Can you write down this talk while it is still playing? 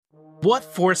What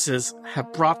forces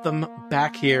have brought them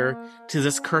back here to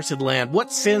this cursed land?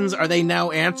 What sins are they now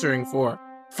answering for?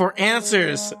 For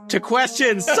answers to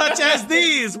questions such as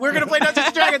these, we're going to play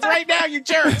Dungeons & Dragons right now, you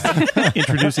jerks!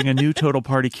 Introducing a new Total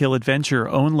Party Kill adventure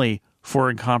only for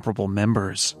Incomparable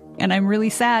members. And I'm really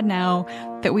sad now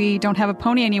that we don't have a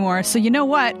pony anymore. So you know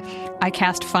what? I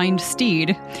cast Find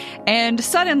Steed, and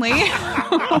suddenly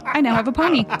I now have a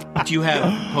pony. Do you have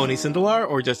Pony Cindelar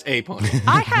or just a pony?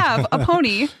 I have a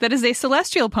pony that is a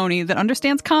celestial pony that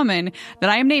understands common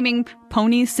that I am naming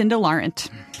Pony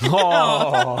Cindelarant.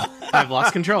 Oh, I've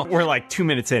lost control. We're like 2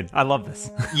 minutes in. I love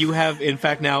this. You have, in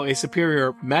fact, now a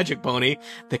superior magic pony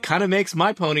that kind of makes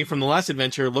my pony from the last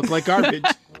adventure look like garbage.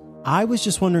 I was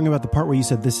just wondering about the part where you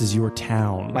said this is your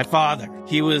town. My father,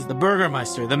 he was the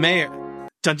Burgermeister, the mayor.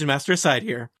 Dungeon Master aside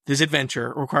here, this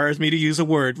adventure requires me to use a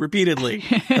word repeatedly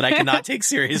that I cannot take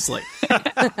seriously.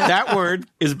 That word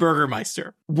is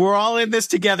Burgermeister. We're all in this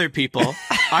together, people.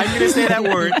 I'm going to say that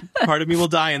word. Part of me will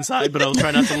die inside, but I'll try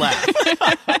not to laugh.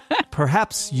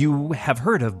 Perhaps you have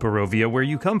heard of Barovia, where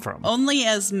you come from. Only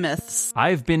as myths.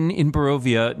 I've been in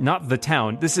Barovia, not the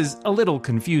town. This is a little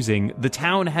confusing. The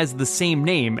town has the same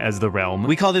name as the realm.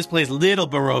 We call this place Little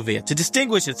Barovia to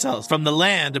distinguish itself from the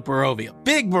land of Barovia.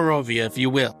 Big Barovia, if you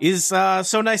will, is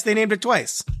so nice they named it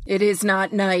twice. It is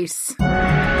not nice.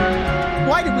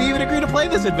 Why did we even agree to play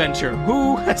this adventure?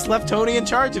 Who has left Tony in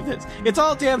charge of this? It's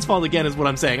all Dan's fault again, is what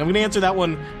I'm saying. I'm going to answer that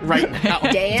one right now.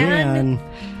 Dan?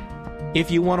 If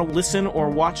you want to listen or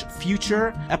watch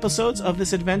future episodes of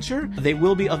this adventure, they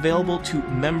will be available to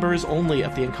members only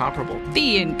of The Incomparable.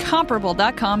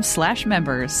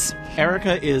 TheIncomparable.com/members.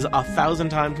 Erica is 1,000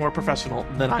 times more professional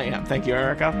than I am. Thank you,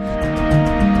 Erica.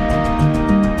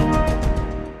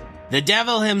 The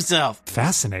devil himself.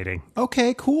 Fascinating.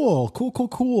 Okay, cool.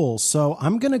 So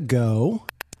I'm going to go...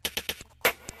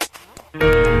 The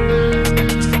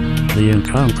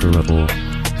Incomparable.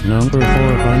 Number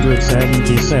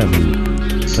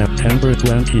 477. September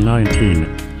 2019.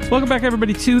 Welcome back,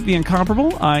 everybody, to The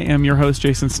Incomparable. I am your host,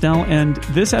 Jason Snell, and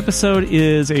this episode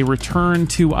is a return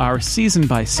to our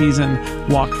season-by-season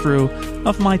walkthrough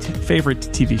of my favorite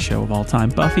TV show of all time,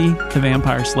 Buffy the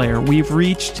Vampire Slayer. We've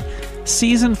reached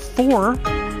Season 4,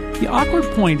 the awkward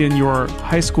point in your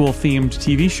high school-themed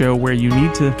TV show where you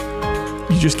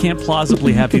just can't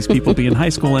plausibly have these people be in high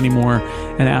school anymore,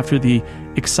 and after the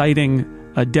exciting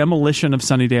demolition of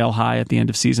Sunnydale High at the end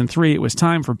of Season 3, it was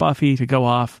time for Buffy to go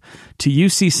off to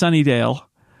UC Sunnydale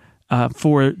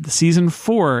for Season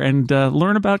 4 and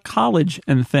learn about college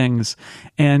and things.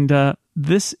 And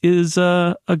this is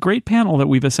a great panel that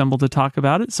we've assembled to talk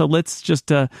about it. So let's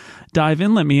just dive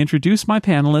in. Let me introduce my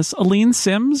panelists. Aline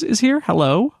Sims is here.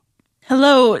 Hello.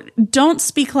 Hello. Don't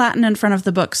speak Latin in front of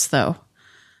the books, though.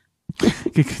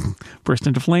 Burst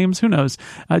into flames. Who knows?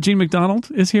 Jean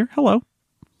McDonald is here. Hello.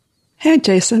 Hey,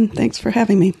 Jason. Thanks for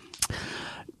having me.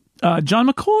 John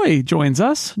McCoy joins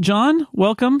us. John,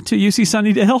 welcome to UC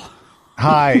Sunnydale.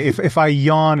 Hi. If I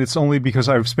yawn, it's only because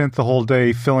I've spent the whole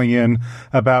day filling in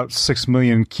about 6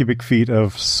 million cubic feet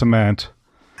of cement.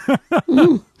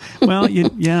 Well, you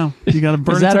got to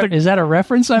burn. Is that a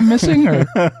reference I'm missing? Or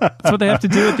that's what they have to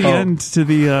do at the end to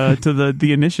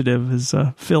the initiative is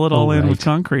fill it all in with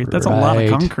concrete. That's a lot of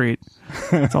concrete.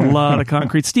 That's a lot of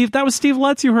concrete. Steve, that was Steve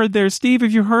Lutz you heard there. Steve,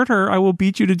 if you hurt her, I will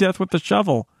beat you to death with the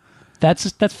shovel. That's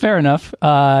fair enough.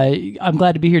 I'm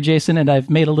glad to be here, Jason, and I've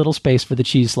made a little space for the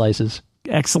cheese slices.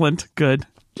 Excellent. Good.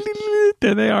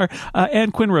 There they are.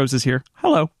 And Quinn Rose is here.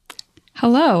 Hello.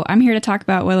 Hello. I'm here to talk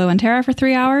about Willow and Tara for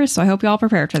 3 hours, so I hope you all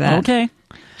prepared for that. Okay.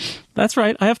 That's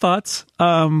right. I have thoughts.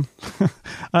 One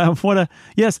of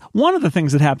the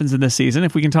things that happens in this season,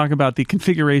 if we can talk about the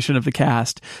configuration of the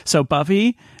cast. So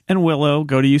Buffy and Willow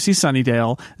go to UC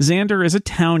Sunnydale. Xander is a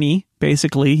townie,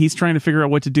 basically. He's trying to figure out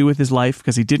what to do with his life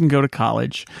because he didn't go to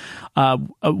college.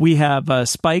 We have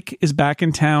Spike is back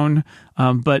in town,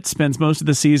 but spends most of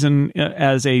the season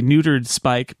as a neutered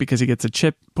Spike because he gets a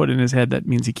chip put in his head that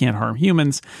means he can't harm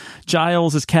humans.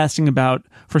 Giles is casting about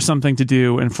for something to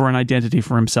do and for an identity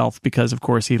for himself because, of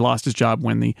course, he lost his job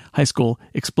when the high school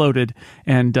exploded.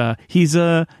 And he's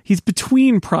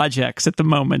between projects at the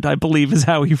moment, I believe is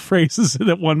how he phrases it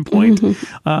at one point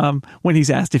when he's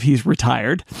asked if he's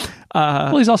retired.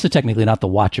 Well, he's also technically not the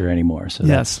Watcher anymore. So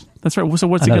yes. That's right. So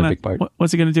what's Another he big part.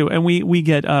 what's he gonna do? And we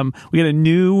get a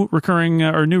new recurring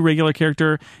or new regular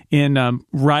character in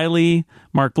Riley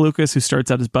Mark Lucas, who starts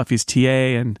out as Buffy's TA,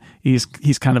 and he's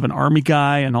kind of an army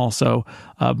guy and also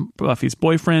Buffy's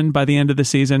boyfriend by the end of the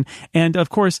season. And of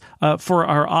course, for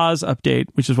our Oz update,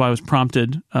 which is why I was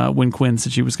prompted when Quinn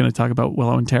said she was going to talk about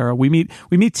Willow and Tara, we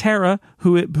meet Tara,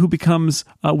 who becomes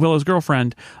Willow's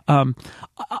girlfriend.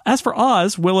 As for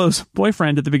Oz, Willow's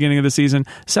boyfriend at the beginning of the season,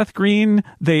 Seth Green,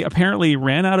 they apparently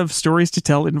ran out of stories to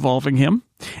tell involving him,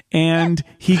 and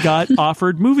he got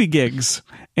offered movie gigs,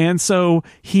 and so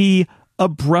he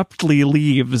abruptly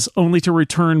leaves, only to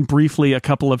return briefly a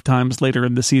couple of times later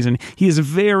in the season. He is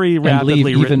very rapidly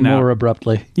leave written even more out.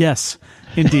 abruptly. Yes,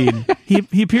 indeed.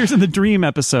 he appears in the Dream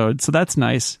episode, so that's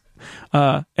nice.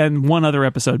 And one other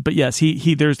episode, but yes,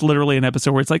 he there's literally an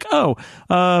episode where it's like,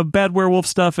 bad werewolf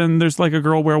stuff, and there's like a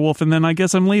girl werewolf, and then I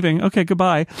guess I'm leaving. Okay,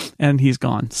 goodbye, and he's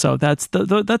gone. So that's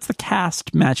the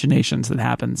cast machinations that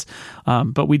happens.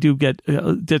 But we do get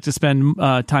to spend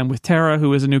time with Tara,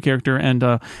 who is a new character,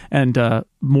 and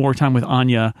more time with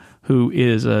Anya, who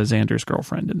is Xander's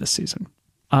girlfriend in this season.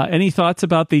 Any thoughts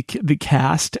about the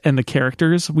cast and the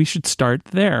characters? We should start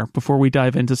there before we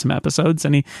dive into some episodes.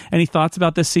 Any thoughts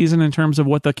about this season in terms of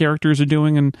what the characters are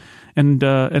doing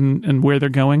and where they're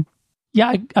going?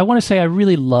 Yeah, I want to say I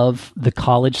really love the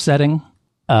college setting.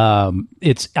 I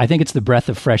think it's the breath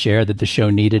of fresh air that the show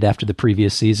needed after the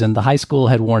previous season. The high school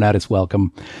had worn out its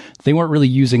welcome. They weren't really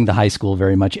using the high school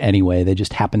very much anyway. They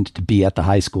just happened to be at the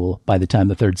high school by the time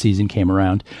the third season came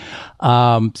around.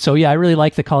 So yeah, I really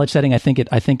like the college setting. I think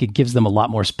it gives them a lot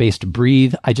more space to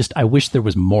breathe. I wish there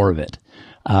was more of it.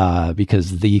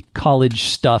 Because the college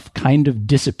stuff kind of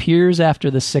disappears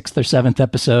after the 6th or 7th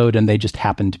episode, and they just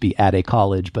happen to be at a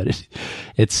college, but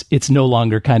it's no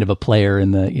longer kind of a player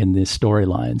in the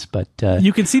storylines. But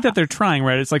you can see that they're trying,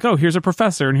 right? It's like, oh, here's a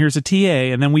professor and here's a TA,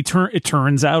 and then it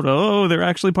turns out, oh, they're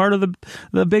actually part of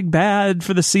the big bad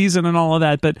for the season and all of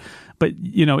that. But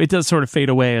it does sort of fade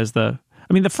away as the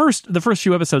first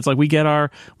few episodes, like we get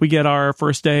our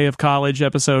first day of college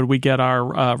episode, we get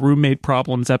our roommate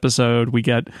problems episode, we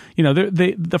get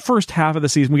the first half of the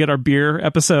season, we get our beer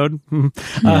episode.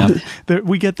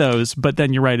 We get those, but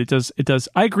then you're right, it does.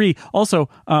 I agree. Also,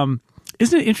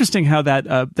 isn't it interesting how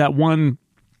that one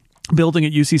building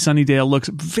at UC Sunnydale looks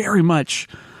very much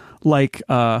like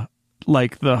the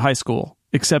high school,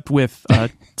 except with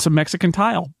some Mexican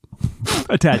tile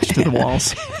attached to the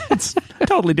walls. It's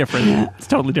totally different. It's a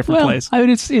totally different place. I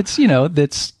mean,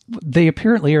 they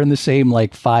apparently are in the same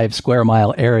 5 square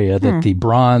mile area that the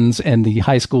Bronze and the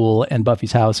high school and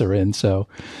Buffy's house are in. So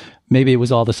maybe it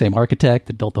was all the same architect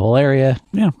that built the whole area.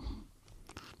 Yeah,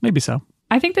 maybe so.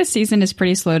 I think this season is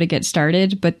pretty slow to get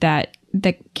started, but that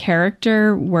the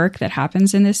character work that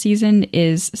happens in this season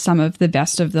is some of the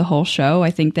best of the whole show.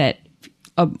 I think that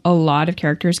a lot of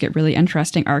characters get really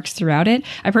interesting arcs throughout it.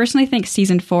 I personally think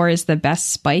season 4 is the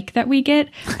best Spike that we get.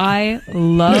 I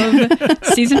love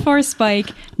season 4 Spike,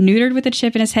 neutered with a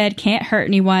chip in his head, can't hurt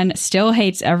anyone, still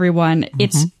hates everyone. Mm-hmm.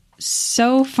 It's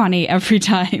so funny every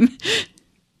time.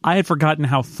 I had forgotten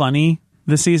how funny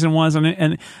the season was,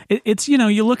 and it's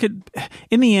you look at,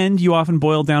 in the end, you often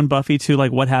boil down Buffy to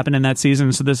what happened in that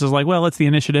season. So this is it's the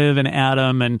Initiative and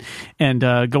Adam and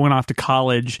going off to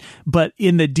college, but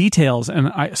in the details,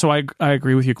 and I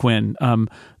agree with you, Quinn.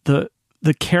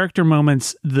 The character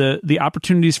moments, the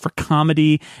opportunities for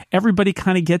comedy, everybody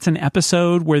kind of gets an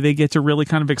episode where they get to really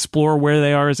kind of explore where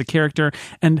they are as a character.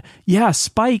 And yeah,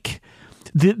 Spike,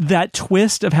 that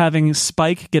twist of having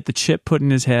Spike get the chip put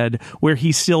in his head, where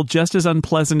he's still just as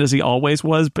unpleasant as he always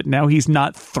was, but now he's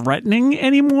not threatening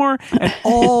anymore, and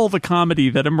all the comedy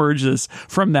that emerges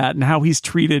from that and how he's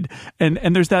treated. And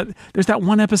there's that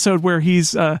one episode where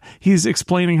he's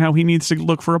explaining how he needs to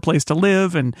look for a place to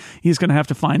live, and he's going to have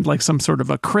to find some sort of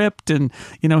a crypt, and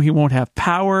he won't have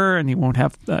power, and he won't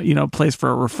have a place for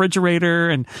a refrigerator,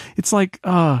 and it's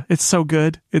it's so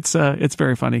good. It's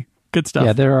very funny. Good stuff.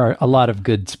 Yeah, there are a lot of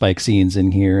good Spike scenes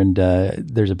in here, and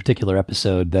there's a particular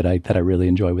episode that I really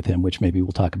enjoy with him, which maybe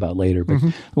we'll talk about later. But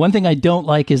the one thing I don't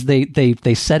like is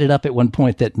they set it up at one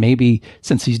point that maybe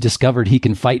since he's discovered he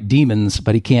can fight demons,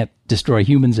 but he can't destroy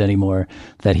humans anymore,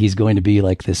 that he's going to be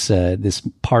this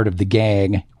part of the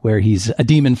gang where he's a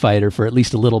demon fighter for at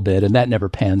least a little bit, and that never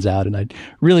pans out. And I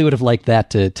really would have liked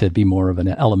that to be more of an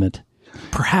element.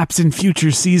 Perhaps in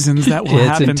future seasons that will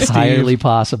happen. It's entirely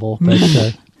possible,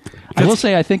 but. I will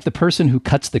say, I think the person who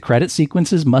cuts the credit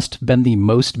sequences must have been the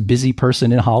most busy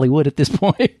person in Hollywood at this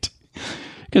point.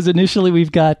 Because initially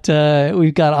we've got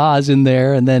Oz in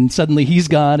there, and then suddenly he's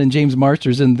gone, and James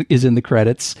Marsters is in the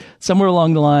credits. Somewhere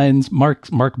along the lines, Mark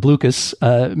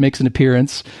Blucas makes an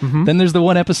appearance. Mm-hmm. Then there's the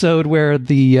one episode where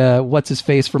the what's his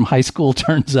face from high school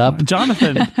turns up.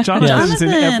 Jonathan is in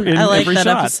every that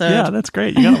shot. episode. Yeah, that's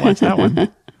great. You got to watch that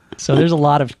one. So there's a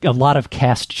lot of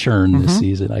cast churn this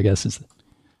season, I guess.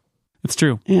 It's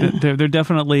true. Yeah. They're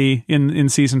definitely in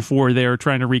season 4. They're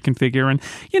trying to reconfigure, and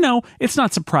it's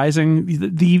not surprising.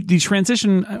 The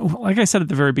transition, like I said at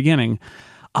the very beginning,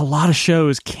 a lot of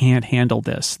shows can't handle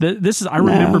this. This is I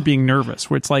remember being nervous,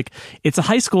 where it's like it's a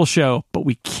high school show, but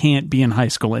we can't be in high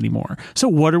school anymore. So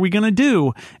what are we going to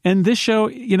do? And this show,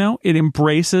 it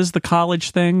embraces the college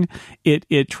thing.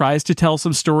 It tries to tell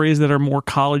some stories that are more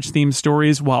college themed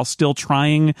stories while still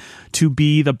trying to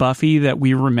be the Buffy that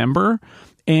we remember.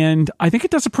 And I think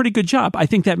it does a pretty good job. I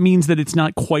think that means that it's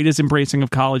not quite as embracing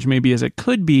of college maybe as it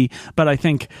could be, but I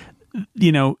think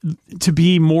to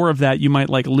be more of that, you might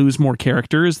lose more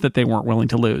characters that they weren't willing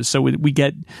to lose. So we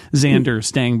get Xander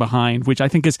staying behind, which I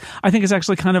think is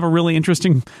actually kind of a really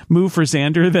interesting move for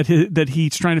Xander, that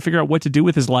he's trying to figure out what to do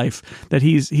with his life. That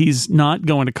he's not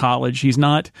going to college. He's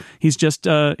just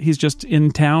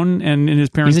in town and in his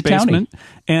parents' basement,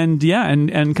 and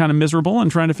kind of miserable and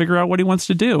trying to figure out what he wants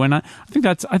to do. And I think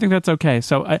that's okay.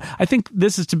 So I think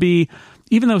this is to be.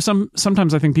 Even though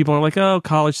sometimes I think people are like, oh,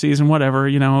 college season, whatever,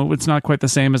 it's not quite the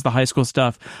same as the high school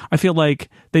stuff. I feel like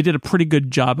they did a pretty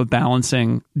good job of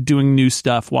balancing doing new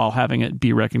stuff while having it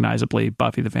be recognizably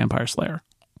Buffy the Vampire Slayer.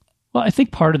 Well, I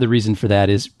think part of the reason for that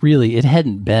is really it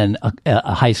hadn't been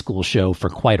a high school show for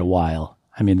quite a while.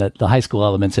 I mean, the high school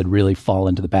elements had really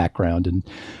fallen to the background. And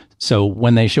so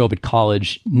when they show up at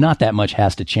college, not that much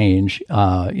has to change,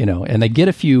 and they get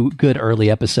a few good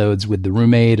early episodes with the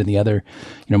roommate and the other,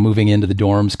 moving into the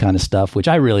dorms kind of stuff, which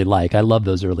I really like. I love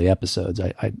those early episodes.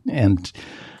 And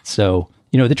so,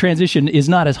 the transition is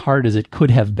not as hard as it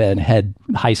could have been had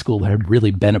high school had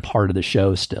really been a part of the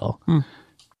show still.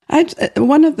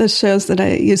 One of the shows that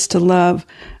I used to love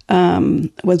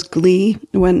was Glee.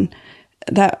 When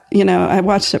that, I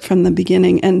watched it from the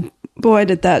beginning, and boy,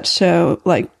 did that show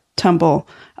tumble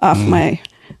off my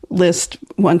list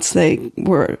once they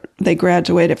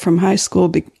graduated from high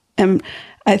school. And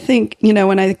I think,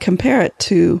 when I compare it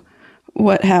to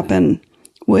what happened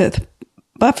with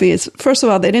Buffy, is first of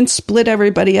all, they didn't split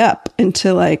everybody up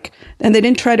into and they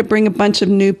didn't try to bring a bunch of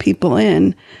new people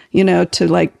in,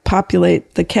 to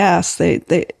populate the cast.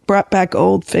 They brought back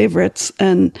old favorites,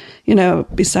 and,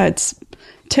 besides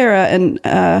Tara and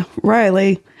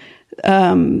Riley,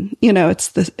 it's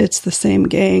the same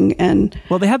gang, and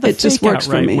they have the it just works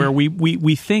out, right, for me. where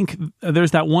we think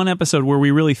there's that one episode where we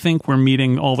really think we're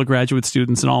meeting all the graduate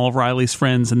students and all of Riley's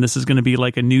friends, and this is going to be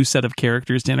a new set of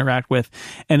characters to interact with,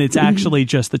 and it's actually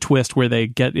just the twist where they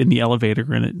get in the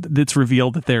elevator and it's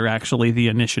revealed that they're actually the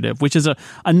Initiative, which is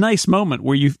a nice moment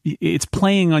where it's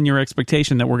playing on your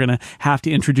expectation that we're going to have to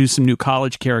introduce some new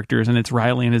college characters, and it's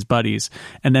Riley and his buddies,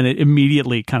 and then it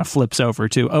immediately kind of flips over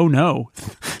to, oh no,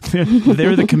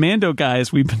 they're the commando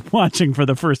guys we've been watching for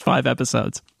the first 5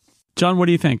 episodes. John, what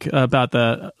do you think about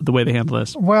the way they handle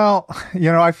this? Well,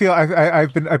 I feel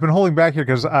I've been holding back here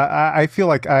because I feel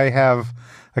like I have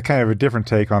a kind of a different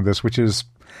take on this, which is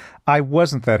I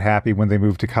wasn't that happy when they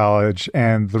moved to college,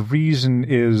 and the reason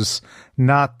is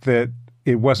not that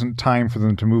it wasn't time for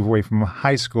them to move away from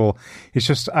high school. It's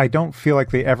just I don't feel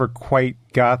like they ever quite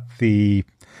got the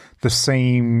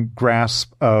same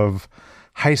grasp of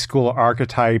high school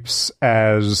archetypes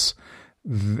as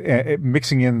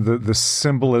mixing in the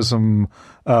symbolism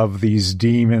of these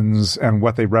demons and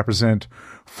what they represent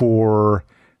for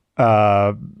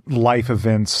life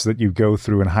events that you go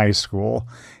through in high school.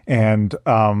 And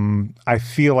I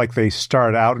feel like they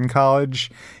start out in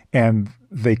college and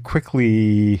they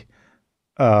quickly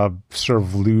sort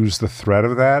of lose the thread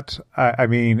of that. I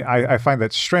mean, I find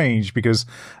that strange because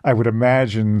I would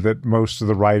imagine that most of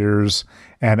the writers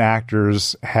and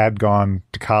actors had gone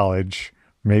to college.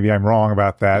 Maybe I'm wrong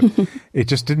about that. It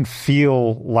just didn't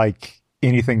feel like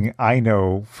anything I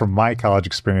know from my college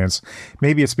experience.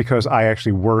 Maybe it's because I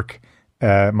actually work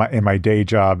in my day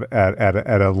job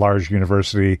at a large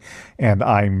university, and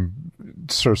I'm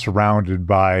sort of surrounded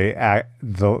by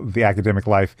the academic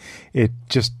life. It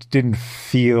just didn't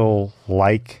feel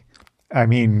like, I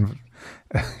mean,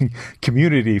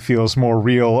 Community feels more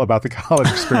real about the college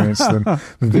experience than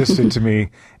this did to me.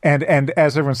 And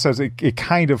as everyone says, it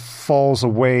kind of falls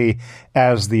away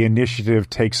as the Initiative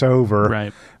takes over.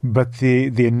 Right. But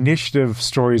the Initiative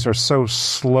stories are so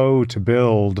slow to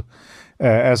build.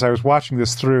 As I was watching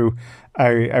this through,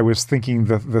 I was thinking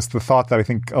the thought that I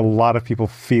think a lot of people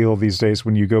feel these days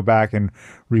when you go back and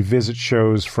revisit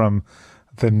shows from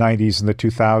the 90s and the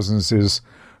 2000s is,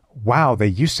 wow, they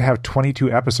used to have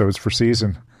 22 episodes per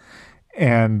season.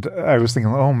 And I was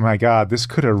thinking, oh my God, this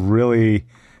could have really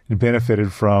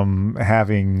benefited from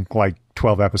having like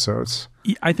 12 episodes.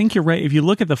 I think you're right. If you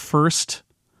look at the first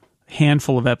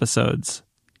handful of episodes,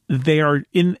 they are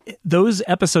in those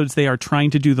episodes, they are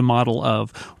trying to do the model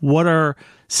of what are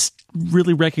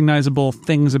really recognizable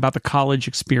things about the college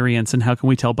experience and how can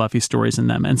we tell Buffy stories in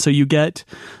them. And so you get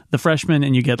the freshman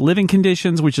and you get Living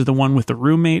Conditions, which is the one with the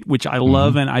roommate, which I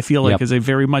love and I feel like is a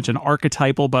very much an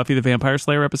archetypal Buffy the Vampire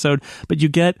Slayer episode. But you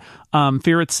get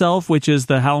Fear Itself, which is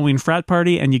the Halloween frat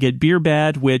party, and you get Beer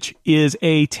Bad, which is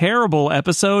a terrible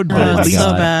episode, but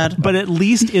so bad. But at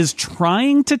least is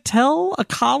trying to tell a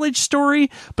college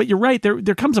story. But you're right,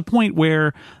 there comes a point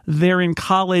where they're in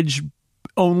college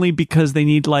only because they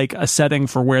need like a setting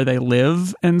for where they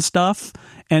live and stuff.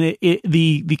 And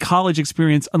the college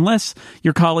experience, unless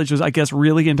your college was, I guess,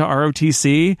 really into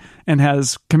ROTC and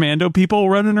has commando people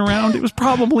running around, it was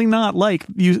probably not like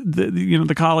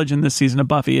the college in this season of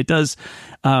Buffy. It does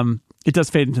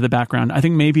fade into the background. I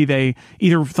think maybe they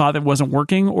either thought it wasn't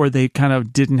working or they kind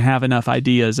of didn't have enough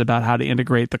ideas about how to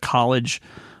integrate the college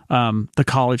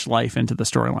life into the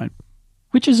storyline.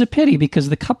 Which is a pity because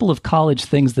the couple of college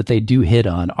things that they do hit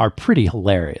on are pretty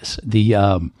hilarious.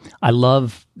 I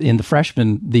love in the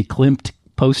Freshman the Klimt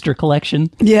poster collection.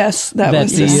 Yes, that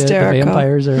was hysterical. The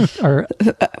vampires are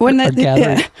when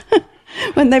gathering.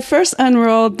 When they first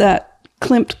unrolled that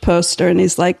Klimt poster, and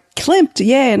he's like, "Klimt,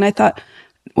 yay!" And I thought,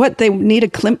 what, they need a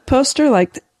Klimt poster?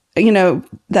 Like,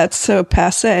 that's so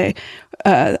passé.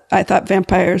 I thought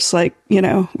vampires,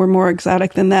 were more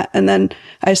exotic than that. And then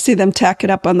I see them tack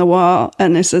it up on the wall,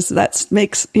 and it says that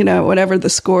makes, whatever the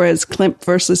score is, Klimt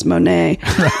versus Monet.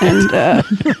 And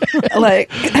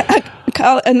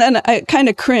and then I kind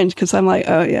of cringe because I'm like,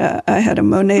 oh yeah, I had a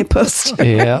Monet poster.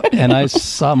 Yeah, and I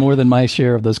saw more than my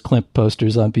share of those Klimt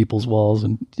posters on people's walls,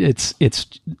 and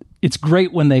it's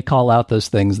great when they call out those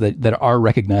things that are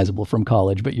recognizable from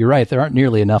college, but you're right, there aren't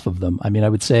nearly enough of them. I mean, I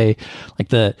would say like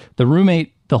the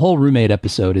whole roommate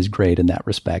episode is great in that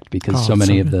respect because so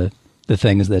many of the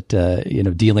things that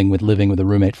dealing with living with a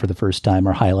roommate for the first time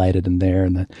are highlighted in there.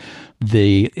 And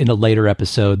in a later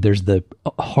episode, there's the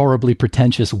horribly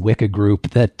pretentious Wicca group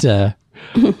that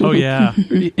oh yeah,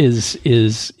 is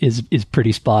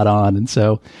pretty spot on. And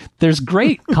so there's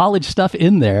great college stuff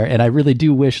in there, and I really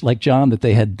do wish, like John, that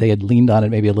they had leaned on it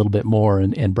maybe a little bit more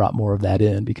and brought more of that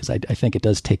in, because I think it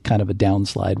does take kind of a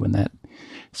downslide when that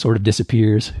sort of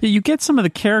disappears. Yeah, you get some of the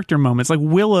character moments, like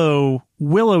Willow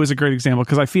is a great example,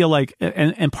 because I feel like,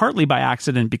 and partly by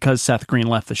accident because Seth Green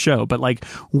left the show, but like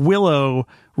Willow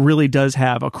really does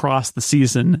have across the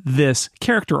season this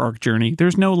character arc journey.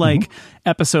 There's no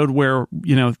episode where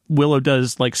Willow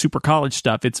does like super college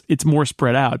stuff. It's more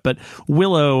spread out, but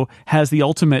Willow has the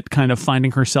ultimate kind of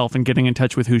finding herself and getting in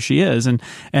touch with who she is,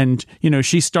 and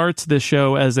she starts this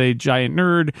show as a giant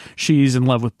nerd. She's in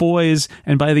love with boys,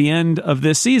 and by the end of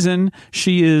this season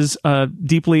she is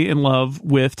deeply in love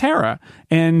with Tara,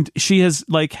 and she has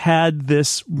like had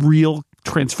this real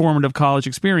transformative college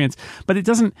experience, but it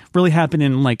doesn't really happen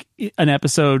in like an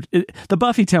episode. The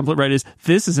Buffy template, right, is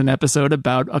this is an episode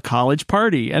about a college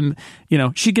party, and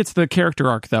she gets the character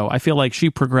arc though. I feel like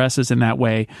she progresses in that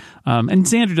way, and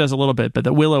Xander does a little bit, but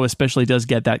the Willow especially does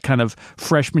get that kind of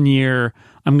freshman year,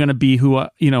 I'm going to be who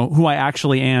I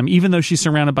actually am, even though she's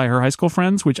surrounded by her high school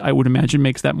friends, which I would imagine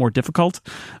makes that more difficult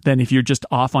than if you're just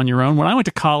off on your own. When I went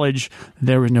to college,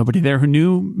 there was nobody there who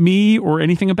knew me or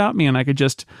anything about me, and I could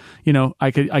just,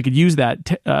 I could use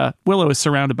that. Willow is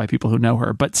surrounded by people who know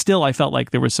her, but still I felt like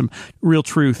there was some real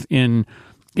truth in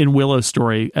Willow's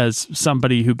story as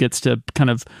somebody who gets to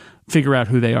kind of figure out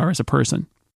who they are as a person.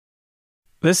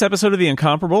 This episode of The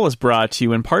Incomparable is brought to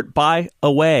you in part by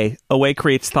Away. Away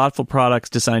creates thoughtful products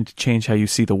designed to change how you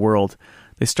see the world.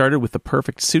 They started with the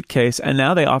perfect suitcase, and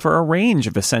now they offer a range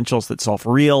of essentials that solve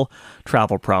real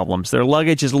travel problems. Their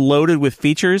luggage is loaded with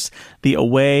features. The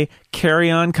Away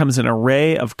carry-on comes in an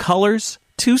array of colors,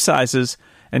 2 sizes,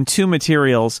 and 2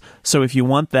 materials. So if you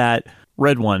want that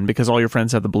red one, because all your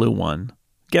friends have the blue one,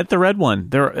 get the red one.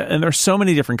 There are so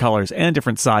many different colors and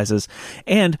different sizes.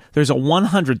 And there's a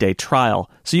 100-day trial,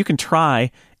 so you can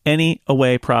try any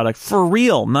Away product for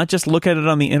real, not just look at it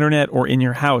on the internet or in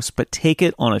your house, but take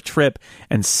it on a trip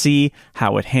and see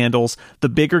how it handles. The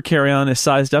bigger carry-on is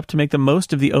sized up to make the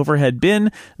most of the overhead bin.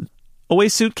 Away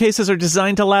suitcases are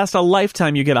designed to last a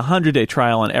lifetime. You get a 100-day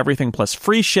trial on everything, plus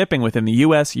free shipping within the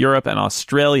US, Europe, and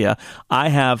Australia. I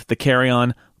have the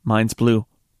carry-on. Mine's blue.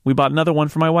 We bought another one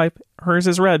for my wife. Hers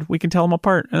is red. We can tell them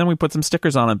apart. And then we put some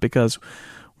stickers on it because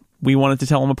we wanted to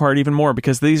tell them apart even more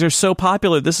because these are so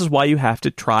popular. This is why you have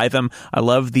to try them. I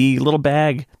love the little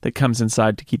bag that comes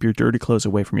inside to keep your dirty clothes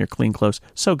away from your clean clothes.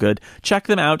 So good. Check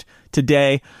them out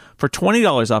today. For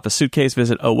 $20 off a suitcase,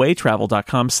 visit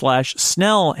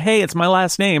awaytravel.com/Snell. Hey, it's my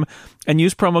last name. And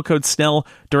use promo code Snell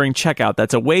during checkout.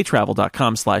 That's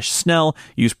awaytravel.com/Snell.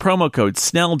 Use promo code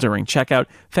Snell during checkout.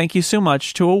 Thank you so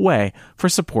much to Away for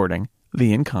supporting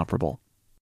The Incomparable.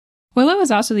 Willow is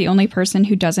also the only person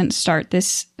who doesn't start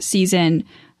this season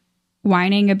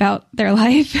whining about their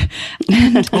life.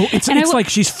 It's like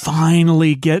she's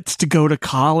finally gets to go to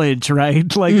college,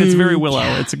 right? Like it's very Willow.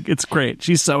 Yeah. It's great.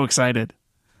 She's so excited.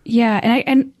 Yeah,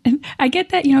 and I get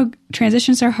that,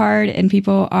 transitions are hard and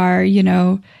people are,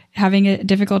 having a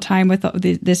difficult time with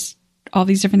all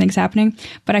these different things happening.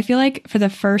 But I feel like for the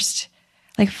first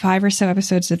 5 or so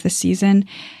episodes of this season,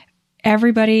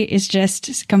 everybody is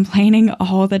just complaining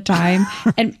all the time.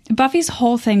 And Buffy's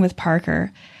whole thing with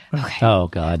Parker. Okay. Oh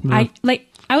God.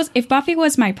 If Buffy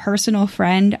was my personal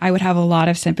friend, I would have a lot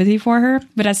of sympathy for her.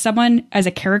 But as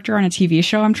a character on a TV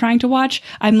show I'm trying to watch,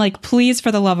 I'm like, please,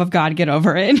 for the love of God, get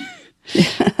over it.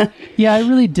 Yeah, I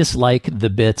really dislike the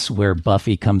bits where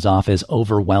Buffy comes off as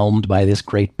overwhelmed by this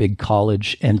great big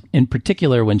college. And in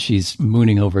particular, when she's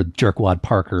mooning over Jerkwad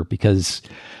Parker, because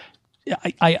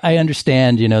I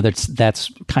understand,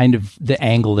 that's kind of the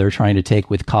angle they're trying to take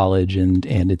with college. And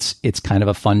it's kind of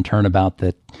a fun turnabout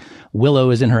that Willow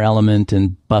is in her element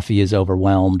and Buffy is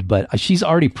overwhelmed, but she's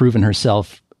already proven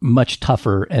herself much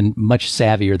tougher and much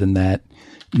savvier than that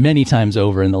many times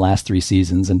over in the last 3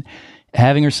 seasons. And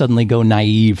having her suddenly go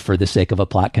naive for the sake of a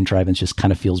plot contrivance just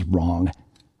kind of feels wrong.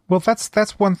 Well,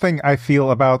 that's one thing I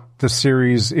feel about the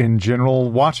series in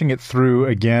general. Watching it through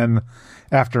again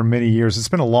after many years, it's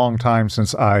been a long time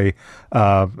since I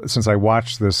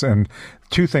watched this, and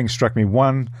 2 things struck me.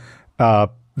 One, the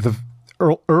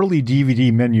early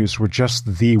DVD menus were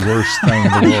just the worst thing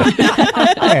in the world.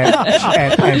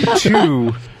 and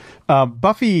 2,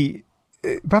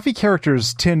 Buffy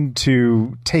characters tend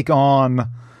to take on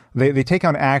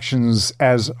actions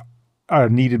as are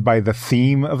needed by the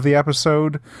theme of the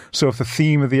episode. So if the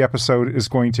theme of the episode is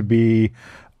going to be,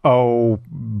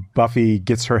 Buffy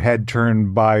gets her head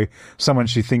turned by someone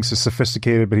she thinks is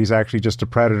sophisticated, but he's actually just a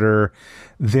predator,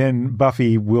 then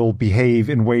Buffy will behave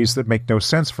in ways that make no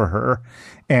sense for her.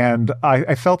 And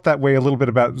I felt that way a little bit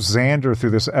about Xander through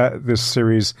this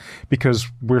series, because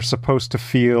we're supposed to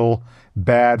feel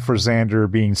bad for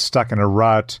Xander being stuck in a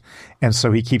rut, and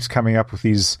so he keeps coming up with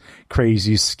these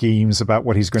crazy schemes about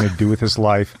what he's going to do with his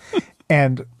life.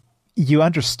 And you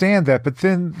understand that, but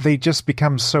then they just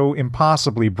become so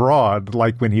impossibly broad,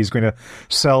 like when he's going to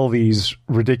sell these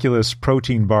ridiculous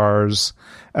protein bars.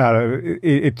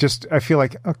 I feel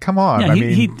like, oh, come on.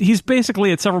 Yeah, he's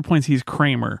basically, at several points, he's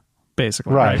Kramer,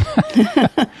 basically. Right.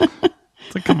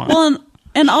 It's like, come on. Well,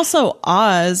 and also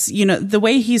Oz, the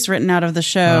way he's written out of the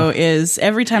show is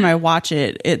every time I watch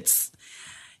it,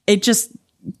 it just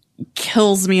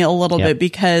kills me a little bit,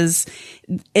 because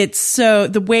it's so,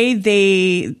 the way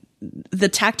the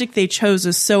tactic they chose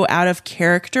is so out of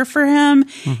character for him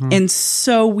and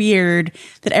so weird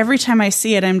that every time I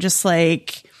see it, I'm just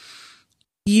like,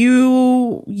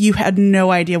 you had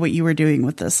no idea what you were doing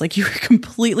with this. Like, you were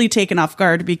completely taken off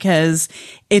guard because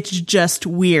it's just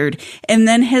weird. And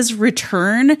then his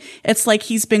return, it's like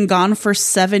he's been gone for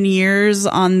 7 years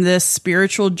on this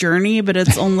spiritual journey, but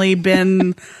it's only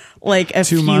been like a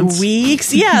 2 few months.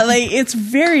 weeks. Yeah. Like, it's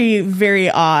very, very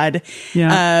odd.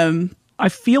 Yeah. I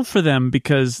feel for them,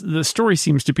 because the story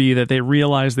seems to be that they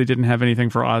realized they didn't have anything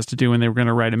for Oz to do and they were going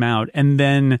to write him out. And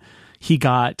then he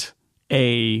got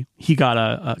a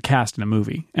cast in a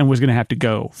movie and was going to have to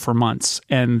go for months.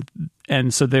 And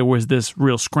so there was this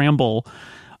real scramble.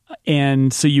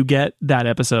 And so you get that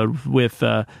episode with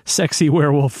sexy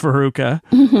werewolf Faruka,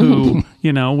 who,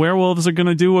 werewolves are going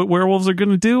to do what werewolves are going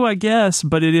to do, I guess.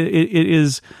 But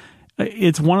it's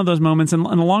one of those moments, and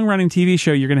in a long-running TV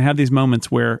show, you're going to have these moments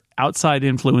where outside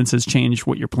influences change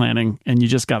what you're planning, and you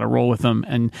just got to roll with them.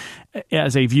 And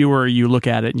as a viewer, you look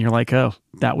at it and you're like, oh,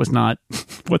 that was not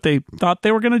what they thought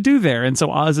they were going to do there. And so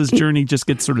Oz's journey just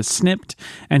gets sort of snipped,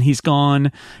 and he's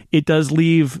gone. It does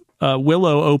leave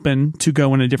Willow open to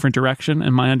go in a different direction,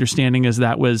 and my understanding is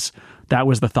that was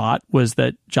the thought, was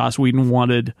that Joss Whedon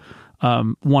wanted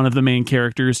one of the main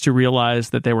characters to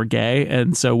realize that they were gay.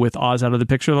 And so with Oz out of the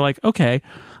picture, they're like, okay,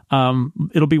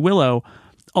 it'll be Willow.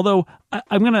 although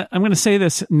I'm gonna say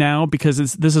this now because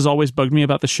this has always bugged me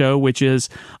about the show, which is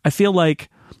I feel like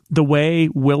the way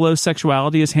Willow's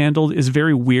sexuality is handled is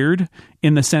very weird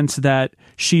in the sense that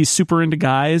she's super into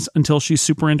guys until she's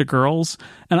super into girls.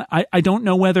 And I don't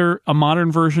know whether a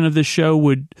modern version of this show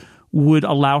would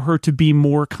allow her to be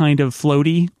more kind of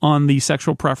floaty on the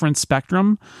sexual preference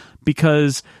spectrum,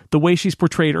 because the way she's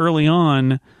portrayed early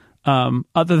on,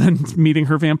 other than meeting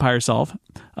her vampire self,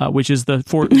 which is the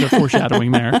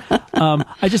foreshadowing there,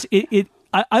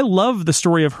 I love the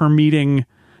story of her meeting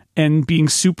and being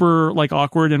super like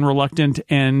awkward and reluctant,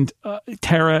 and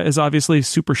Tara is obviously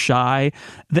super shy.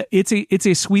 It's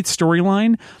a sweet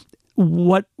storyline.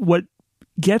 What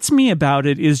gets me about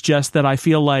it is just that I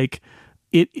feel like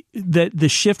that the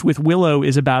shift with Willow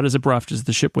is about as abrupt as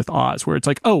the shift with Oz, where it's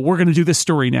like, oh, we're going to do this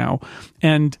story now.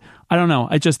 And I don't know.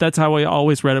 That's how I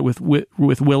always read it with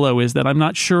Willow, is that I'm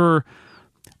not sure.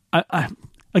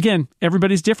 Again,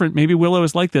 everybody's different. Maybe Willow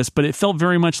is like this, but it felt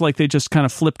very much like they just kind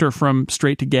of flipped her from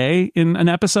straight to gay in an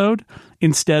episode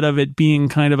instead of it being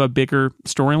kind of a bigger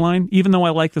storyline, even though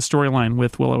I like the storyline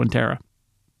with Willow and Tara.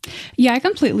 Yeah, I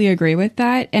completely agree with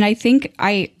that. And I think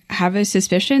I have a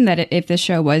suspicion that if the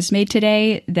show was made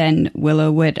today, then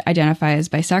Willow would identify as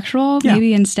bisexual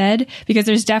maybe instead, because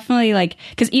there's definitely like,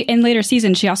 because in later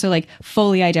seasons, she also like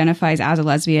fully identifies as a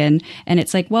lesbian. And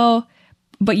it's like, well,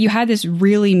 but you had this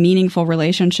really meaningful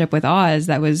relationship with Oz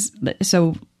that was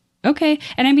so okay.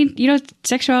 And I mean,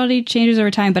 sexuality changes over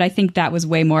time, but I think that was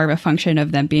way more of a function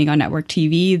of them being on network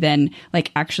TV than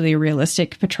like actually a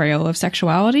realistic portrayal of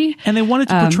sexuality. And they wanted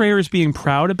to portray her as being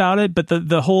proud about it, but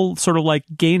the whole sort of like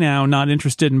gay now, not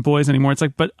interested in boys anymore. It's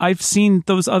like, but I've seen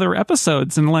those other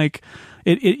episodes, and like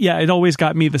it always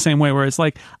got me the same way, where it's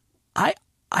like, I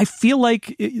feel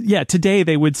like, today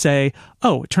they would say,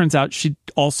 oh, it turns out she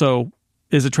also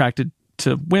is attracted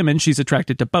to women, she's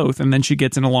attracted to both, and then she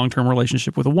gets in a long-term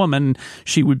relationship with a woman,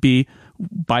 she would be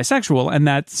bisexual. And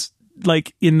that's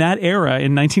like, in that era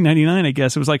in 1999, I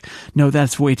guess it was like, no,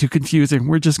 that's way too confusing,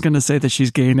 we're just gonna say that she's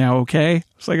gay now. Okay,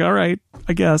 it's like, all right,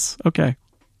 I guess, okay.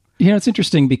 It's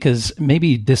interesting because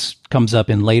maybe this comes up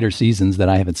in later seasons that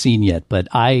I haven't seen yet, but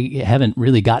I haven't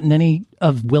really gotten any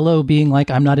of Willow being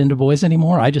like, I'm not into boys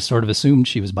anymore. I just sort of assumed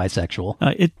she was bisexual.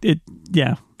 It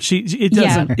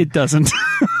doesn't.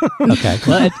 Okay.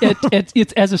 Well,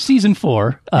 it's as of season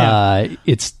 4,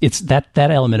 it's that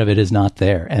element of it is not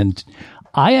there. And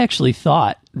I actually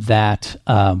thought that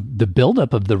the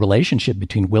buildup of the relationship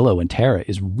between Willow and Tara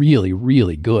is really,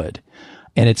 really good.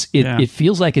 And it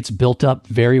feels like it's built up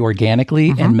very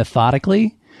organically and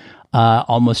methodically,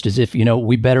 almost as if,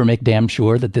 we better make damn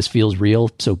sure that this feels real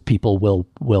so people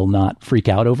will not freak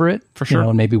out over it. For sure.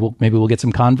 And maybe we'll get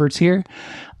some converts here.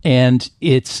 And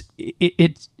it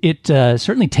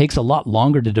certainly takes a lot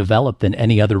longer to develop than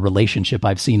any other relationship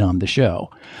I've seen on the show.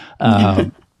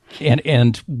 And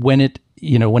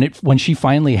when she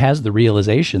finally has the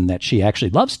realization that she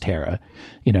actually loves Tara,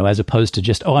 as opposed to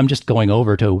just, I'm just going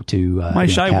over to my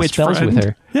shy cast witch spells friend with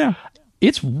her. Yeah,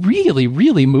 it's really,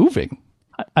 really moving.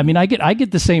 I mean, I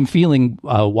get the same feeling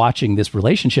watching this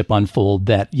relationship unfold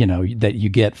that you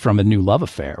get from a new love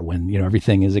affair when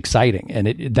everything is exciting,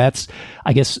 and that's,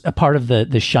 I guess, a part of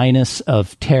the shyness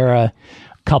of Tara,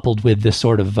 coupled with this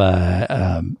sort of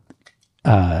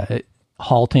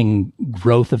halting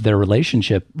growth of their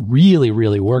relationship, really,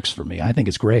 really works for me. I think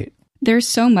it's great. There's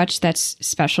so much that's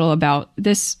special about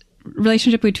this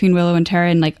relationship between Willow and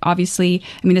Tara. And like, obviously,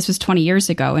 I mean, this was 20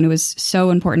 years ago and it was so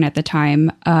important at the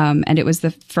time. And it was the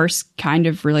first kind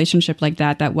of relationship like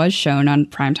that was shown on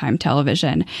primetime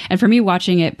television. And for me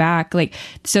watching it back, like,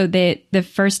 so the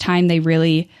first time they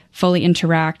really fully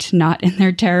interact, not in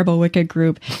their terrible wicked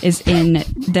group, is in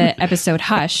the episode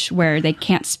Hush, where they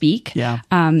can't speak. Yeah.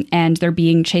 And they're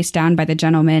being chased down by the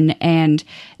gentleman, and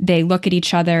they look at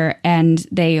each other and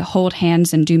they hold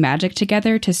hands and do magic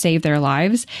together to save their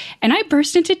lives. And I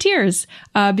burst into tears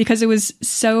because it was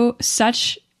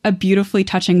such a beautifully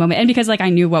touching moment. And because like I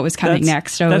knew what was coming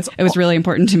next. So it was really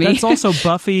important to me. That's also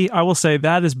Buffy. I will say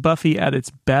that is Buffy at its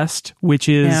best, which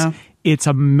is it's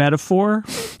a metaphor.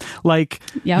 Like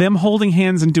them holding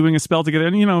hands and doing a spell together.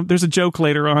 And, there's a joke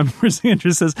later on where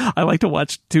Sandra says, I like to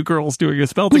watch two girls doing a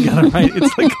spell together, right?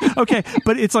 It's like, okay.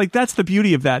 But it's like, that's the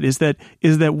beauty of that is that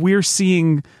we're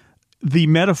seeing the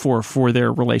metaphor for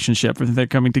their relationship, and they're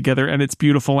coming together, and it's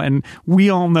beautiful. And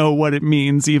we all know what it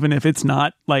means, even if it's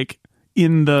not like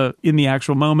in the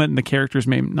actual moment, and the characters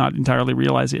may not entirely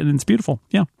realize it. And it's beautiful.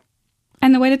 Yeah.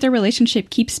 And the way that their relationship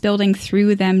keeps building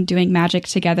through them doing magic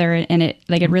together, and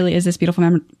it really is this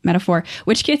beautiful metaphor,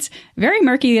 which gets very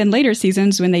murky in later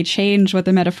seasons when they change what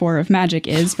the metaphor of magic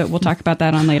is. But we'll talk about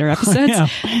that on later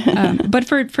episodes. But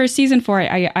for season 4,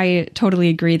 I totally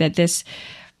agree that this.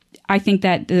 I think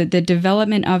that the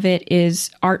development of it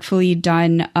is artfully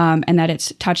done, and that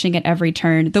it's touching at every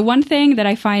turn. The one thing that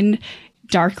I find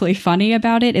darkly funny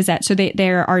about it is that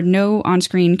there are no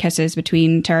on-screen kisses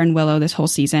between Tara and Willow this whole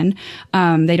season.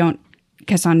 They don't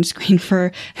kiss on screen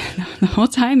for the whole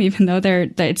time, even though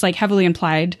it's like heavily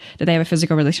implied that they have a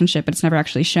physical relationship, but it's never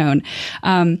actually shown.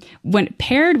 When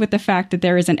paired with the fact that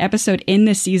there is an episode in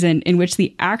this season in which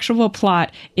the actual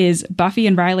plot is Buffy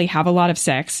and Riley have a lot of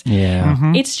sex,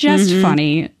 it's just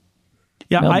funny.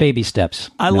 Yeah, baby steps.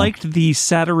 I liked the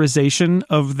satirization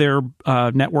of their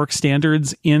network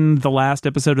standards in the last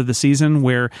episode of the season,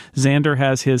 where Xander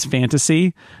has his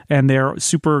fantasy and they're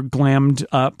super glammed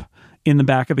up in the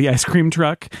back of the ice cream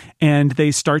truck, and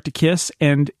they start to kiss,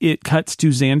 and it cuts to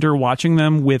Xander watching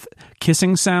them with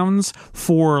kissing sounds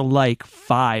for like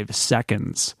 5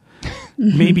 seconds,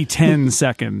 maybe 10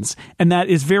 seconds. And that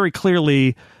is very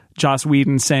clearly Joss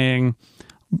Whedon saying,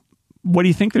 what do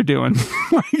you think they're doing?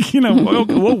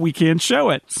 Well, we can't show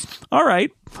it. All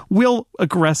right, we'll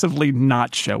aggressively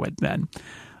not show it then,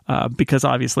 because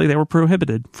obviously they were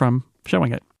prohibited from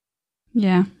showing it.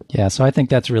 Yeah. Yeah, so I think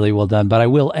that's really well done. But I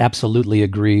will absolutely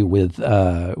agree with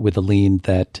Aline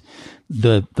that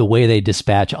the way they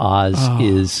dispatch Oz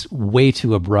is way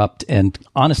too abrupt and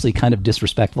honestly kind of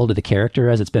disrespectful to the character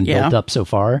as it's been built up so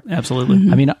far. Absolutely.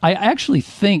 I mean, I actually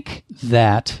think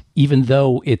that even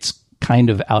though it's kind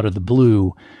of out of the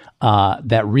blue,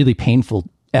 that really painful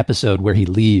episode where he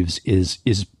leaves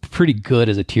is pretty good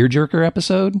as a tearjerker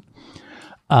episode.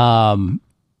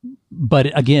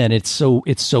 But again, it's so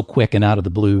quick and out of the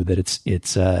blue that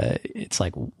it's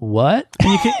like, what?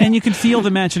 And you can feel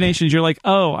the machinations. You're like,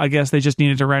 oh, I guess they just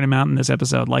needed to write him out in this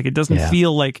episode. Like, it doesn't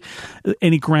feel like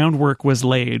any groundwork was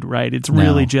laid, right? It's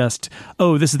really just,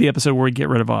 oh, this is the episode where we get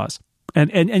rid of Oz.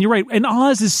 And you're right. And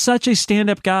Oz is such a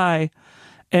stand-up guy.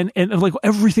 And like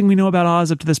everything we know about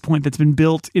Oz up to this point that's been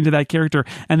built into that character.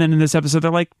 And then in this episode,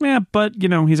 they're like, but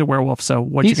he's a werewolf. So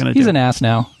what you going to do? He's an ass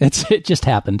now. It just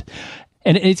happened.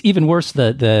 And it's even worse,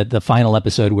 the final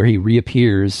episode where he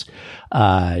reappears,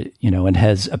 and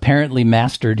has apparently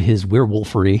mastered his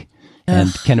werewolfery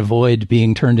and can avoid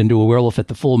being turned into a werewolf at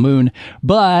the full moon.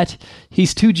 But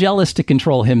he's too jealous to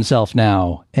control himself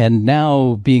now. And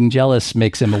now being jealous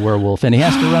makes him a werewolf, and he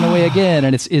has to run away again.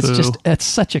 And it's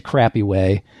such a crappy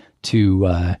way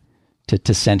to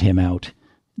send him out.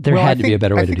 There had to be a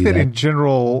better way to do that. In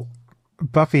general,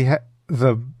 Buffy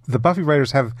the Buffy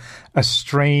writers have a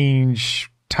strange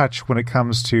touch when it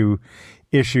comes to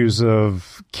issues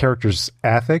of characters'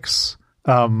 ethics.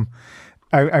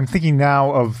 I'm thinking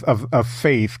now of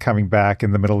Faith coming back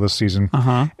in the middle of this season,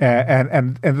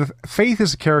 and Faith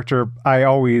is a character I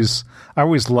always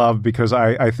love because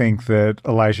I think that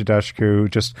Elijah Dushku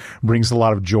just brings a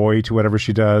lot of joy to whatever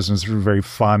she does, and it's very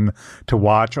fun to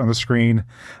watch on the screen.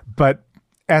 But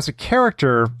as a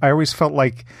character, I always felt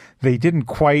like they didn't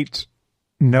quite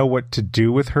know what to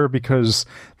do with her because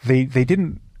they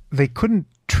couldn't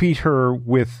treat her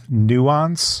with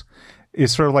nuance.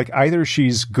 It's sort of like either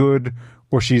she's good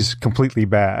or she's completely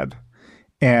bad.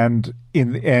 And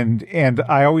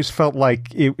I always felt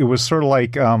like it was sort of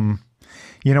like when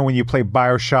you play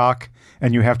BioShock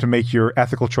and you have to make your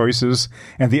ethical choices,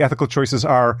 and the ethical choices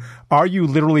are you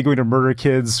literally going to murder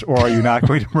kids or are you not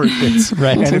going to murder kids?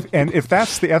 Right. And if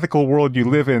that's the ethical world you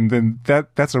live in, then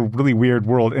that's a really weird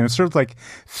world. And it's sort of like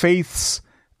Faith's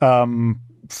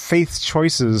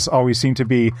choices always seem to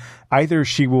be either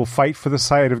she will fight for the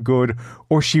side of good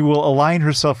or she will align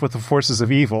herself with the forces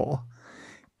of evil,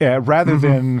 rather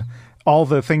than all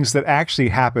the things that actually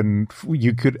happen.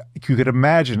 You could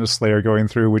imagine a Slayer going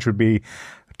through, which would be,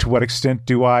 to what extent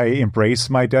do I embrace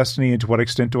my destiny, and to what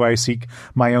extent do I seek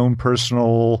my own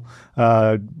personal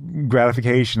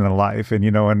gratification in life,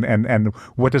 and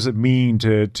what does it mean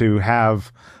to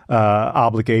have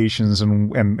obligations,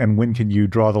 and when can you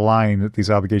draw the line at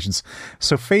these obligations?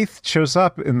 So Faith shows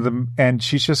up and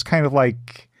she's just kind of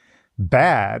like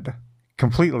bad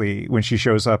completely when she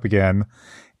shows up again,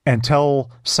 until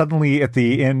suddenly at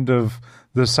the end of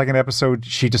the second episode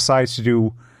she decides to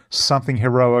do something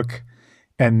heroic.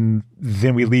 And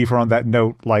then we leave her on that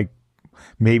note, like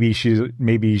maybe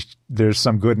there's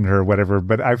some good in her or whatever.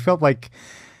 But I felt like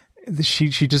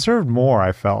she deserved more,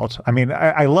 I felt. I mean,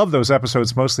 I love those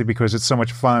episodes mostly because it's so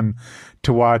much fun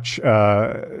to watch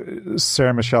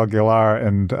Sarah Michelle Gellar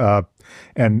and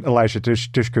and Elijah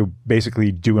Dushku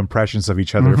basically do impressions of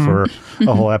each other for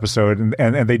a whole episode,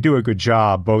 and they do a good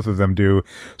job. Both of them do.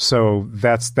 So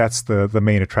that's the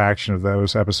main attraction of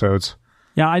those episodes.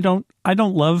 Yeah, I don't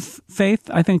love Faith.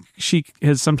 I think she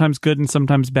is sometimes good and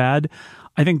sometimes bad.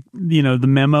 I think, the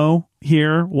memo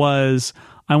here was,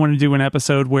 I want to do an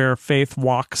episode where Faith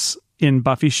walks in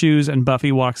Buffy's shoes and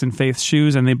Buffy walks in Faith's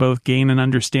shoes, and they both gain an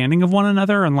understanding of one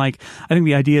another. And I think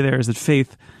the idea there is that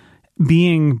Faith,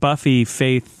 being Buffy,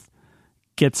 Faith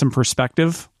gets some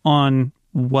perspective on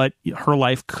what her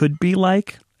life could be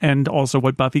like, and also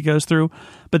what Buffy goes through.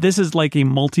 But this is like a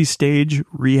multi-stage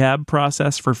rehab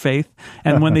process for Faith.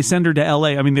 And when they send her to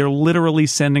LA, they're literally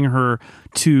sending her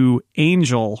to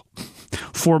Angel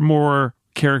for more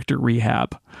character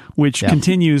rehab, which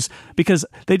continues because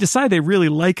they decide they really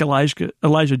like Elijah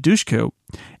Dushku,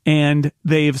 and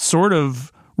they've sort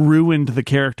of ruined the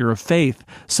character of Faith.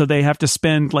 So they have to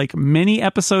spend many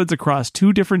episodes across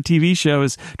 2 different TV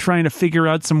shows trying to figure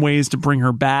out some ways to bring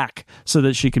her back so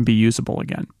that she can be usable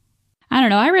again. I don't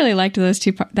know. I really liked those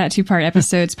two-part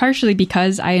episodes, partially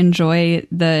because I enjoy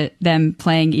them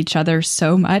playing each other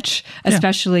so much,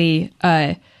 especially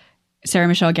Sarah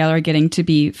Michelle Gellar getting to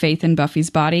be Faith in Buffy's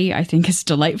body, I think is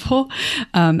delightful.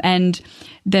 And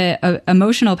the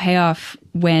emotional payoff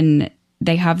when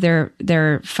they have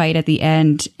their fight at the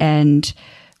end, and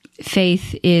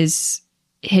Faith is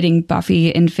hitting Buffy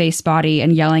in Faith's body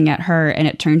and yelling at her, and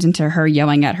it turns into her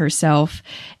yelling at herself,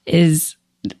 is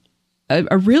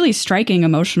a really striking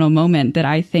emotional moment that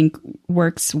I think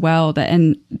works well,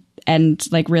 and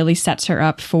really sets her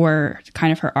up for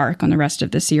kind of her arc on the rest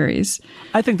of the series.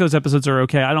 I think those episodes are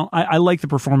okay. I like the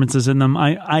performances in them.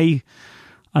 I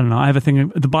don't know. I have a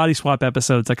thing. The body swap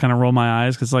episodes, I kind of roll my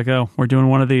eyes because oh, we're doing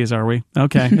one of these, are we?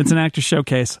 Okay. It's an actor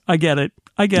showcase. I get it.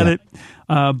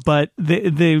 But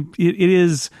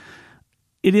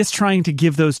it is trying to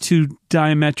give those 2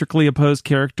 diametrically opposed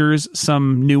characters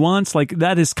some nuance.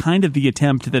 That is kind of the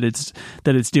attempt that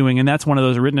it's doing. And that's one of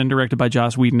those written and directed by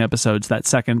Joss Whedon episodes, that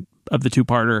second of the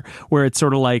 2-parter, where it's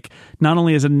sort of not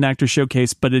only is it an actor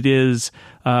showcase, but it is,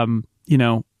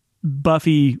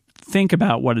 Buffy, think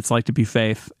about what it's like to be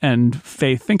Faith, and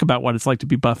Faith, think about what it's like to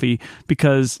be Buffy,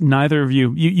 because neither of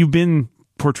you've been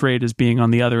portrayed as being on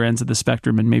the other ends of the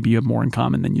spectrum, and maybe you have more in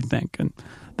common than you think. And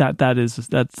that's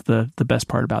the best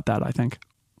part about that, I think.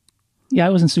 Yeah, I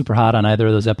wasn't super hot on either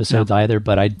of those episodes either,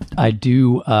 but I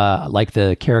do like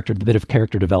the bit of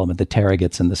character development that Tara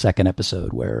gets in the second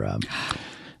episode, where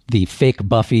the fake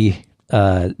Buffy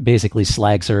basically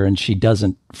slags her, and she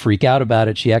doesn't freak out about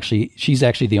it. She's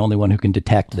actually the only one who can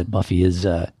detect that Buffy is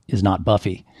not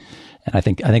Buffy, and I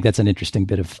think that's an interesting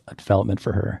bit of development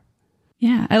for her.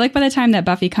 Yeah, I like by the time that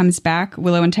Buffy comes back,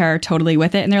 Willow and Tara are totally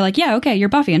with it, and they're like, yeah, okay, you're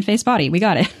Buffy in Faith's body. We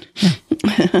got it.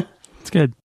 It's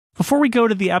good. Before we go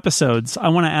to the episodes, I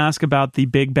want to ask about the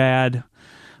big bad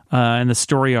and the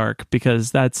story arc,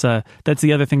 because that's the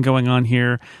other thing going on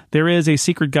here. There is a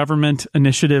secret government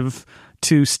initiative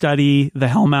to study the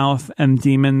Hellmouth and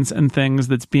demons and things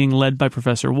that's being led by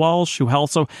Professor Walsh, who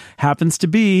also happens to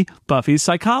be Buffy's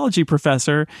psychology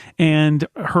professor, and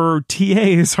her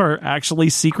TAs are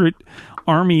actually secret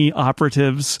army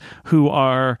operatives who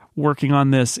are working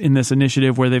on this in this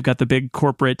initiative where they've got the big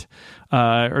corporate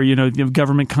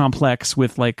government complex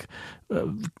with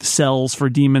cells for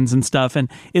demons and stuff, and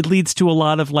it leads to a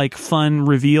lot of fun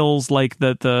reveals,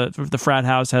 the frat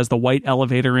house has the white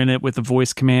elevator in it with the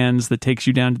voice commands that takes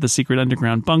you down to the secret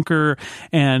underground bunker,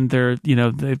 and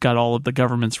they've got all of the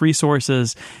government's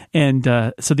resources, and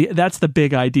so that's the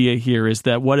big idea here, is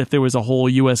that what if there was a whole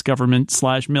U.S. government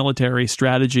 / military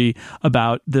strategy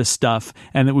about this stuff,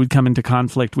 and it would come into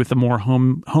conflict with the more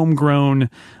homegrown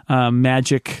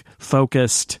magic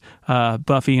focused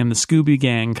Buffy and the Scooby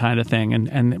Gang kind of thing,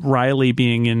 and Riley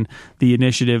being in the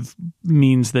initiative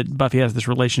means that Buffy has this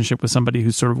relationship with somebody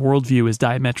whose sort of worldview is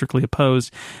diametrically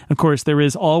opposed. Of course, there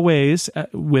is always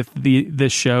with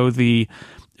this show the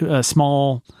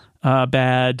small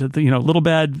bad, little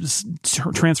bad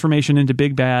transformation into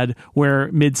big bad,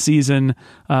 where mid-season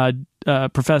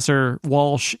Professor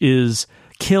Walsh is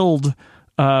killed.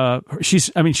 She's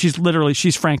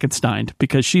Frankenstein,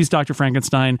 because she's Dr.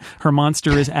 Frankenstein. Her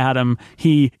monster is Adam.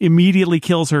 He immediately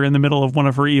kills her in the middle of one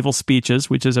of her evil speeches,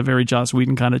 which is a very Joss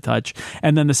Whedon kind of touch.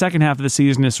 And then the second half of the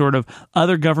season is sort of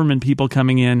other government people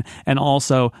coming in, and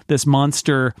also this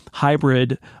monster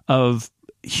hybrid of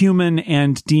human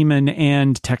and demon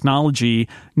and technology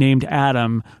named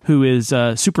Adam, who is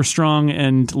super strong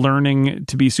and learning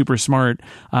to be super smart,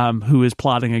 who is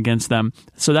plotting against them.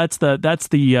 So that's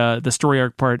the story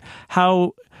arc part.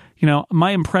 How,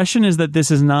 my impression is that this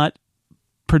is not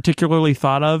particularly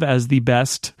thought of as the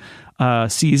best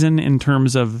season in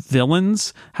terms of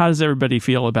villains. How does everybody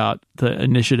feel about the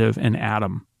Initiative and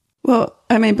Adam? Well,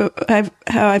 I mean, but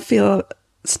how I feel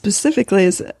specifically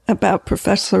is about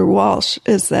Professor Walsh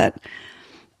is that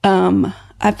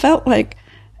I felt like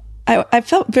I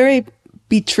felt very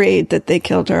betrayed that they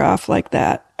killed her off like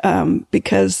that,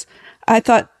 because I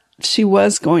thought she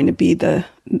was going to be the,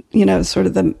 sort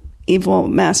of the evil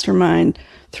mastermind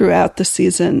throughout the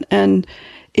season. And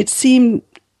it seemed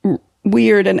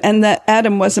weird. And that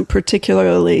Adam wasn't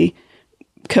particularly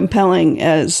compelling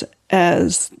as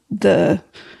the,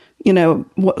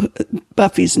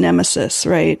 Buffy's nemesis,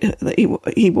 right?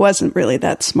 He wasn't really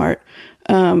that smart.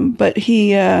 But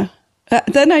he,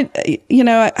 then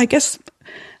I guess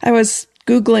I was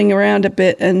Googling around a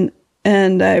bit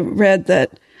and I read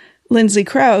that Lindsay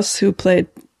Krause, who played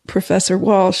Professor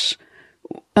Walsh,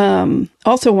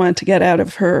 also wanted to get out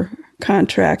of her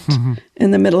contract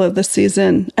in the middle of the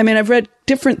season. I mean, I've read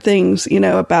different things,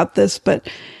 about this, but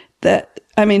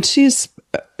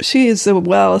she's a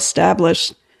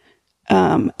well-established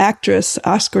actress,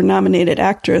 Oscar-nominated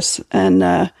actress,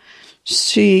 and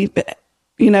she,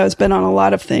 has been on a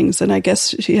lot of things, and I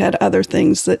guess she had other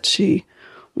things that she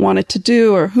wanted to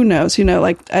do, or who knows,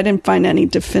 I didn't find any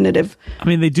definitive. I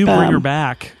mean, they do bring her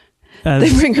back.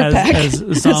 As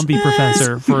a zombie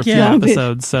professor for a few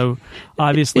episodes, so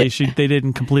obviously they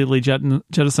didn't completely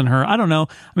jettison her. I don't know.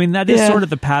 I mean, that is sort of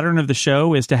the pattern of the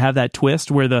show, is to have that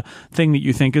twist where the thing that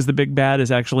you think is the big bad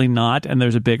is actually not, and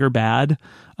there's a bigger bad.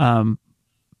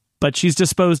 But she's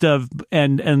disposed of,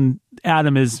 and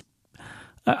Adam is,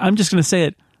 I'm just going to say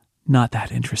it, not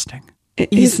that interesting.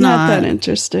 He's not that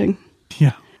interesting.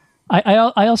 Yeah.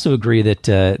 I also agree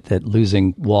that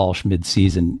losing Walsh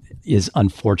mid-season is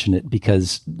unfortunate,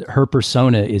 because her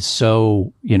persona is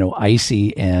so,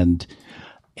 icy and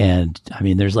I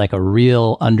mean, there's like a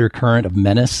real undercurrent of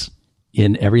menace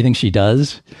in everything she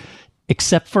does,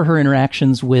 except for her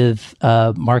interactions with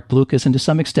Mark Blucas and to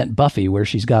some extent Buffy, where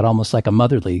she's got almost like a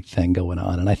motherly thing going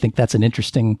on. And I think that's an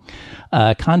interesting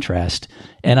contrast.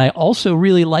 And I also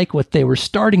really like what they were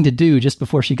starting to do just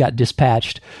before she got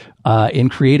dispatched in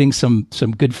creating some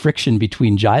good friction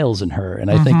between Giles and her.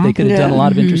 And I think they could have done a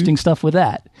lot of interesting stuff with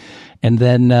that. And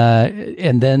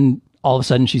then all of a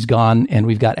sudden she's gone, and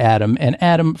we've got Adam. And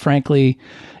Adam, frankly,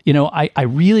 I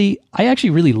actually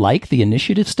really like the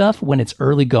Initiative stuff when it's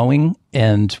early going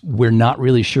and we're not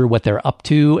really sure what they're up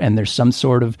to, and there's some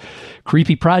sort of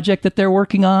creepy project that they're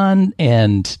working on,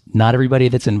 and not everybody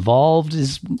that's involved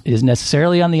is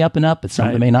necessarily on the up and up, but some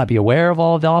of them may not be aware of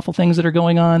all of the awful things that are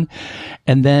going on.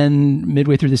 And then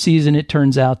midway through the season, it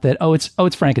turns out that,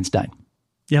 it's Frankenstein.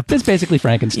 Yep. It's basically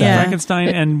Frankenstein. Yeah. Frankenstein,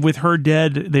 and with her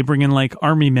dead, they bring in like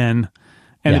army men.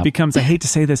 And it becomes, I hate to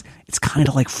say this, it's kind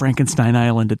of like Frankenstein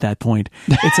Island at that point.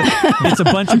 It's a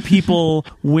bunch of people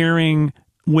wearing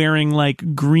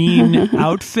like green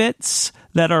outfits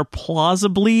that are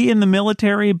plausibly in the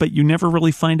military, but you never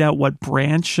really find out what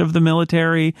branch of the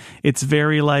military. It's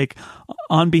very like,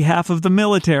 on behalf of the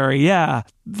military,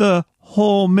 the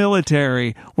whole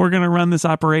military, we're going to run this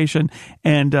operation.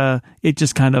 And it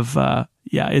just kind of,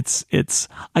 it's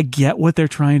I get what they're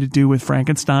trying to do with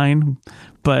Frankenstein,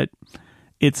 but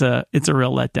it's a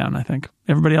real letdown, I think.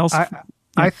 Everybody else?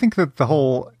 I think that the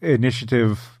whole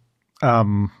Initiative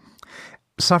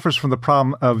suffers from the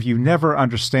problem of you never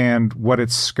understand what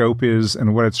its scope is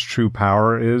and what its true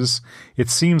power is. It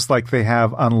seems like they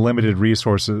have unlimited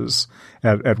resources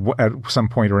at some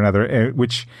point or another,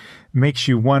 which makes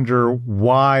you wonder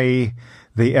why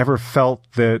they ever felt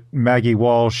that Maggie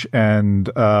Walsh and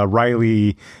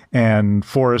Riley and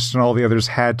Forrest and all the others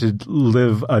had to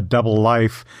live a double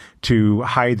life to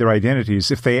hide their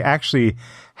identities. If they actually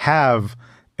have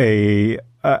a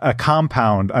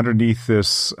compound underneath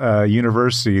this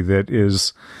university that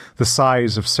is the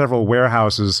size of several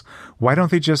warehouses, why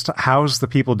don't they just house the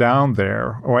people down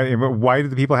there? Why do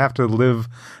the people have to live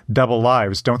double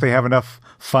lives? Don't they have enough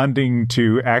funding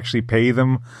to actually pay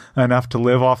them enough to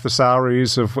live off the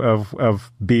salaries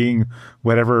of being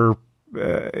whatever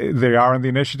they are in the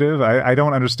Initiative? I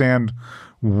don't understand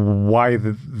why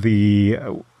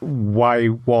why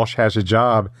Walsh has a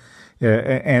job,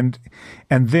 and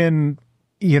then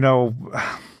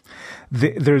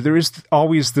there is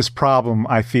always this problem.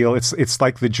 I feel it's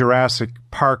like the Jurassic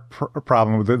Park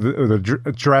problem,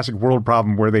 the Jurassic World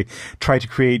problem, where they try to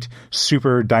create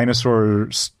super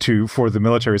dinosaurs for the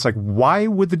military. It's like, why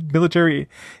would the military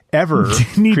ever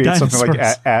create dinosaurs. Something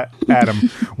like Adam?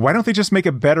 Why don't they just make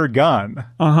a better gun?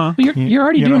 Well, you're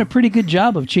already doing a pretty good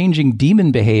job of changing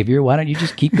demon behavior. Why don't you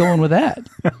just keep going with that?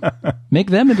 Make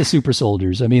them into super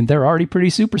soldiers. I mean, they're already pretty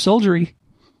super soldiery.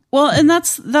 Well, and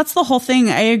that's the whole thing.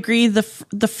 I agree. The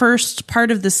first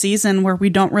part of the season where we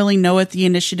don't really know what the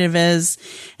initiative is,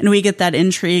 and we get that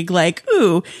intrigue, like,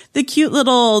 ooh, the cute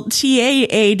little TA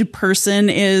aide person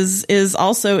is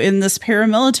also in this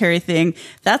paramilitary thing.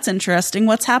 That's interesting.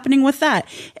 What's happening with that?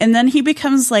 And then he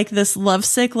becomes like this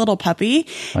lovesick little puppy,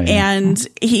 and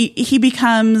he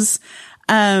becomes.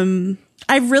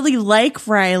 I really like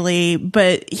Riley,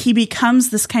 but he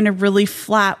becomes this kind of really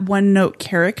flat one-note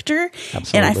character.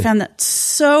 Absolutely. And I found that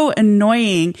so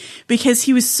annoying because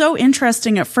he was so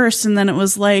interesting at first, and then it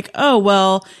was like, oh,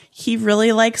 well, he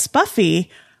really likes Buffy.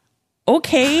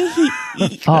 Okay.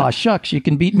 Aw, shucks, you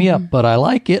can beat me up, but I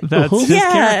like it. That's his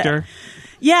character.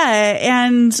 Yeah,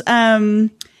 and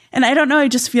I don't know, I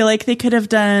just feel like they could have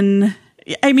done...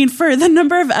 I mean, for the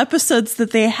number of episodes that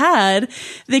they had,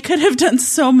 they could have done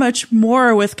so much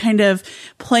more with kind of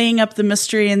playing up the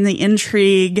mystery and the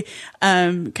intrigue,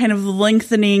 kind of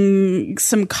lengthening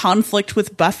some conflict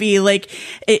with Buffy. Like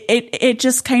it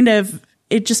just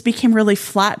became really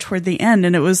flat toward the end.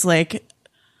 And it was like,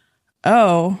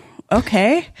 oh,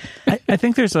 okay. I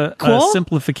think there's a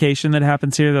simplification that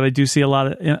happens here that I do see a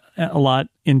lot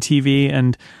in TV,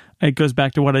 and it goes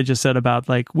back to what I just said about,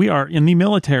 like, we are in the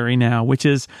military now, which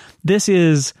is this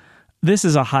is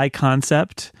a high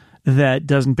concept that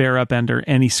doesn't bear up under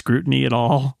any scrutiny at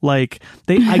all. Like,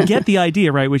 I get the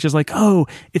idea, right? Which is like, oh,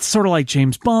 it's sort of like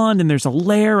James Bond, and there's a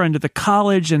lair under the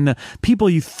college, and the people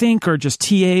you think are just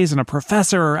TAs and a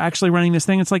professor are actually running this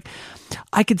thing. It's like,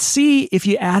 I could see if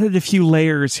you added a few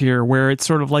layers here where it's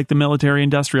sort of like the military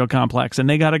industrial complex, and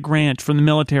they got a grant from the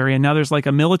military, and now there's like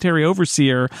a military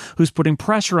overseer who's putting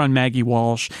pressure on Maggie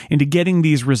Walsh into getting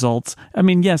these results. I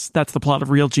mean, yes, that's the plot of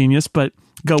Real Genius, but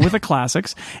go with the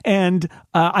classics. And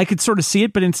I could sort of see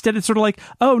it, but instead it's sort of like,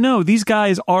 oh no, these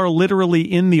guys are literally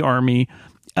in the army.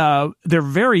 They're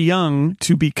very young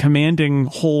to be commanding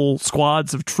whole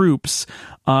squads of troops,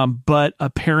 but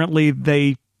apparently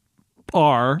they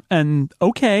are. And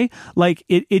okay, like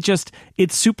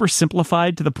it's super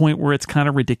simplified to the point where it's kind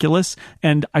of ridiculous.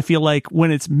 And I feel like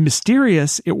when it's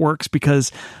mysterious, it works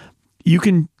because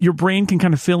your brain can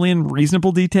kind of fill in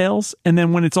reasonable details, and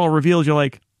then when it's all revealed, you're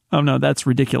like, oh no, that's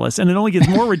ridiculous. And it only gets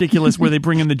more ridiculous where they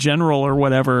bring in the general or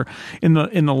whatever in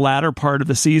the latter part of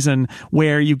the season,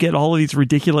 where you get all of these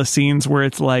ridiculous scenes where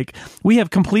it's like, we have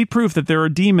complete proof that there are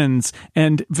demons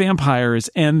and vampires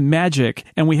and magic,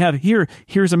 and we have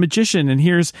here's a magician, and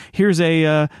here's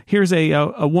a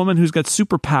woman who's got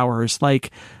superpowers.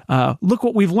 Like, look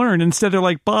what we've learned. Instead, they're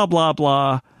like, blah blah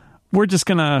blah. We're just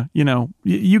gonna,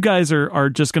 you guys are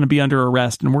just gonna be under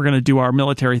arrest, and we're gonna do our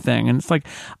military thing. And it's like,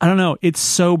 I don't know, it's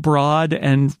so broad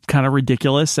and kind of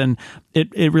ridiculous, and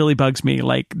it really bugs me.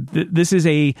 Like, this is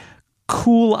a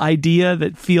cool idea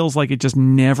that feels like it just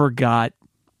never got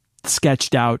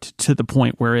sketched out to the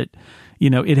point where it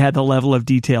had the level of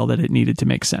detail that it needed to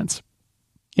make sense.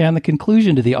 Yeah, and the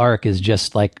conclusion to the arc is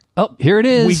just like, oh, here it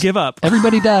is. We give up.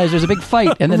 Everybody dies. There's a big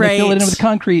fight, and then they fill it in with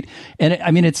concrete. And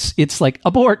it's like,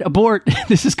 abort.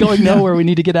 This is going nowhere. We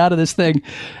need to get out of this thing.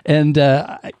 And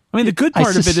I mean, the good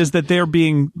part of it is that they're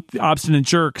being obstinate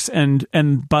jerks, and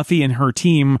Buffy and her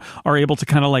team are able to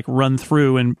kind of like run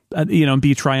through and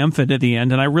be triumphant at the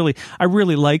end. And I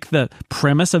really like the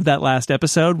premise of that last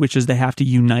episode, which is they have to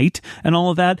unite and all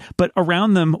of that. But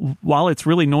around them, while it's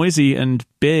really noisy and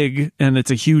big and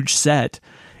it's a huge set,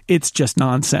 it's just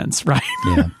nonsense, right?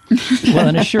 Yeah. Well,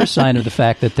 and a sure sign of the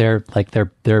fact that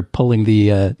they're pulling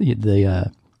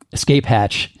the escape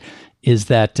hatch is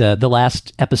that the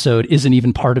last episode isn't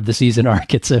even part of the season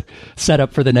arc. It's a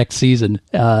setup for the next season.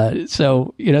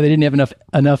 So they didn't have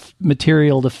enough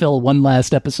material to fill one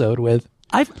last episode with.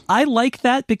 I like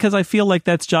that because I feel like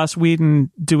that's Joss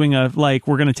Whedon doing we're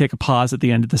going to take a pause at the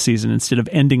end of the season instead of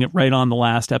ending it right on the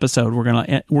last episode. We're going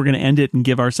to end it and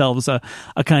give ourselves a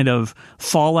kind of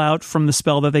fallout from the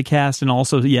spell that they cast, and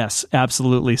also, yes,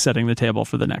 absolutely setting the table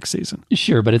for the next season.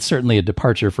 Sure, but it's certainly a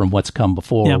departure from what's come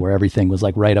before, where everything was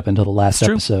like right up until the last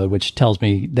episode, which tells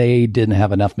me they didn't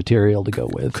have enough material to go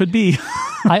with. Could be.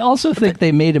 I also think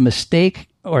they made a mistake,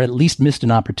 or at least missed an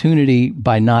opportunity,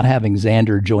 by not having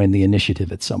Xander join the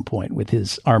initiative at some point with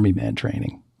his army man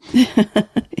training.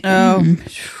 I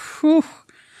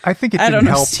think it didn't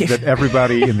help that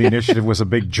everybody in the initiative was a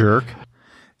big jerk,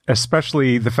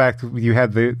 especially the fact that you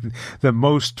had the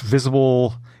most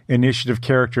visible initiative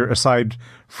character aside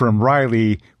from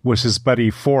Riley was his buddy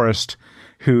Forrest,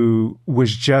 who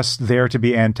was just there to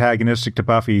be antagonistic to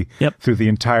Buffy through the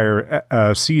entire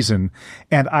season.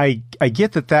 And I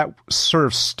get that sort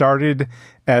of started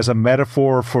as a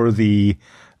metaphor for the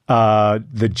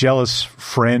the jealous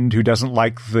friend who doesn't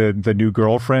like the new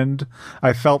girlfriend.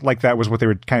 I felt like that was what they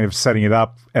were kind of setting it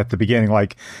up at the beginning.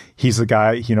 Like, he's the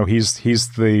guy, he's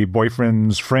the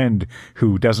boyfriend's friend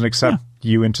who doesn't accept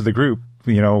you into the group.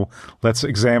 Let's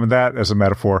examine that as a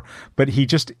metaphor. But he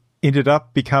just ended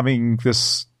up becoming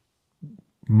this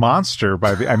monster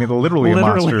literally a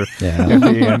monster at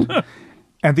the end.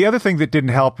 And the other thing that didn't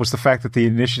help was the fact that the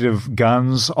initiative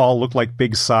guns all looked like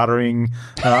big soldering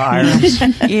irons.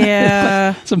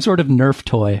 Yeah. Some sort of Nerf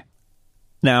toy.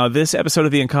 Now, this episode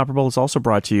of The Incomparable is also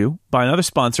brought to you by another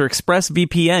sponsor,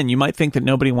 ExpressVPN. You might think that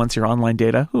nobody wants your online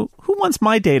data. Who wants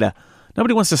my data?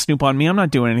 Nobody wants to snoop on me. I'm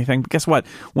not doing anything. But guess what?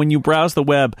 When you browse the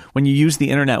web, when you use the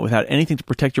internet without anything to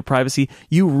protect your privacy,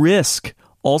 you risk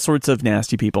all sorts of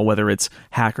nasty people, whether it's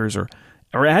hackers or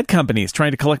ad companies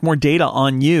trying to collect more data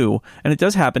on you. And it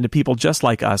does happen to people just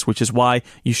like us, which is why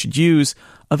you should use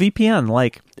a VPN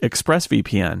like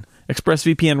ExpressVPN.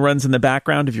 ExpressVPN runs in the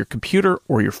background of your computer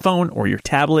or your phone or your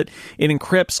tablet. It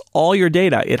encrypts all your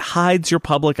data. It hides your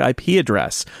public IP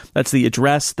address. That's the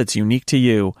address that's unique to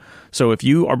you. So if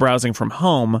you are browsing from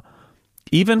home,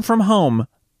 even from home,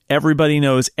 everybody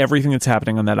knows everything that's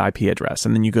happening on that IP address.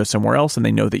 And then you go somewhere else and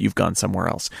they know that you've gone somewhere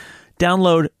else.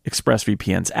 Download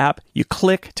ExpressVPN's app, you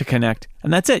click to connect,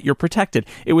 and that's it. You're protected.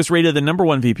 It was rated the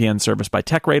 #1 VPN service by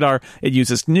TechRadar. It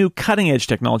uses new cutting-edge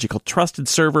technology called Trusted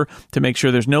Server to make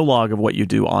sure there's no log of what you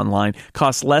do online.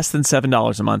 Costs less than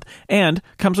 $7 a month and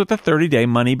comes with a 30-day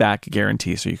money-back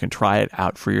guarantee, so you can try it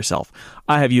out for yourself.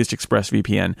 I have used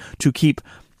ExpressVPN to keep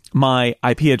my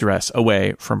IP address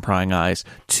away from prying eyes,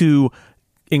 to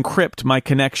encrypt my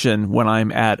connection when I'm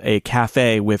at a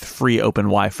cafe with free open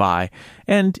Wi-Fi.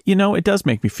 And, it does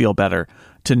make me feel better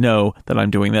to know that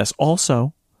I'm doing this.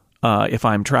 Also, if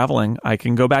I'm traveling, I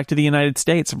can go back to the United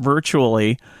States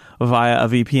virtually via a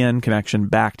VPN connection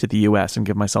back to the U.S. and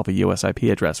give myself a U.S. IP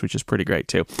address, which is pretty great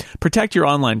too. Protect your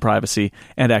online privacy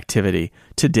and activity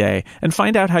today and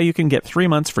find out how you can get 3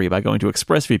 months free by going to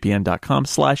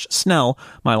expressvpn.com/Snell,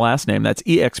 my last name. That's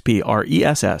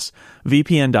EXPRESS,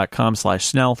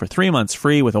 vpn.com/Snell for 3 months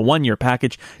free with a 1-year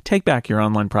package. Take back your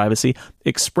online privacy.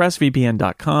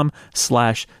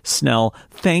 expressvpn.com/Snell.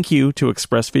 Thank you to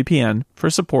ExpressVPN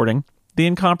for supporting The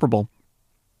Incomparable.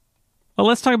 Well,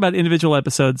 let's talk about individual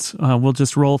episodes. We'll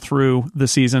just roll through the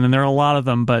season, and there are a lot of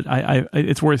them, but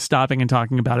it's worth stopping and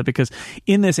talking about it because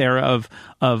in this era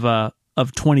of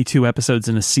 22 episodes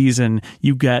in a season,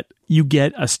 you get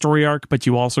a story arc, but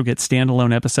you also get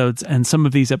standalone episodes, and some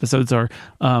of these episodes are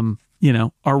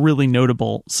really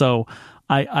notable. So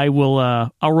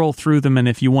I'll roll through them, and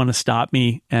if you want to stop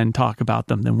me and talk about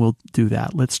them, then we'll do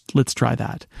that. Let's try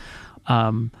that.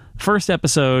 First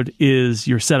episode is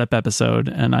your setup episode,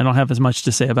 and I don't have as much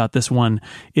to say about this one.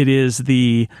 It is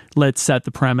let's set the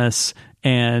premise,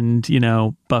 and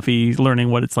Buffy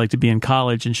learning what it's like to be in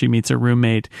college, and she meets her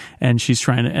roommate, and she's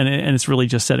trying to, and it's really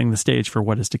just setting the stage for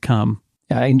what is to come.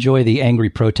 I enjoy the angry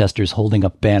protesters holding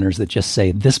up banners that just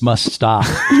say, "This must stop."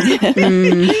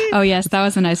 Oh, yes, that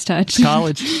was a nice touch. It's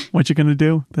college. What you going to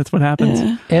do? That's what happens.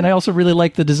 Yeah. And I also really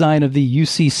like the design of the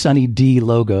UC Sunny D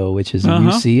logo, which is a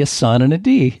UC, a sun, and a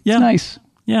D. It's nice.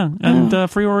 Yeah,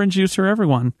 and free orange juice for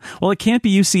everyone. Well, it can't be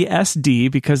UCSD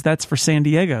because that's for San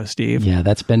Diego, Steve. Yeah,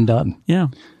 that's been done. Yeah.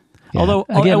 Although,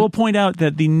 again, I will point out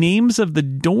that the names of the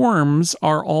dorms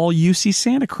are all UC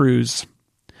Santa Cruz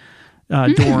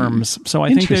dorms. So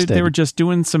I think they were just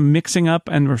doing some mixing up,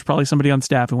 and there was probably somebody on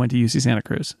staff who went to UC Santa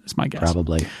Cruz. Is my guess.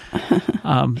 Probably.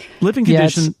 Living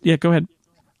condition. Yeah, go ahead.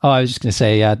 Oh, I was just going to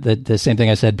say the same thing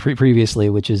I said previously,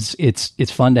 which is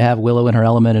it's fun to have Willow in her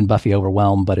element and Buffy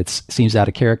overwhelmed, but it seems out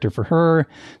of character for her.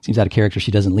 It seems out of character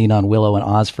she doesn't lean on Willow and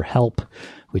Oz for help,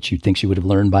 which you'd think she would have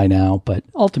learned by now. But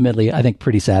ultimately, I think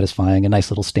pretty satisfying. A nice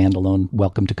little standalone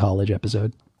welcome to college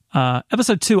episode.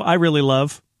 Episode 2, I really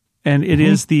love, and it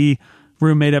is the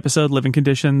roommate episode, Living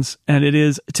Conditions, and it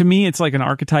is, to me, it's like an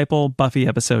archetypal Buffy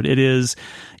episode. It is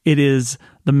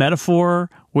the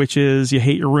metaphor, which is you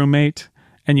hate your roommate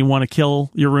and you want to kill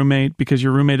your roommate because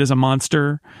your roommate is a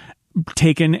monster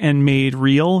taken and made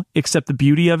real, except the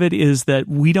beauty of it is that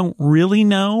we don't really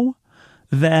know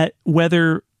that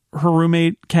whether her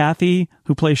roommate, Kathy,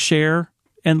 who plays Cher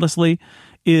endlessly,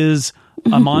 is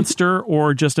a monster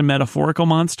or just a metaphorical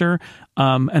monster.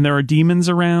 And there are demons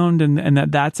around, and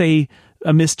that's a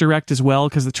misdirect as well,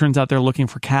 because it turns out they're looking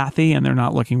for Kathy and they're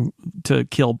not looking to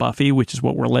kill Buffy, which is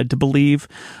what we're led to believe.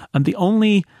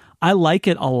 I like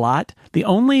it a lot. The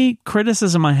only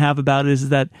criticism I have about it is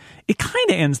that it kind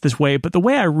of ends this way, but the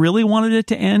way I really wanted it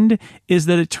to end is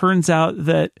that it turns out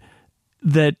that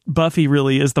that Buffy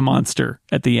really is the monster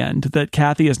at the end, that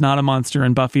Kathy is not a monster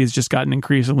and Buffy has just gotten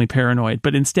increasingly paranoid.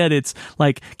 But instead it's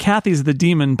like Kathy's the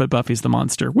demon, but Buffy's the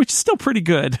monster, which is still pretty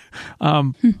good.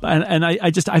 And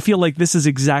I feel like this is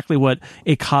exactly what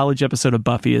a college episode of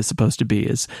Buffy is supposed to be,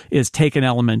 is take an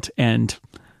element and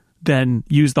then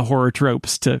use the horror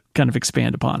tropes to kind of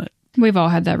expand upon it. We've all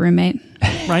had that roommate.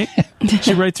 Right?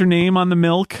 She writes her name on the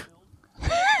milk.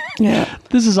 Yeah.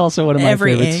 This is also one of my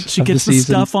favorites. She gets the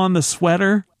stuff on the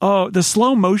sweater. Oh, the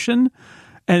slow motion.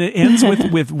 And it ends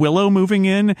with Willow moving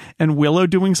in and Willow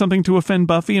doing something to offend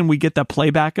Buffy. And we get the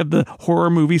playback of the horror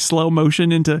movie slow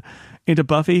motion into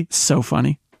Buffy. So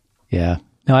funny. Yeah.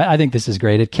 No, I think this is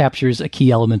great. It captures a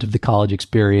key element of the college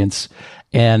experience.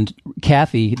 And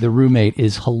Kathy, the roommate,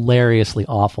 is hilariously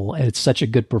awful. And it's such a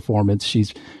good performance.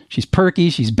 She's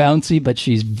perky, she's bouncy, but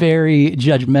she's very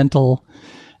judgmental.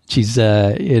 She's, she's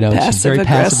very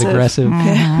passive aggressive.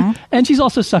 Mm-hmm. And she's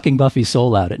also sucking Buffy's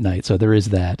soul out at night. So there is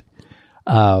that.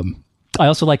 I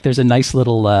also like there's a nice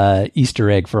little Easter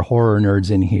egg for horror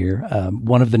nerds in here.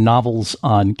 One of the novels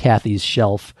on Kathy's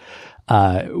shelf,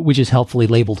 which is helpfully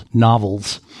labeled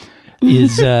novels,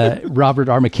 is Robert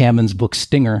R. McCammon's book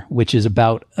Stinger, which is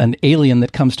about an alien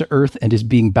that comes to Earth and is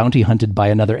being bounty hunted by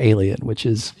another alien, which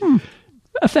is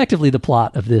effectively the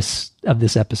plot of this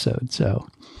episode. So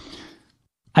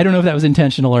I don't know if that was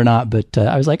intentional or not, but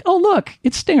I was like, oh, look,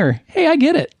 it's Stinger. Hey, I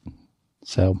get it.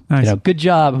 So, nice. Good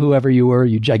job, whoever you were,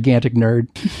 you gigantic nerd.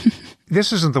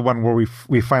 This isn't the one where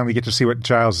we finally get to see what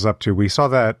Giles is up to. We saw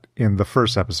that in the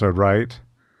first episode, right?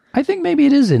 I think maybe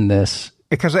it is in this.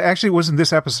 Because it actually was in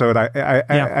this episode.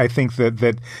 I think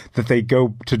that they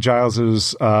go to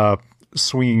Giles's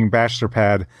swinging bachelor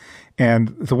pad. And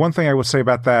the one thing I would say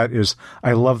about that is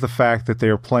I love the fact that they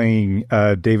are playing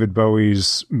David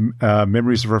Bowie's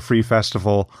Memories of a Free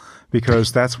Festival,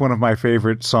 because that's one of my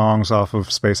favorite songs off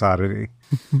of Space Oddity.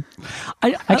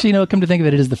 Actually, come to think of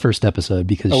it, it is the first episode,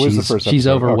 because she's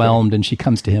overwhelmed and she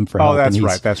comes to him for help. Oh,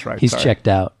 that's right. He's checked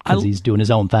out because he's doing his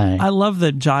own thing. I love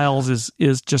that Giles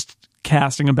is just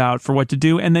casting about for what to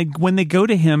do, and when they go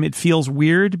to him, it feels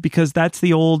weird, because that's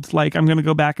the old, like, I'm going to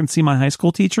go back and see my high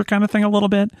school teacher kind of thing a little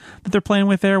bit that they're playing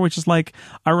with there, which is like,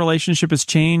 our relationship has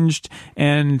changed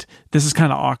and this is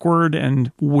kind of awkward,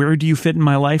 and where do you fit in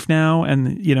my life now?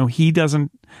 And he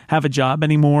doesn't have a job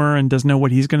anymore and doesn't know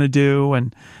what he's going to do,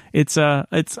 and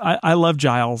I love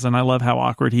Giles, and I love how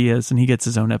awkward he is, and he gets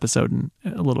his own episode in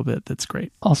a little bit. That's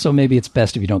great. Also, maybe it's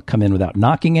best if you don't come in without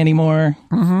knocking anymore.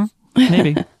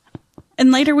 Maybe. And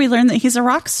later we learn that he's a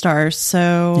rock star,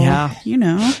 so,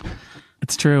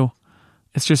 It's true.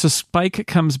 It's just a Spike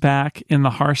comes back in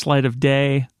the harsh light of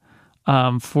day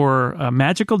for a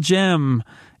magical gem,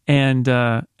 and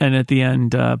at the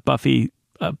end, Buffy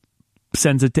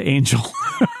sends it to Angel.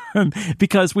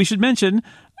 Because we should mention,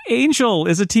 Angel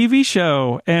is a TV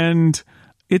show, and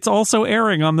it's also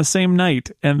airing on the same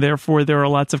night, and therefore there are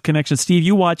lots of connections. Steve,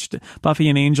 you watched Buffy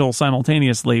and Angel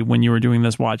simultaneously when you were doing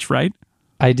this watch, right?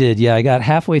 I did, yeah. I got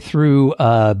halfway through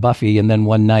Buffy, and then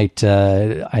one night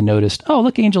I noticed, oh,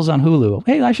 look, Angel's on Hulu.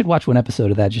 Hey, I should watch one episode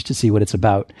of that just to see what it's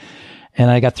about. And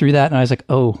I got through that, and I was like,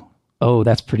 oh,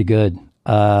 that's pretty good.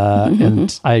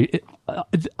 And I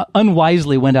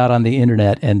unwisely went out on the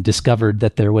internet and discovered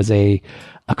that there was a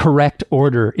correct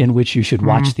order in which you should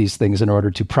watch these things in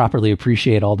order to properly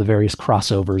appreciate all the various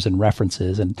crossovers and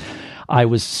references. And I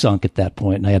was sunk at that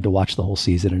point, and I had to watch the whole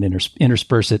season and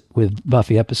intersperse it with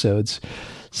Buffy episodes.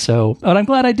 So, but I'm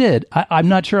glad I did. I'm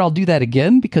not sure I'll do that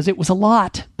again because it was a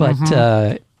lot, but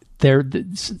some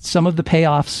of the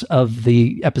payoffs of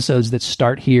the episodes that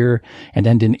start here and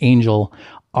end in Angel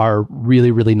are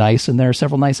really, really nice, and there are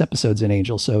several nice episodes in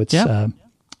Angel. So it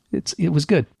was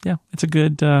good. Yeah, it's a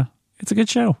good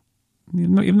show.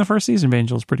 Even the first season of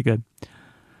Angel is pretty good.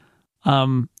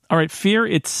 All right, Fear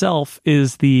itself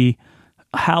is the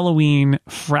Halloween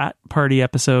frat party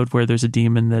episode where there's a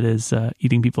demon that is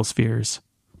eating people's fears.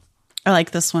 I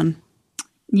like this one.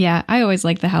 Yeah, I always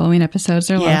like the Halloween episodes.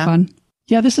 They're a lot of fun.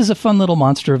 Yeah, this is a fun little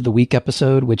Monster of the Week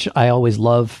episode, which I always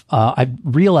love. I've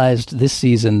realized this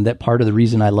season that part of the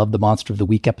reason I love the Monster of the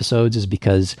Week episodes is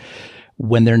because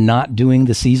when they're not doing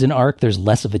the season arc, there's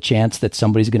less of a chance that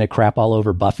somebody's going to crap all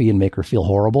over Buffy and make her feel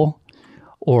horrible,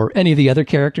 or any of the other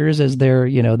characters as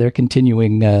their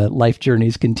continuing life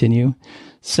journeys continue.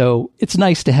 So it's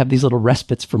nice to have these little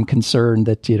respites from concern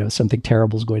that, something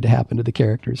terrible is going to happen to the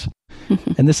characters.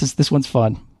 And this one's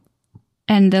fun.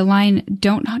 And the line,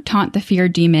 "Don't taunt the fear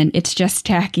demon, it's just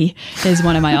tacky," is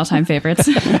one of my all-time favorites.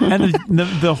 And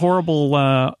the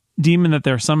horrible demon that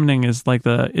they're summoning is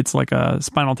it's like a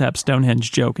Spinal Tap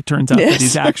Stonehenge joke. It turns out that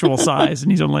he's actual size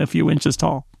and he's only a few inches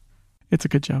tall. It's a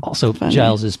good joke. Also,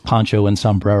 Giles's poncho and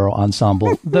sombrero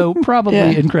ensemble, though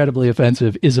probably incredibly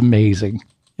offensive, is amazing.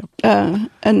 And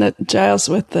the Giles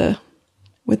with the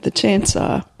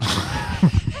chainsaw.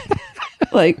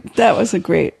 Like, that was a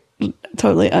great,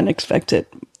 totally unexpected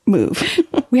move.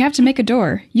 We have to make a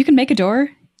door. You can make a door?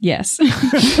 Yes.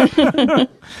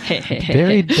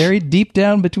 Very deep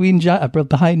down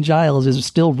behind Giles is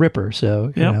still Ripper,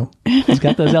 so you know he's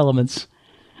got those elements.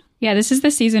 Yeah, this is the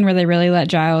season where they really let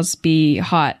Giles be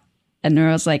hot, and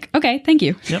Nero's like, "Okay, thank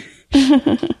you." Yep.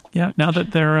 Yeah. Now that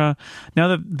they're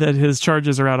that his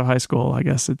charges are out of high school, I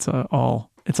guess it's all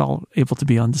able to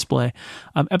be on display.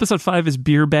 Episode 5 is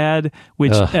Beer Bad,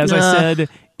 which, as I said,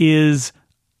 is.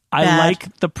 I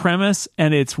like the premise,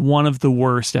 and it's one of the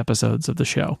worst episodes of the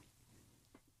show.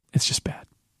 It's just bad.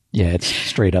 Yeah, it's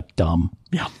straight up dumb.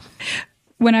 Yeah.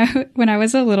 When I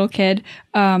was a little kid,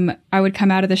 I would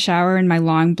come out of the shower and my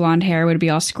long blonde hair would be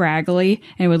all scraggly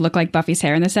and it would look like Buffy's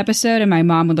hair in this episode. And my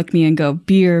mom would look at me and go,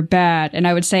 "Beer bad," and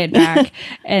I would say it back.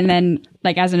 And then,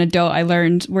 like, as an adult, I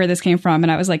learned where this came from,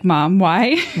 and I was like, "Mom,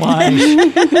 why?"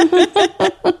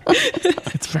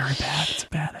 It's very bad. It's a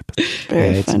bad episode.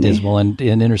 It's dismal, and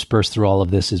interspersed through all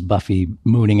of this is Buffy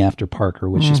mooning after Parker,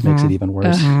 which just makes it even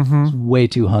worse. It's way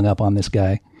too hung up on this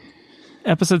guy.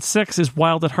 Episode 6 is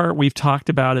Wild at Heart. We've talked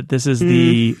about it. This is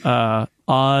the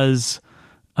Oz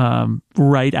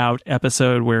Right Out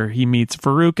episode where he meets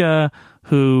Veruca,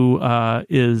 who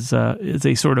is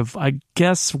a sort of, I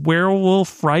guess,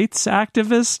 werewolf rights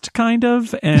activist, kind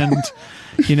of. And,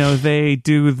 you know, they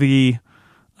do the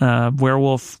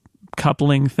werewolf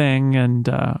coupling thing, and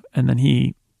then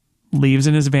he leaves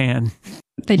in his van.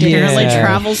 They apparently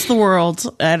travels the world.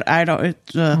 I don't...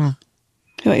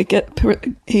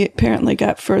 He apparently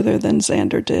got further than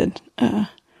Xander did. Yeah,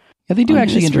 they do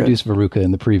actually introduce Veruca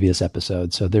in the previous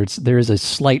episode, so there is a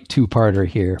slight two-parter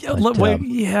here.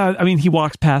 Yeah, I mean, he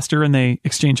walks past her and they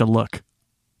exchange a look.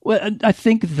 Well, I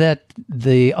think that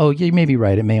you may be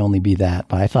right. It may only be that,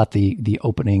 but I thought the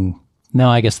opening. No,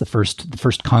 I guess the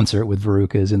first concert with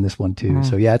Veruca is in this one too.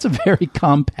 So yeah, it's a very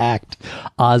compact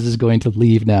Oz is going to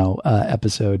leave now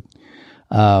episode.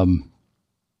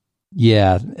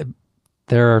 Yeah.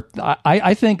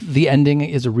 I think the ending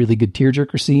is a really good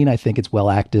tearjerker scene. I think it's well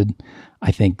acted.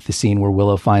 I think the scene where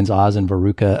Willow finds Oz and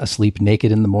Veruca asleep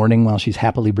naked in the morning while she's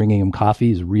happily bringing him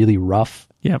coffee is really rough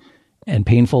and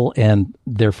painful, and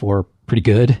therefore pretty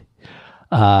good.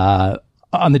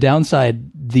 On the downside,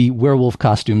 the werewolf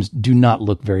costumes do not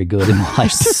look very good in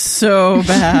light. So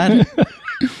bad.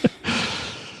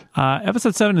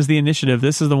 Episode 7 is The Initiative.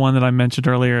 This is the one that I mentioned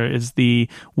earlier.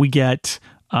 We get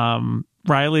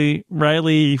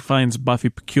Riley finds Buffy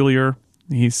peculiar.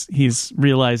 He's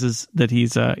realizes that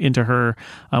he's into her.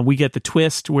 We get the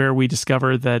twist where we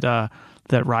discover that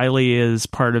Riley is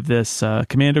part of this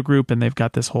commando group, and they've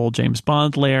got this whole James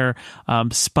Bond lair.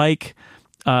 Spike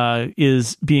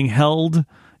is being held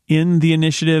in the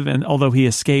Initiative, and although he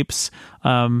escapes,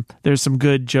 there's some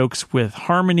good jokes with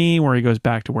Harmony, where he goes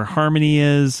back to where Harmony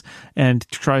is and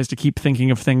tries to keep thinking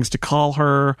of things to call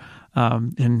her.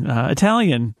 In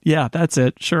Italian. Yeah, that's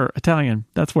it. Sure. Italian.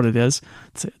 That's what it is.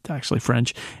 It's actually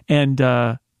French. And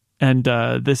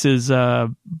this is,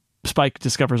 Spike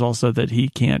discovers also that he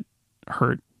can't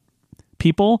hurt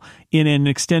people in an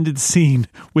extended scene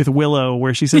with Willow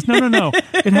where she says, no,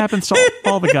 it happens to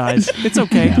all the guys. It's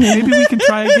okay. Maybe we can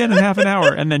try again in half an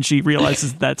hour. And then she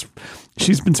realizes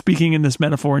she's been speaking in this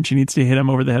metaphor and she needs to hit him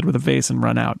over the head with a vase and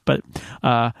run out. But,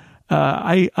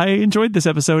 I enjoyed this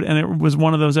episode, and it was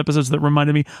one of those episodes that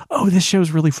reminded me, this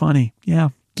show's really funny.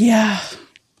 Yeah. Yeah.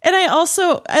 And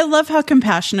I love how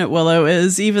compassionate Willow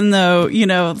is, even though,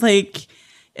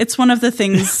 it's one of the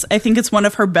things, I think it's one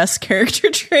of her best character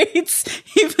traits,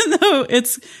 even though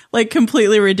it's like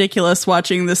completely ridiculous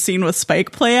watching this scene with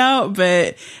Spike play out.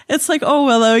 But it's like, oh,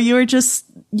 Willow, you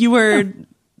were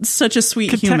such a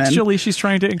sweet human. Contextually, she's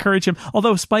trying to encourage him.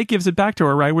 Although Spike gives it back to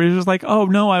her, right? Where he's just like, "Oh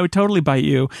no, I would totally bite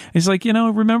you." And he's like,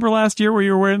 remember last year where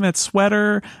you were wearing that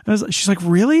sweater? And she's like,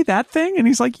 "Really, that thing?" And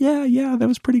he's like, "Yeah, that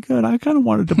was pretty good. I kind of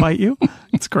wanted to bite you."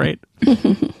 It's great.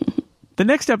 The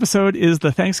next episode is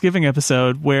the Thanksgiving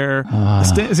episode where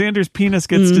Xander's penis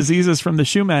gets diseases from the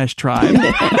Shumash tribe,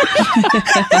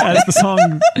 as the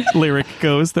song lyric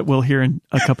goes that we'll hear in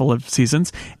a couple of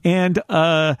seasons. And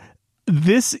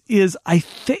this is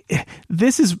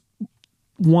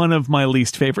one of my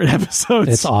least favorite episodes.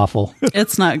 It's awful.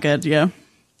 It's not good. Yeah.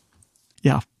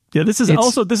 This is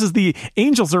the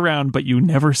angels around, but you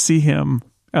never see him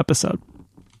episode.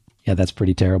 Yeah, that's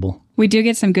pretty terrible. We do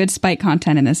get some good Spike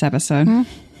content in this episode.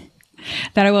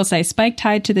 That I will say, Spike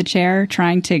tied to the chair,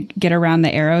 trying to get around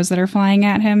the arrows that are flying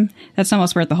at him. That's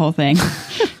almost worth the whole thing.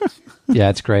 Yeah,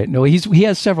 it's great. No, he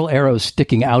has several arrows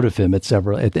sticking out of him at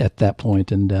that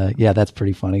point, and that's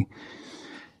pretty funny.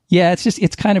 Yeah,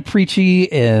 it's kind of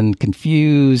preachy and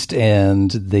confused,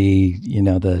 and the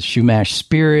Shumash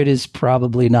spirit is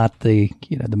probably not the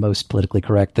most politically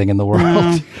correct thing in the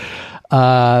world.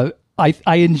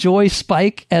 I enjoy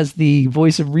Spike as the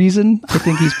voice of reason. I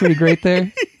think he's pretty great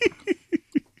there.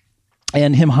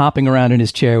 And him hopping around in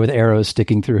his chair with arrows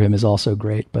sticking through him is also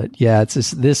great. But yeah,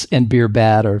 it's this and Beer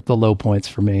Bad are the low points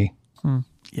for me.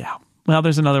 Yeah. Well,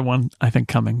 there's another one I think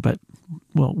coming, but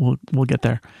we'll get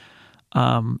there.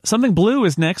 Something Blue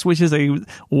is next, which is a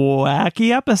wacky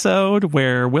episode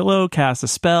where Willow casts a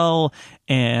spell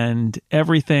and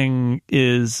everything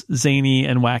is zany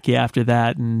and wacky after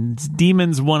that. And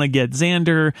demons want to get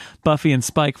Xander. Buffy and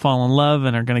Spike fall in love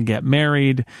and are going to get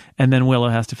married. And then Willow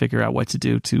has to figure out what to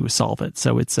do to solve it.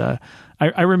 So it's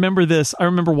I remember this. I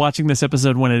remember watching this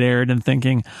episode when it aired and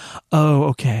thinking, oh,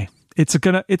 okay. It's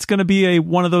gonna be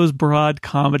one of those broad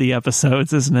comedy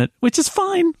episodes, isn't it? Which is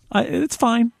fine. It's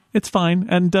fine. It's fine.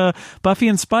 And Buffy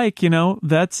and Spike,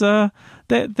 that's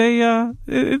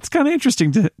it's kind of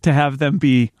interesting to have them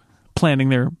be planning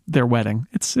their wedding.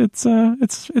 It's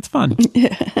fun.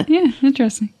 Yeah,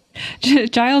 interesting.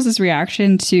 Giles's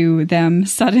reaction to them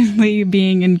suddenly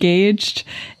being engaged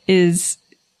is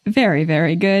very,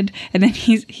 very good. And then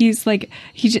he's like,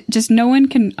 just no one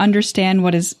can understand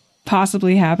what is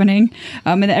possibly happening.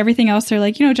 And everything else, they're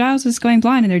like, Giles is going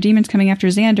blind and there are demons coming after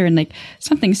Xander and like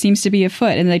something seems to be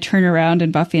afoot. And they turn around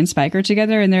and Buffy and Spike are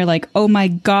together and they're like, oh my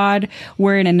God,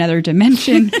 we're in another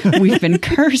dimension. We've been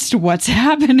cursed. What's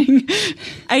happening?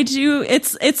 I do.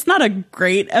 It's not a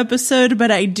great episode,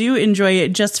 but I do enjoy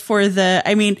it just for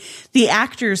the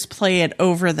actors play it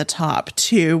over the top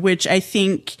too, which I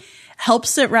think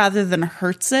helps it rather than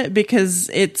hurts it, because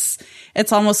it's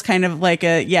almost kind of like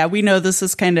we know this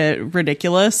is kind of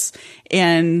ridiculous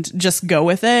and just go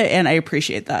with it. And I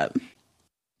appreciate that.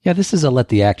 Yeah, this is a let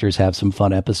the actors have some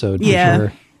fun episode for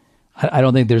sure. I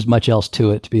don't think there's much else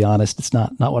to it, to be honest. It's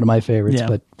not one of my favorites,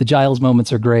 but the Giles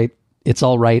moments are great. It's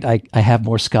all right. I have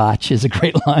more scotch is a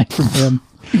great line from him.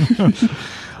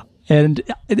 And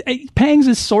Pangs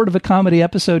is sort of a comedy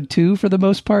episode too, for the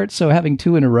most part. So having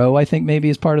two in a row, I think maybe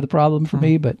is part of the problem for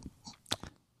me, but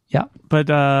yeah.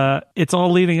 But it's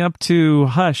all leading up to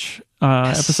Hush,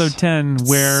 episode 10,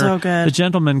 where the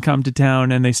gentlemen come to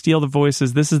town and they steal the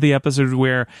voices. This is the episode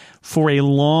where for a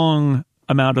long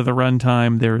amount of the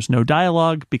runtime, there's no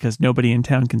dialogue because nobody in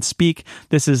town can speak.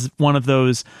 This is one of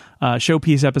those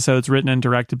showpiece episodes written and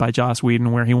directed by Joss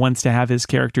Whedon where he wants to have his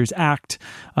characters act.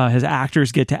 His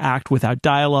actors get to act without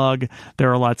dialogue. There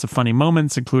are lots of funny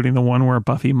moments, including the one where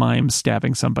Buffy mimes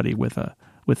stabbing somebody with a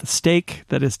stake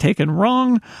that is taken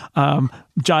wrong.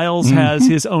 Giles has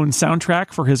his own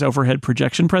soundtrack for his overhead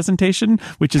projection presentation,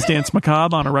 which is Dance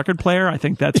Macabre on a record player. I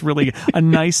think that's really a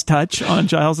nice touch on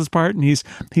Giles's part, and he's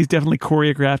definitely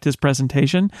choreographed his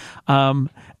presentation.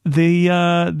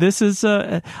 This is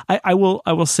I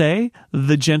will say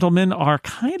the gentlemen are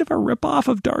kind of a ripoff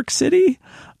of Dark City,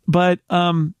 but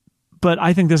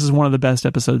I think this is one of the best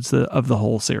episodes of the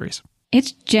whole series.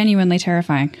 It's genuinely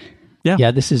terrifying.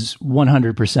 Yeah, this is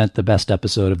 100% the best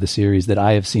episode of the series that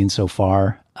I have seen so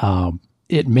far.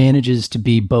 It manages to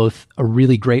be both a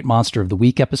really great Monster of the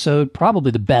Week episode, probably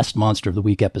the best Monster of the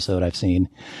Week episode I've seen,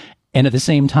 and at the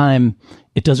same time,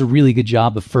 it does a really good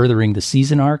job of furthering the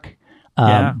season arc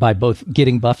by both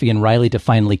getting Buffy and Riley to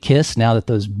finally kiss now that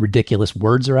those ridiculous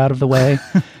words are out of the way.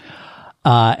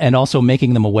 And also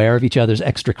making them aware of each other's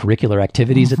extracurricular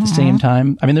activities at the same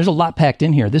time. I mean, there's a lot packed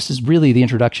in here. This is really the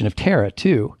introduction of Tara,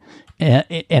 too.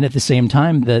 And at the same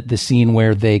time, the scene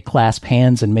where they clasp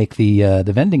hands and make the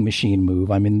vending machine move.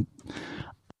 I mean,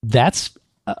 that's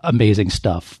amazing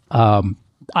stuff.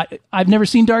 I've never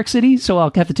seen Dark City, so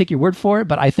I'll have to take your word for it.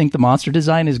 But I think the monster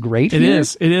design is great. It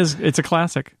is. It's a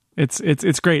classic.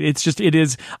 It's great. It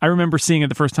is. I remember seeing it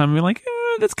the first time and being like,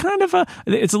 that's kind of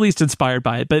it's at least inspired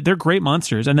by it, but they're great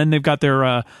monsters. And then they've got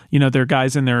their, their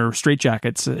guys in their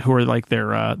straitjackets who are like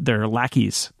their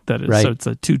lackeys. That is, right. So it's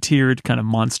a 2-tiered kind of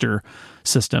monster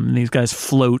system. And these guys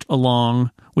float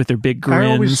along with their big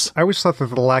grins. I always thought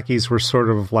that the lackeys were sort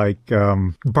of like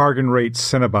bargain rate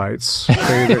Cenobites.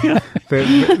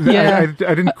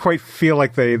 I didn't quite feel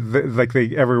like they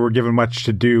ever were given much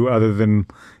to do other than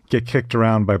get kicked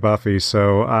around by Buffy,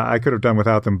 so I could have done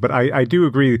without them. But I do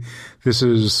agree this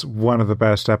is one of the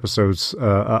best episodes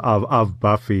of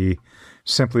Buffy,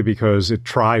 simply because it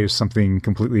tries something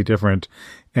completely different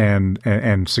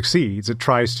and succeeds. It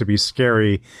tries to be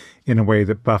scary in a way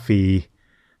that Buffy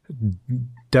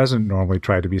doesn't normally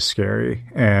try to be scary,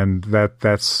 and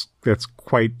that's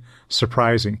quite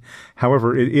surprising.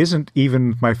 However, it isn't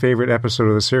even my favorite episode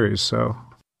of the series, so...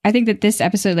 I think that this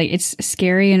episode, like, it's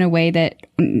scary in a way that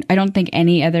I don't think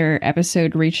any other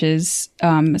episode reaches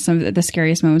some of the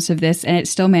scariest moments of this, and it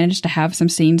still managed to have some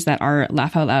scenes that are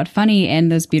laugh out loud funny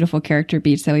and those beautiful character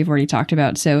beats that we've already talked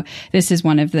about. So this is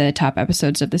one of the top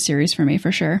episodes of the series for me,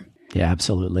 for sure. Yeah,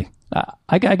 absolutely.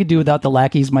 I could do without the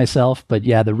lackeys myself, but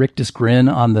yeah, the rictus grin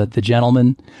on the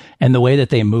gentleman and the way that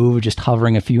they move, just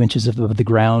hovering a few inches above the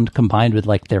ground, combined with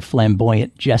like their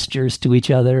flamboyant gestures to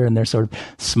each other and their sort of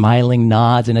smiling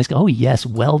nods. And it's, oh yes,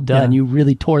 well done. Yeah. You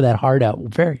really tore that heart out.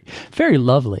 Very, very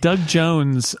lovely. Doug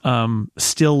Jones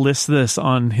still lists this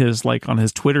on his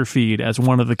Twitter feed as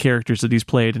one of the characters that he's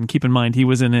played. And keep in mind, he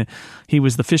was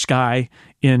the fish guy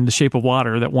in The Shape of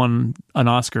Water that won an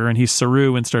Oscar, and he's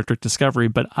Saru in Star Trek Discovery.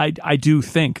 But I do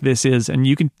think this is, and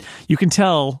you can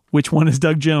tell which one is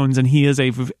Doug Jones, and he is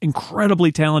a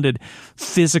incredibly talented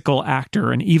physical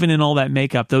actor. And even in all that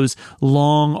makeup, those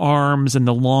long arms and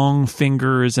the long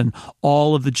fingers and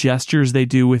all of the gestures they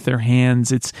do with their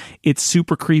hands, it's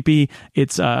super creepy.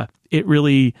 It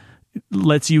really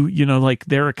lets you like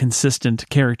they're a consistent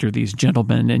character, these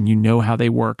gentlemen, and you know how they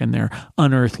work, and they're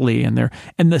unearthly, and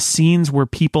the scenes where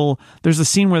there's a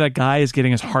scene where that guy is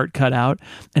getting his heart cut out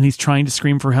and he's trying to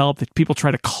scream for help, that people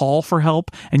try to call for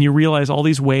help, and you realize all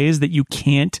these ways that you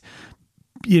can't,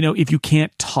 if you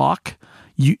can't talk,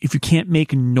 if you can't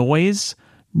make noise,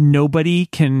 nobody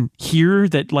can hear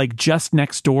that, like, just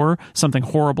next door something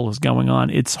horrible is going on.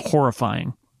 It's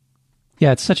horrifying.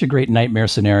 Yeah, it's such a great nightmare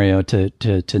scenario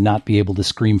to not be able to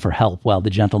scream for help while the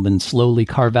gentlemen slowly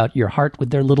carve out your heart with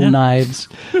their little knives.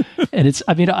 And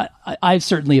I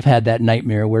certainly have had that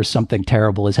nightmare where something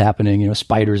terrible is happening.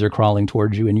 Spiders are crawling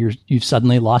towards you, and you've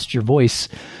suddenly lost your voice,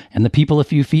 and the people a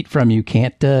few feet from you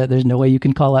can't. There's no way you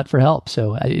can call out for help.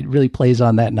 So it really plays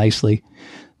on that nicely.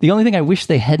 The only thing I wish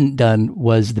they hadn't done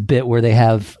was the bit where they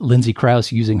have Lindsay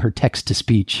Krause using her text to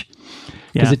speech.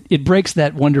 Because it breaks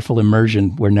that wonderful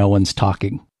immersion where no one's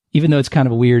talking. Even though it's kind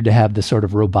of weird to have the sort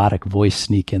of robotic voice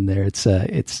sneak in there,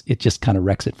 it just kind of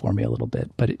wrecks it for me a little bit.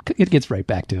 But it gets right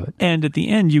back to it. And at the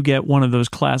end, you get one of those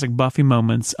classic Buffy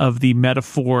moments of the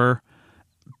metaphor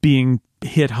being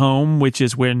hit home, which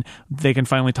is when they can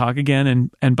finally talk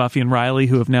again, and Buffy and Riley,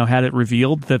 who have now had it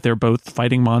revealed that they're both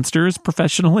fighting monsters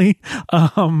professionally,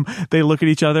 they look at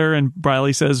each other, and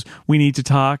Riley says, "We need to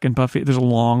talk," and Buffy, there's a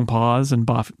long pause, and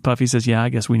Buffy says, "Yeah, I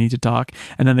guess we need to talk,"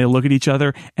 and then they look at each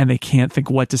other and they can't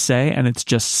think what to say, and it's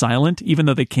just silent. Even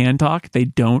though they can talk, they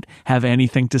don't have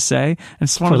anything to say, and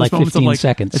it's one for of those like moments 15 of, like,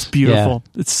 seconds. It's beautiful.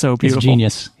 Yeah. It's so beautiful. It's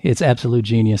genius. It's absolute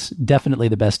genius. Definitely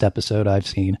the best episode I've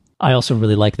seen. I also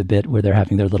really like the bit where they're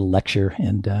having their little lecture,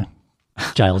 and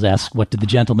Giles asks, "What did the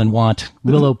gentleman want?"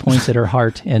 Willow points at her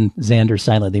heart, and Xander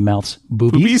silently mouths,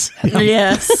 "Boobies?"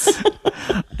 Yes.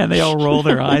 And they all roll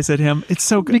their eyes at him. It's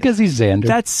so good. Because he's Xander.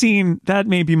 That scene, that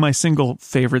may be my single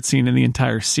favorite scene in the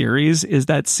entire series, is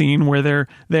that scene where they're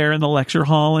there in the lecture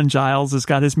hall and Giles has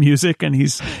got his music and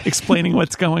he's explaining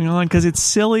what's going on, because it's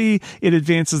silly, it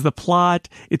advances the plot,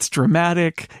 it's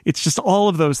dramatic, it's just all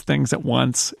of those things at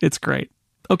once. It's great.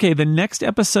 Okay, the next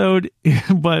episode,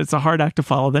 but it's a hard act to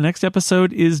follow. The next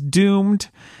episode is Doomed,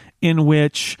 in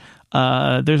which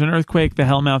there's an earthquake, the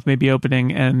Hellmouth may be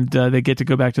opening, and they get to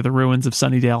go back to the ruins of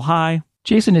Sunnydale High.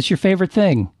 Jason, it's your favorite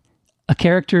thing. A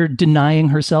character denying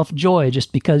herself joy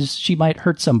just because she might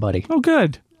hurt somebody. Oh,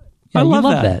 good. Yeah, I love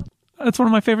that. That's one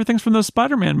of my favorite things from those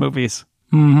Spider-Man movies.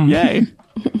 Mm-hmm. Yay.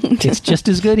 It's just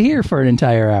as good here for an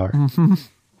entire hour. Mm-hmm.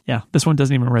 Yeah, this one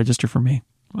doesn't even register for me.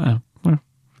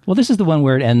 Well, this is the one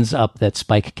where it ends up that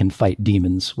Spike can fight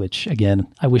demons, which, again,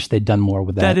 I wish they'd done more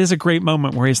with that. That is a great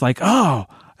moment where he's like, oh,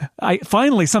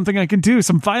 finally something I can do,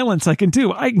 some violence I can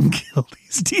do. I can kill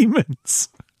these demons.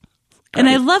 And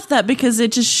I love that because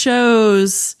it just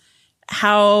shows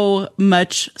how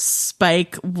much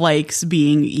Spike likes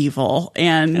being evil.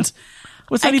 And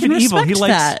well, it's not even evil.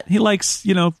 He likes,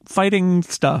 fighting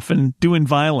stuff and doing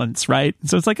violence, right?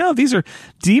 So it's like, oh, these are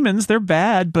demons. They're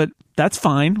bad, but that's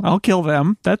fine. I'll kill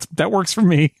them. That works for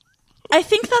me. I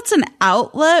think that's an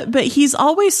outlet, but he's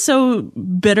always so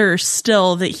bitter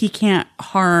still that he can't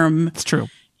harm. It's true.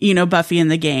 Buffy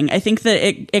and the gang. I think that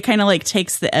it kind of like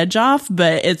takes the edge off,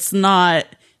 but it's not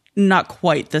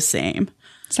quite the same.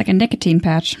 It's like a nicotine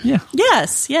patch. Yeah.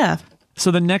 Yes. Yeah. So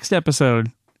the next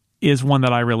episode is one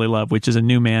that I really love, which is a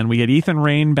new man. We get Ethan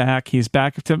Rayne back. He's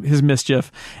back to his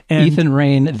mischief. And Ethan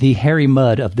Rayne, the Harry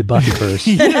Mudd of the Buffyverse.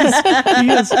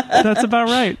 he is. That's about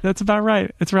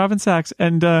right. It's Robin Sachs.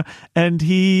 And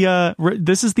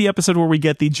this is the episode where we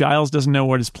get the Giles doesn't know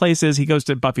what his place is. He goes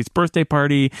to Buffy's birthday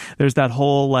party. There's that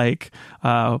whole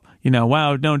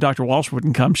wow, no, Dr. Walsh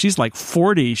wouldn't come. She's like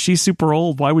 40. She's super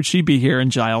old. Why would she be here?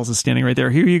 And Giles is standing right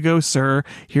there. Here you go, sir.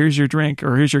 Here's your drink,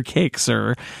 or here's your cake,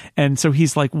 sir. And so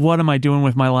he's like, what am I doing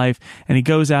with my life? And he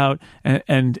goes out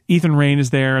and Ethan Rayne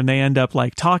is there, and they end up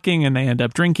like talking and they end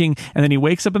up drinking. And then he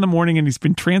wakes up in the morning and he's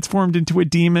been transformed into a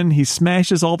demon. He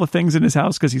smashes all the things in his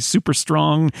house because he's super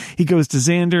strong. He goes to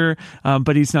Xander,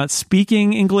 but he's not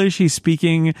speaking English. He's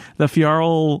speaking the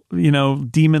Fjarl,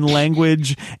 demon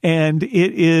language. And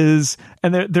it is,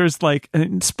 and there's like,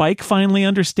 Spike finally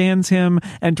understands him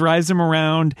and drives him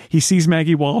around. He sees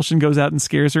Maggie Walsh and goes out and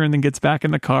scares her and then gets back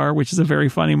in the car, which is a very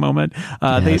funny moment.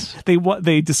 Yes.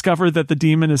 They discover that the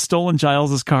demon has stolen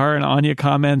Giles's car, and Anya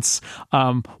comments,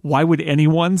 why would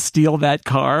anyone steal that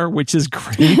car? Which is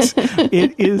great.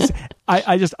 It is.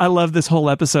 I love this whole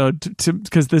episode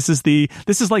because this is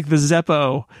like the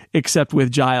Zeppo except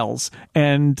with Giles,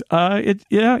 and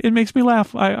it makes me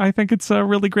laugh. I think it's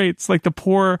really great. It's like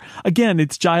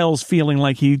it's Giles feeling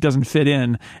like he doesn't fit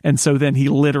in, and so then he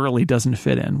literally doesn't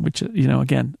fit in, which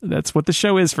again, that's what the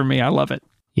show is for me. I love it.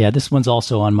 Yeah, this one's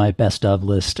also on my best of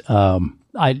list. I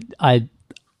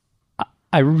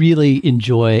really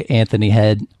enjoy Anthony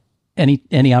Head.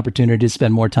 Any opportunity to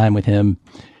spend more time with him,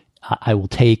 I will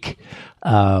take.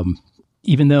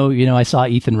 Even though I saw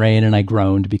Ethan Rayne and I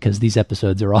groaned because these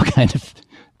episodes are all kind of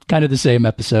the same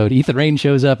episode. Ethan Rayne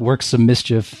shows up, works some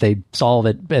mischief, they solve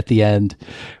it at the end.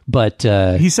 But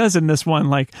he says in this one,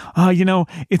 like,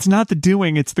 it's not the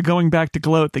doing, it's the going back to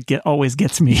gloat that always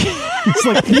gets me. It's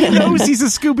like he knows he's a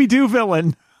Scooby-Doo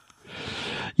villain.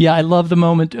 Yeah, I love the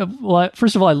moment.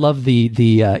 First of all, I love the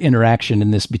interaction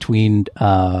in this between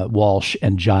Walsh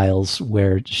and Giles,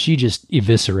 where she just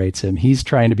eviscerates him. He's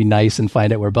trying to be nice and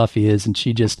find out where Buffy is, and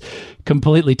she just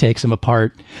completely takes him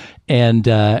apart. And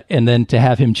then to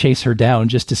have him chase her down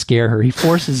just to scare her,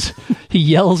 he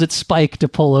yells at Spike to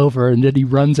pull over, and then he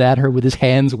runs at her with his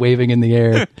hands waving in the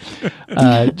air,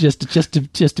 just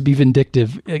to be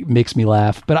vindictive. It makes me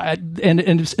laugh. But and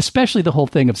especially the whole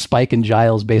thing of Spike and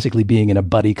Giles basically being in a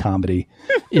buddy comedy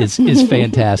is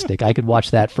fantastic. I could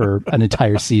watch that for an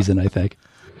entire season, I think.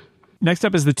 Next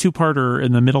up is the two-parter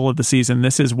in the middle of the season.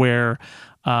 This is where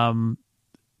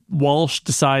Walsh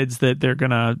decides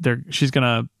that she's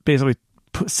gonna basically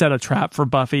set a trap for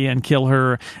Buffy and kill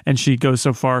her, and she goes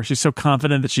so far, she's so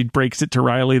confident that she breaks it to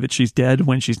Riley that she's dead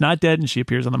when she's not dead, and she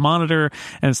appears on the monitor,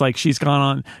 and it's like she's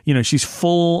gone on, she's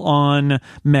full on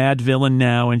mad villain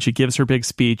now, and she gives her big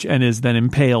speech and is then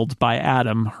impaled by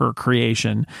Adam, her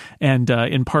creation. And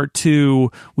in part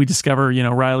 2 we discover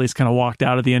Riley's kind of walked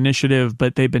out of the initiative,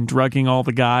 but they've been drugging all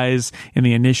the guys in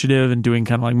the initiative and doing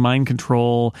kind of like mind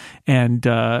control, and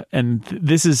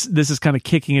this is kind of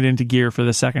kicking it into gear for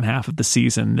the second half of the season,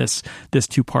 this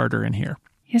two-parter in here.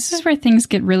 This is where things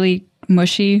get really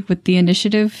mushy with the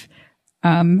initiative.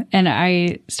 And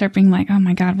I start being like, oh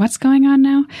my God, what's going on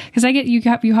now? Because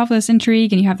you have this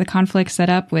intrigue and you have the conflict set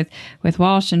up with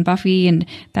Walsh and Buffy, and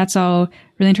that's all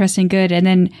really interesting, good.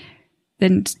 And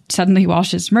then suddenly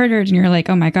Walsh is murdered, and you're like,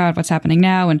 oh my God, what's happening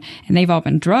now? And they've all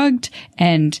been drugged,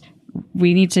 and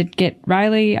we need to get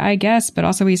Riley, I guess, but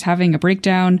also he's having a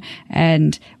breakdown.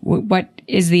 And what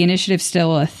is the initiative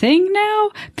still a thing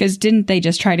now? Because didn't they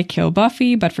just try to kill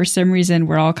Buffy? But for some reason,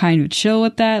 we're all kind of chill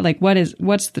with that. Like,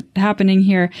 what's happening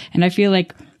here? And I feel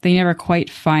like they never quite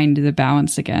find the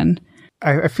balance again.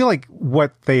 I feel like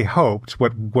what they hoped,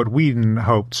 what Whedon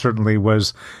hoped certainly,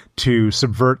 was to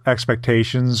subvert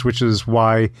expectations, which is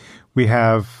why we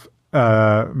have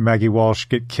Maggie Walsh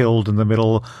get killed in the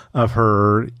middle of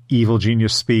her evil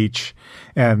genius speech,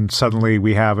 and suddenly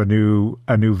we have a new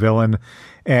villain.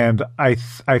 And I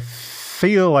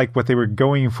feel like what they were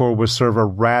going for was sort of a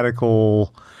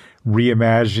radical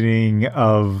reimagining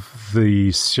of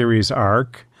the series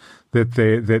arc,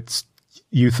 that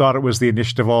you thought it was the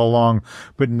initiative all along,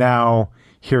 but now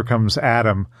here comes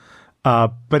Adam.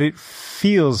 But it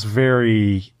feels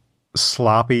very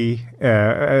sloppy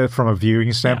from a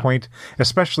viewing standpoint,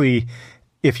 especially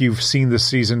if you've seen this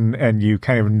season and you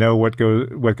kind of know what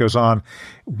goes on.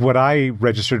 What I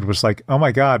registered was like, oh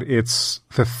my God, it's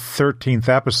the 13th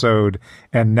episode,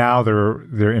 and now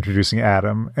they're introducing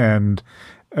Adam. And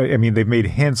I mean, they've made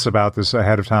hints about this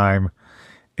ahead of time,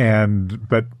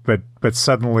 but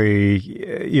suddenly,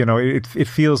 it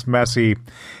feels messy.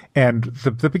 And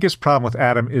the biggest problem with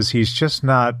Adam is he's just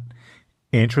not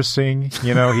interesting.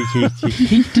 You know,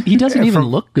 he doesn't even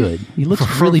look good. He looks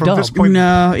really dumb. This point,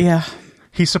 No, yeah.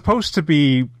 he's supposed to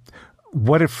be.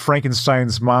 What if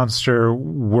Frankenstein's monster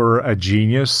were a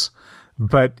genius?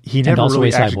 But he never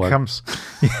really actually comes.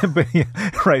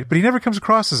 Right. But he never comes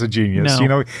across as a genius. No. You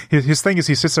know, his thing is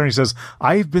he sits there and he says,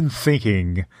 "I've been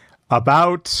thinking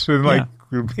about," and like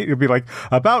it'd be like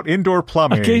about indoor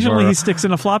plumbing. Occasionally, he sticks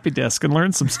in a floppy disk and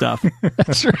learns some stuff.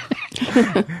 That's right.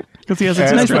 Because he has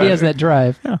it's nice that he has that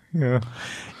drive.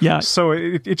 Yeah. So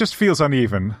it just feels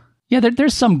uneven. Yeah,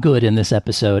 there's some good in this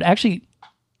episode. Actually,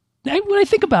 when I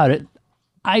think about it,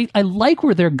 I like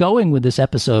where they're going with this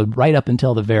episode right up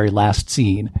until the very last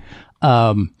scene.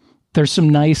 There's some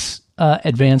nice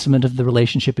advancement of the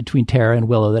relationship between Tara and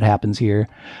Willow that happens here.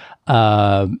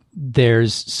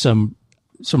 There's some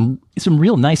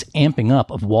real nice amping up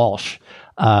of Walsh,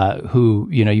 who,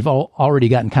 you know, you've already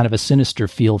gotten kind of a sinister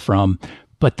feel from,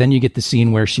 but then you get the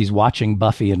scene where she's watching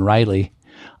Buffy and Riley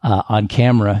on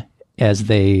camera as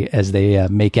they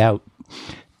make out,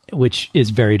 which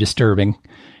is very disturbing.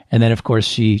 And then, of course,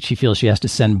 she feels she has to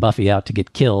send Buffy out to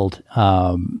get killed.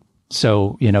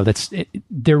 So, you know,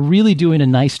 they're really doing a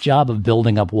nice job of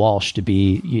building up Walsh to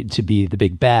be the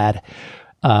big bad.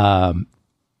 And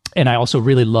I also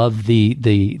really love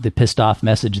the pissed off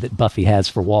message that Buffy has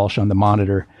for Walsh on the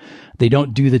monitor. They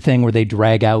don't do the thing where they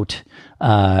drag out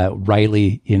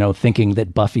Riley, you know, thinking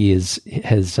that Buffy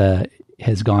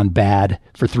has gone bad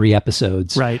for 3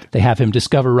 episodes. Right. They have him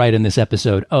discover right in this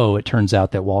episode, it turns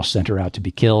out that Walsh sent her out to be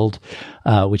killed,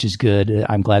 which is good.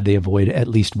 I'm glad they avoid at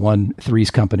least one Three's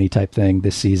Company type thing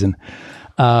this season.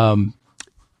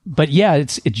 But yeah,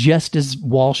 it's just as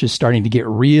Walsh is starting to get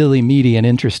really meaty and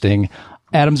interesting,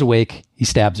 Adam's awake, he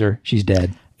stabs her, she's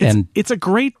dead. It's a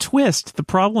great twist. The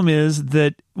problem is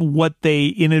that what they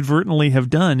inadvertently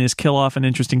have done is kill off an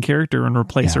interesting character and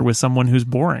replace her with someone who's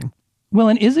boring. Well,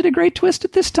 and is it a great twist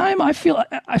at this time? I feel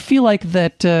like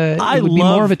that it would be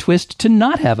more of a twist to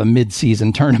not have a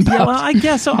mid-season turnabout. Yeah, well, I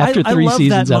guess so. I love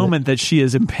that moment that she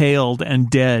is impaled and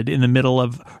dead in the middle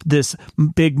of this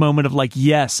big moment of like,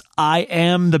 yes, I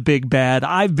am the big bad.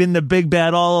 I've been the big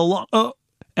bad all along. Oh.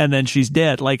 And then she's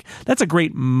dead. Like, that's a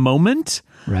great moment.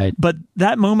 Right. But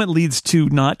that moment leads to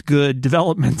not good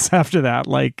developments after that.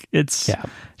 Like,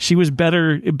 she was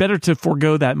better to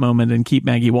forego that moment and keep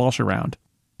Maggie Walsh around.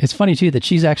 It's funny, too, that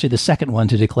she's actually the second one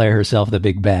to declare herself the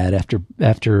big bad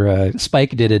after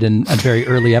Spike did it in a very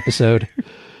early episode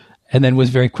and then was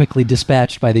very quickly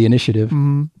dispatched by the Initiative.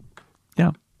 Mm-hmm.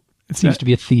 Yeah. It seems to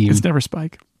be a theme. It's never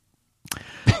Spike.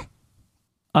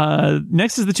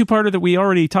 Next is the two-parter that we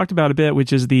already talked about a bit,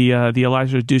 which is the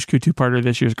Elijah Dushku two-parter,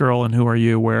 This Year's Girl and Who Are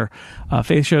You, where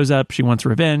Faith shows up. She wants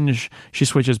revenge. She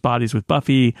switches bodies with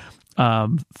Buffy.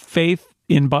 Faith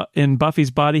in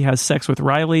Buffy's body has sex with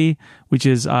Riley, which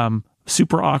is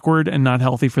super awkward and not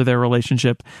healthy for their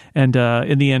relationship. And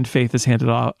in the end, Faith is handed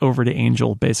over to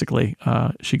Angel, basically.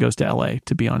 She goes to LA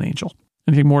to be on Angel.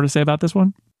 Anything more to say about this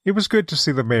one? It was good to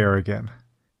see the mayor again.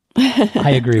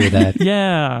 I agree with that.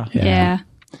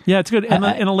 Yeah, it's good. And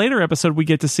in a later episode, we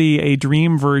get to see a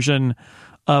dream version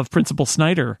of Principal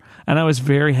Snyder, and I was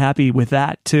very happy with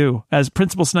that too, as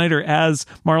Principal Snyder as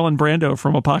Marlon Brando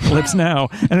from Apocalypse Now.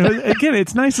 And again,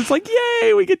 it's nice. It's like,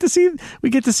 yay, we get to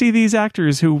see these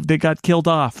actors who they got killed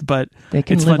off, but they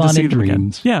can it's live fun on to see in them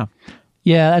dreams. Again.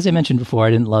 Yeah, as I mentioned before,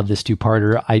 I didn't love this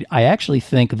two-parter. I actually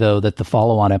think, though, that the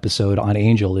follow-on episode on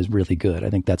Angel is really good. I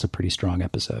think that's a pretty strong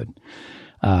episode.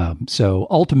 So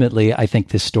ultimately, I think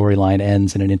this storyline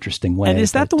ends in an interesting way. And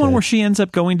is that the one where she ends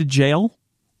up going to jail?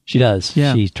 She does.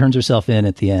 Yeah. She turns herself in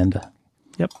at the end.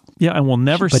 Yep. Yeah, and we'll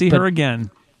never see her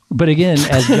again. But again,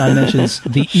 as John mentions,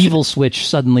 the evil switch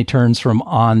suddenly turns from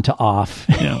on to off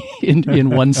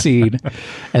in one scene,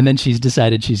 and then she's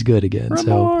decided she's good again. Remorse.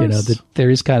 So, you know, there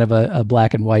is kind of a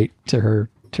black and white to her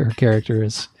character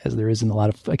as there is in a lot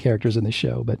of characters in the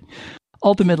show. But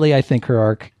ultimately, I think her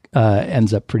arc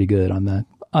ends up pretty good on that.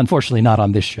 Unfortunately, not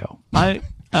on this show.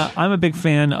 I'm a big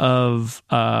fan of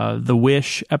the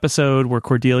Wish episode where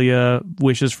Cordelia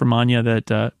wishes for Manya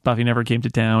that Buffy never came to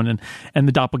town, and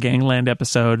the Doppelgangland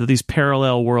episode, these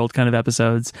parallel world kind of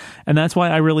episodes. And that's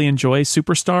why I really enjoy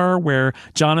Superstar, where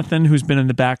Jonathan, who's been in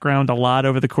the background a lot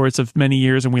over the course of many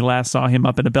years, and we last saw him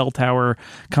up in a bell tower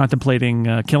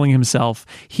contemplating killing himself,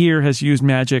 here has used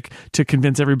magic to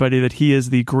convince everybody that he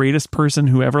is the greatest person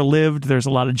who ever lived. There's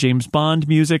a lot of James Bond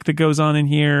music that goes on in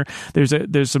here.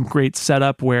 There's some great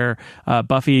setup where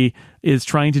Buffy is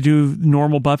trying to do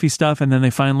normal Buffy stuff, and then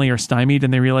they finally are stymied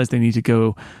and they realize they need to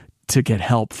go to get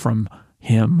help from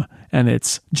him, and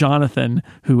it's Jonathan,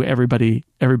 who everybody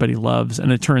loves.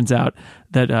 And it turns out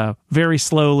that very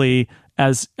slowly,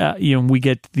 as we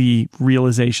get the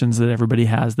realizations that everybody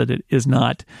has that it is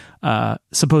not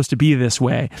supposed to be this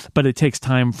way, but it takes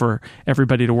time for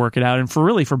everybody to work it out, and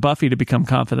for Buffy to become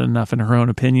confident enough in her own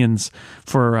opinions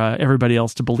for everybody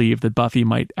else to believe that Buffy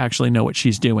might actually know what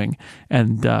she's doing.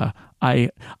 And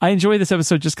I enjoy this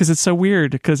episode just because it's so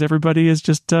weird, because everybody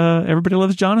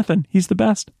loves Jonathan. He's the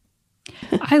best.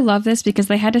 I love this because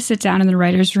they had to sit down in the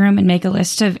writer's room and make a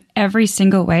list of every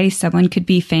single way someone could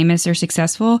be famous or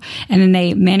successful. And then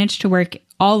they managed to work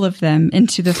all of them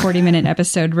into the 40-minute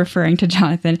episode referring to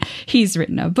Jonathan. He's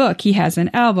written a book. He has an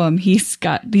album. He's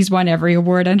won every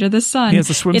award under the sun. He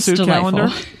has a swimsuit calendar.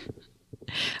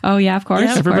 Oh, yeah, of course.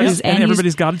 Yeah,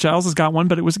 everybody's got Giles has got one,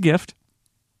 but it was a gift.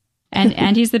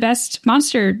 And he's the best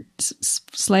monster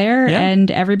slayer,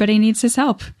 and everybody needs his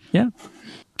help. Yeah.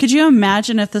 Could you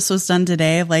imagine if this was done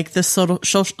today? Like this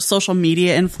social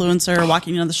media influencer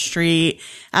walking down the street,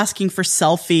 asking for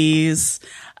selfies.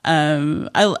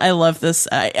 I love this.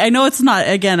 I know it's not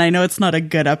a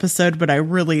good episode, but I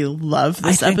really love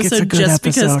this episode. It's a good episode.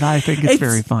 Because I think it's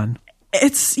very fun.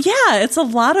 It's a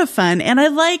lot of fun. And I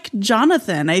like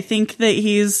Jonathan. I think that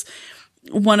he's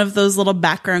one of those little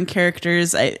background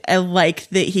characters. I like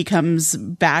that he comes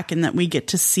back and that we get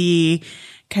to see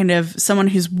kind of someone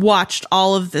who's watched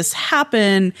all of this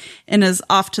happen and is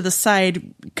off to the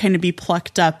side, kind of be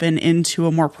plucked up and into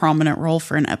a more prominent role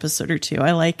for an episode or two.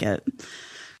 I like it.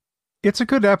 It's a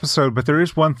good episode, but there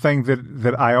is one thing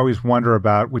that I always wonder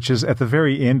about, which is at the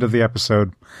very end of the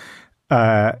episode,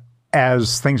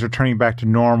 as things are turning back to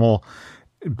normal,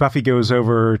 Buffy goes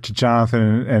over to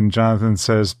Jonathan and Jonathan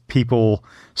says, people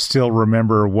still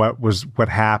remember what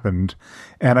happened.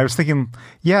 And I was thinking,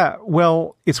 yeah,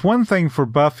 well, it's one thing for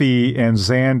Buffy and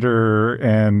Xander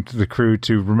and the crew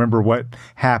to remember what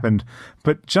happened,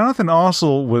 but Jonathan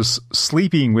also was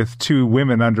sleeping with two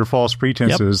women under false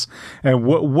pretenses. Yep. And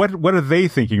what are they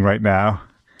thinking right now?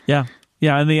 Yeah.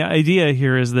 Yeah, and the idea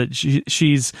here is that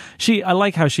she I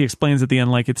like how she explains at the end,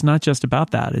 like, it's not just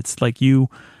about that. It's like you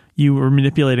were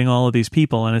manipulating all of these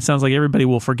people, and it sounds like everybody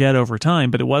will forget over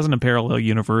time, but it wasn't a parallel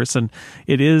universe, and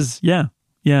it is, yeah,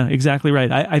 exactly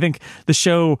right. I think the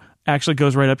show actually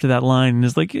goes right up to that line and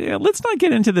is like, yeah, let's not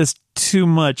get into this too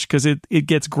much, because it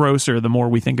gets grosser the more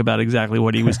we think about exactly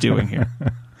what he was doing here.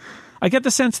 I get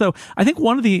the sense, though, I think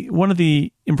one of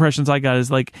the impressions I got is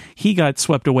like he got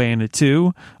swept away in it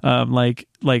too. Like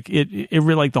it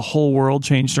really, like the whole world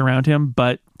changed around him,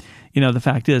 but the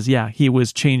fact is, yeah, he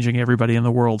was changing everybody in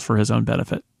the world for his own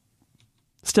benefit.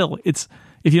 Still, if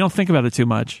you don't think about it too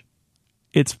much,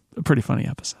 it's a pretty funny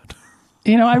episode.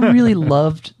 I really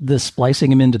loved the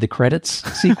splicing him into the credits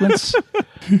sequence.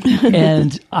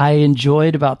 And I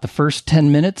enjoyed about the first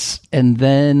 10 minutes, and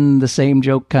then the same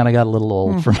joke kind of got a little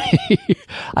old for me.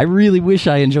 I really wish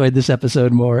I enjoyed this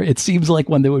episode more. It seems like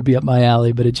one that would be up my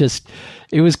alley, but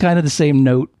it was kind of the same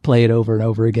note played over and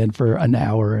over again for an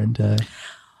hour, and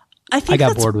I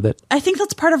got bored with it. I think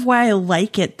that's part of why I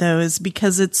like it, though, is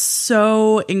because it's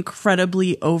so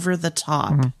incredibly over the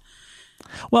top. Mm-hmm.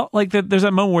 Well, like there's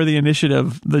that moment where the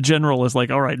initiative, the general is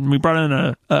like, all right, we brought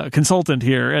in a consultant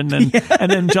here. And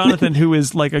then Jonathan, who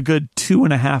is like a good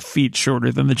 2.5 feet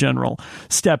shorter than the general,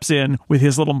 steps in with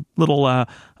his little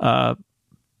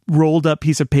rolled up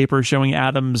piece of paper showing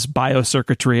Adam's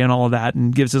biocircuitry and all of that,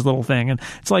 and gives his little thing. And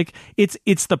it's like, it's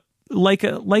the, like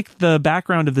the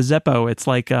background of the Zeppo. It's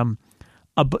like a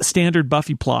standard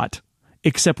Buffy plot,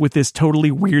 except with this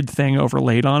totally weird thing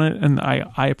overlaid on it, and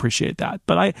I appreciate that.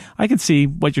 But I can see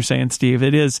what you're saying, Steve.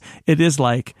 It is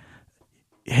like,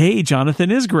 hey,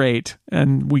 Jonathan is great,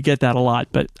 and we get that a lot.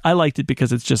 But I liked it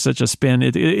because it's just such a spin.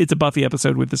 It's a Buffy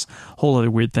episode with this whole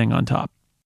other weird thing on top.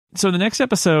 So the next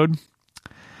episode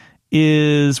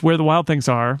is Where the Wild Things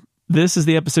Are. This is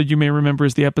the episode you may remember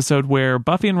is the episode where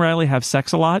Buffy and Riley have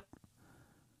sex a lot.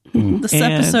 This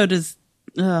episode is...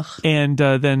 Ugh. And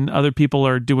then other people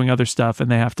are doing other stuff, and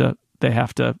they have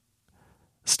to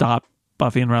stop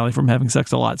Buffy and Riley from having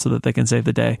sex a lot so that they can save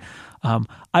the day.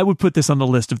 I would put this on the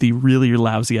list of the really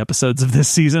lousy episodes of this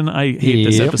season. I hate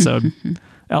this episode.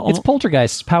 It's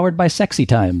Poltergeists powered by sexy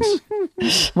times.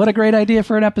 What a great idea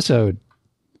for an episode.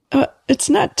 It's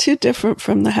not too different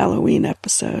from the Halloween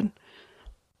episode.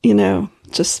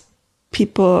 Just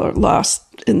people are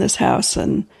lost in this house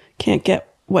and can't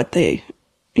get what they...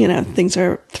 things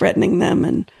are threatening them,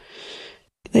 and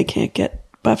they can't get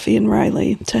Buffy and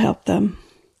Riley to help them.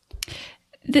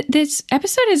 This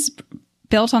episode is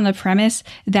built on the premise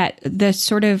that the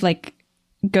sort of like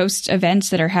ghost events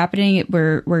that are happening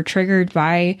were triggered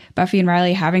by Buffy and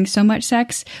Riley having so much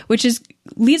sex, which is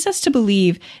leads us to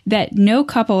believe that no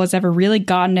couple has ever really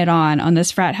gotten it on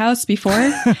this frat house before.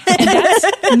 And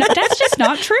that's just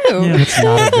not true. Yeah, it's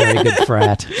not a very good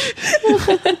frat.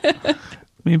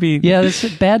 Maybe. Yeah,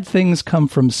 bad things come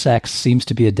from sex seems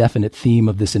to be a definite theme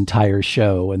of this entire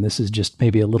show. And this is just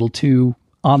maybe a little too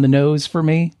on the nose for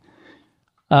me.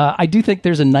 I do think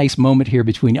there's a nice moment here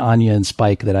between Anya and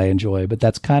Spike that I enjoy, but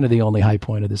that's kind of the only high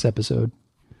point of this episode.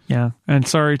 Yeah, and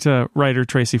sorry to writer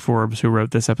Tracy Forbes, who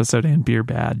wrote this episode and Beer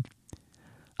Bad.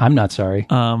 I'm not sorry.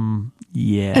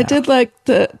 Yeah. I did like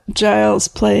the Giles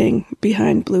playing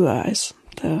Behind Blue Eyes,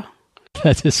 though.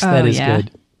 That is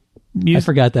good. I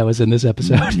forgot that was in this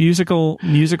episode.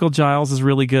 Musical Giles is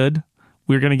really good.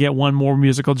 We're going to get one more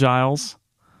musical Giles.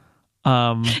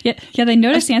 They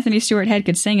noticed Anthony Stewart Head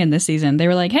could sing in this season. They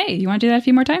were like, hey, you want to do that a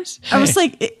few more times? I was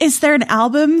like, is there an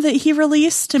album that he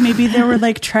released? And maybe they were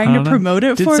like trying to promote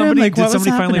it for him. Like, did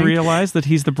somebody finally realize that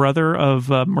he's the brother of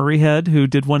Murray Head, who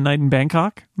did One Night in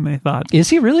Bangkok? And they thought, is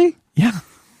he really? Yeah.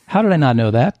 How did I not know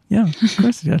that? Yeah, of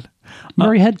course he did.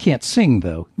 Murray Head can't sing,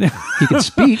 though. He can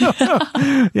speak.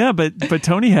 Yeah, but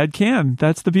Tony Head can.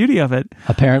 That's the beauty of it.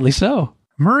 Apparently so.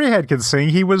 Murray Head can sing.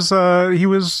 He was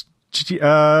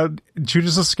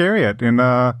Judas Iscariot in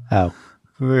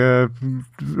the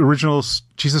original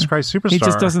Jesus Christ Superstar. He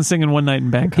just doesn't sing in One Night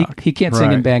in Bangkok. He can't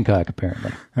sing in Bangkok,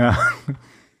 apparently. Yeah.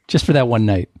 Just for that one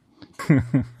night.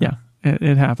 Yeah,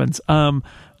 it happens.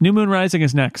 New Moon Rising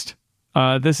is next.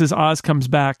 This is Oz comes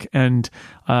back, and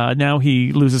now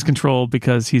he loses control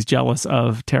because he's jealous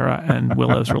of Tara and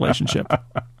Willow's relationship.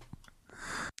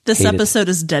 This episode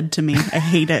is dead to me. I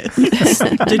hate it.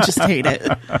 I just hate it.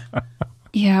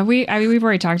 Yeah, we've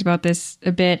already talked about this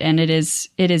a bit, and it is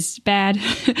bad.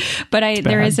 But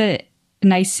there is a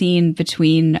nice scene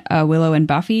between Willow and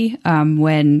Buffy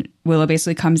when Willow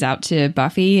basically comes out to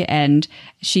Buffy and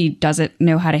she doesn't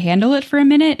know how to handle it for a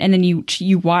minute, and then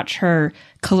you watch her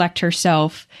collect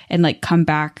herself and like come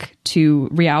back to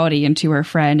reality and to her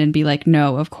friend and be like,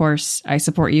 no, of course I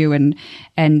support you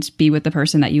and be with the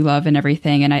person that you love and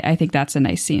everything. And I think that's a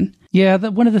nice scene. Yeah,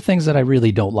 one of the things that I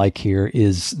really don't like here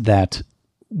is that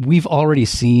we've already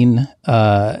seen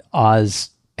Oz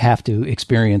have to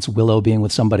experience Willow being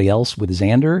with somebody else, with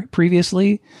Xander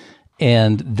previously.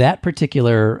 And that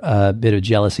particular bit of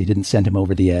jealousy didn't send him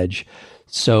over the edge.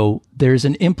 So there's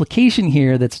an implication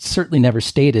here that's certainly never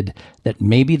stated that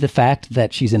maybe the fact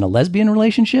that she's in a lesbian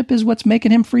relationship is what's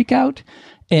making him freak out.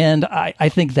 And I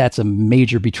think that's a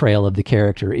major betrayal of the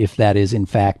character if that is, in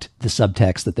fact, the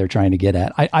subtext that they're trying to get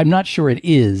at. I'm not sure it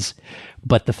is,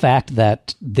 but the fact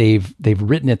that they've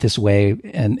written it this way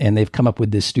and they've come up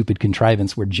with this stupid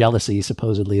contrivance where jealousy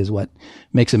supposedly is what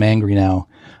makes him angry now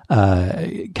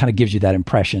kind of gives you that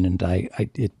impression. And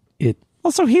it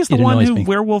also, he's the one who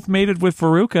werewolf mated with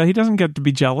Veruca. He doesn't get to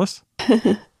be jealous,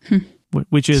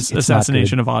 which is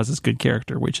assassination of Oz's good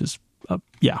character, which is,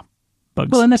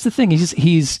 bugs. Well, and that's the thing.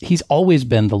 He's always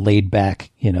been the laid back,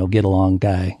 get along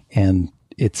guy. And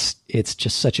it's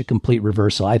just such a complete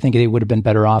reversal. I think they would have been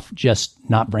better off just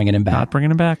not bringing him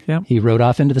back. Yeah. He rode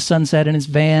off into the sunset in his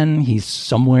van. He's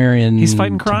somewhere he's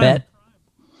fighting crime.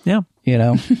 Yeah.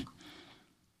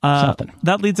 Something.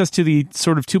 That leads us to the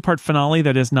sort of two-part finale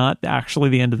that is not actually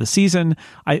the end of the season.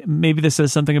 Maybe this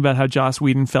says something about how Joss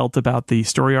Whedon felt about the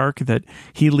story arc, that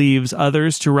he leaves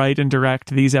others to write and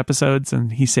direct these episodes,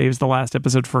 and he saves the last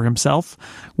episode for himself,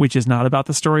 which is not about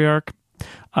the story arc.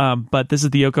 But this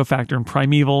is the Yoko factor in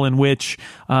Primeval, in which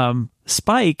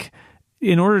Spike,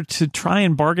 in order to try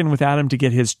and bargain with Adam to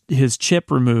get his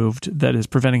chip removed that is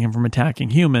preventing him from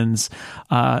attacking humans,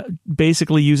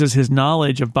 basically uses his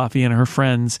knowledge of Buffy and her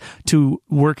friends to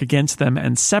work against them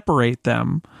and separate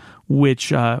them,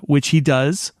 which he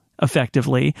does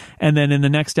effectively. And then in the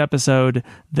next episode,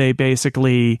 they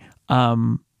basically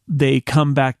they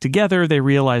come back together. They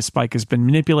realize Spike has been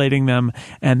manipulating them,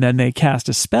 and then they cast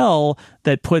a spell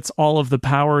that puts all of the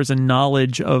powers and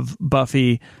knowledge of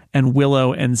Buffy and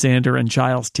Willow and Xander and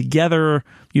Giles together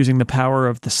using the power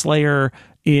of the Slayer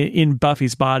in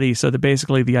Buffy's body. So that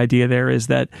basically the idea there is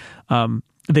that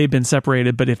they've been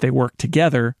separated, but if they work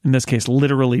together, in this case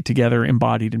literally together,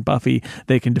 embodied in Buffy,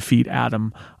 they can defeat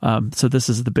Adam. So this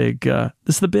is the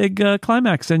big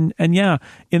climax. And yeah,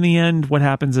 in the end, what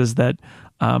happens is that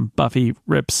Buffy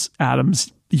rips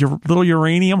Adam's little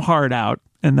uranium heart out,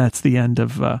 and that's the end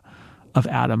of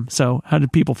Adam. So how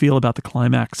did people feel about the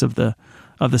climax of the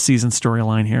season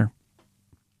storyline here?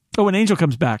 Oh, and Angel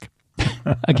comes back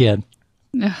again.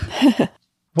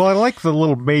 Well, I like the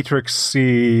little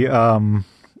Matrix-y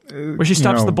where she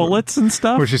stops the bullets and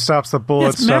stuff. Where she stops the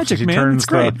bullets. Yeah, it's magic, she man. turns It's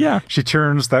great. She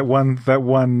turns that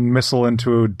one missile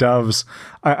into doves.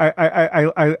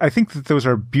 I think that those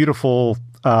are beautiful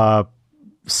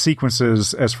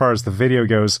sequences as far as the video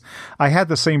goes. I had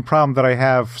the same problem that I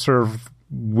have sort of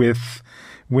with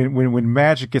when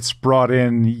magic gets brought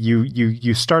in,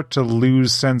 you start to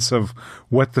lose sense of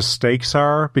what the stakes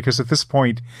are, because at this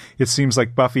point it seems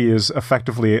like Buffy is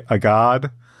effectively a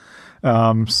god.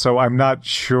 So I'm not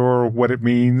sure what it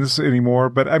means anymore,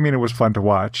 but I mean, it was fun to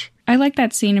watch. I like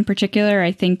that scene in particular.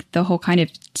 I think the whole kind of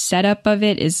setup of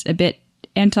it is a bit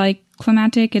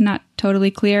anticlimactic and not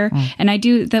totally clear. And I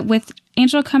do that with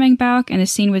Angel coming back and the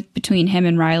scene between him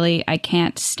and Riley, I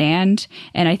can't stand.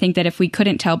 And I think that if we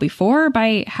couldn't tell before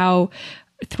by how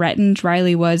threatened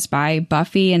Riley was by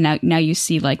Buffy, and now you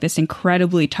see like this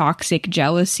incredibly toxic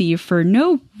jealousy for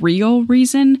no real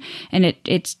reason, and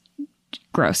it's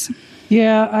gross.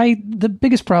 Yeah, the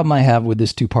biggest problem I have with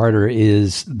this two-parter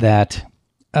is that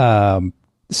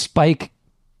Spike,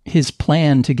 his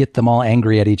plan to get them all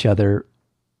angry at each other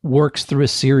works through a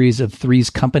series of Three's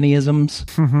Companyisms.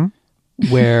 Mm-hmm.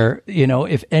 Where,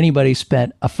 if anybody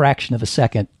spent a fraction of a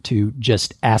second to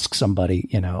just ask somebody,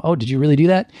 oh, did you really do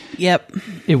that? Yep.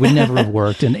 It would never have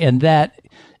worked. And that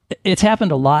it's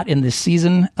happened a lot in this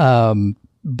season,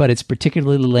 but it's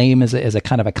particularly lame as a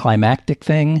kind of a climactic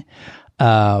thing.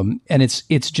 And it's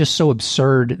just so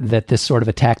absurd that this sort of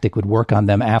a tactic would work on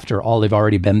them after all they've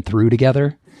already been through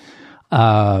together.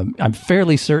 I'm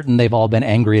fairly certain they've all been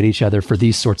angry at each other for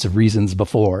these sorts of reasons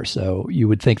before. So you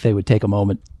would think they would take a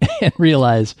moment and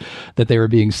realize that they were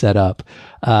being set up.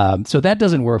 So that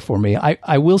doesn't work for me.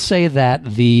 I will say that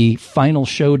the final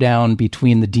showdown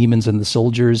between the demons and the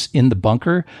soldiers in the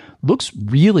bunker looks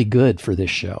really good for this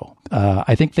show.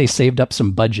 I think they saved up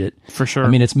some budget. For sure. I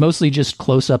mean, it's mostly just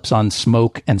close-ups on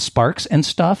smoke and sparks and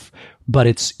stuff, but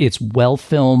it's well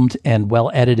filmed and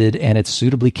well edited, and it's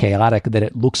suitably chaotic that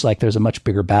it looks like there's a much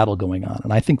bigger battle going on.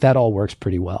 And I think that all works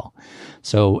pretty well.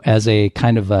 So as a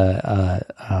kind of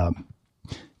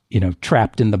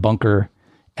trapped in the bunker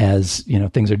as,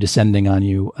 things are descending on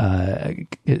you,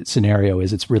 scenario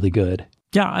it's really good.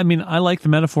 Yeah. I mean, I like the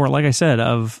metaphor, like I said,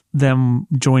 of them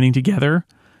joining together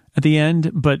at the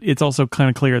end, but it's also kind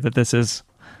of clear that this is,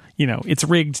 it's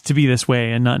rigged to be this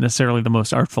way and not necessarily the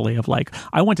most artfully of like,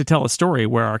 I want to tell a story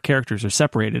where our characters are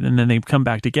separated and then they come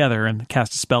back together and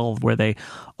cast a spell where they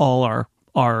all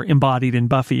are embodied in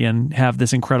Buffy and have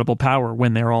this incredible power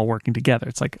when they're all working together.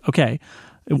 It's like, okay,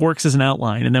 it works as an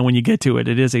outline. And then when you get to it,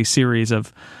 it is a series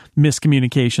of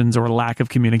miscommunications or lack of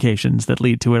communications that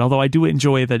lead to it. Although I do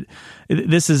enjoy that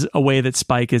this is a way that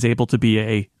Spike is able to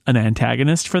be an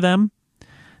antagonist for them,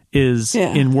 is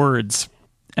in words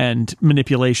and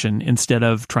manipulation instead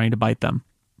of trying to bite them.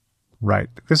 Right.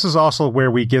 This is also where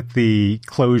we get the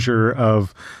closure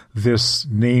of this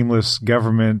nameless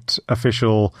government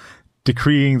official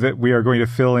decreeing that we are going to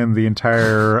fill in the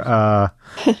entire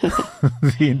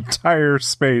the entire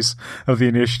space of the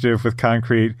initiative with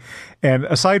concrete. And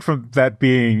aside from that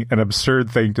being an absurd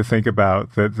thing to think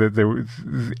about,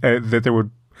 that there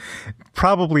would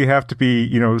probably have to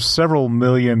be, several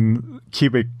million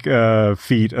cubic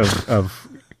feet of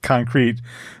concrete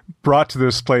brought to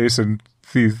this place, and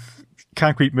the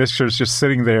concrete mixtures just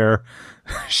sitting there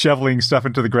shoveling stuff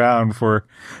into the ground for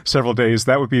several days.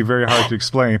 That would be very hard to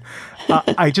explain.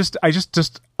 I just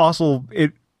also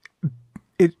it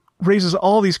raises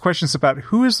all these questions about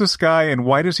who is this guy and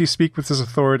why does he speak with this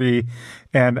authority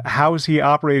and how is he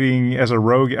operating as a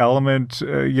rogue element?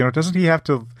 Doesn't he have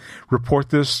to report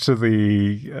this to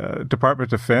the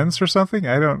Department of Defense or something?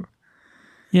 I don't.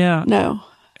 Yeah. No.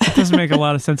 It doesn't make a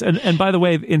lot of sense. And by the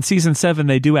way, in season 7,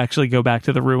 they do actually go back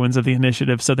to the ruins of the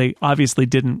initiative. So they obviously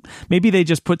didn't. Maybe they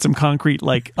just put some concrete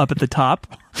like up at the top.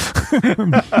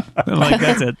 Like,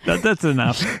 that's it. That's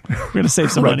enough. We're going to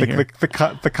save some money here.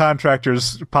 The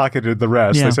contractors pocketed the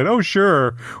rest. Yeah. They said, "Oh,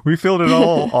 sure, we filled it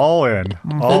all in,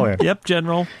 all in." Yep,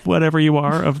 General, whatever you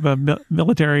are of the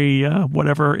military,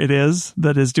 whatever it is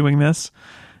that is doing this.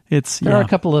 There are a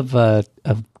couple of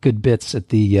good bits at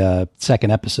the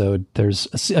second episode.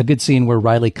 There's a good scene where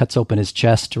Riley cuts open his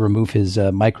chest to remove his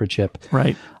microchip.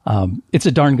 Right. It's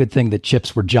a darn good thing that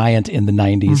chips were giant in the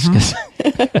 90s,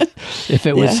 because if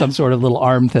it was some sort of little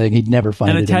arm thing, he'd never find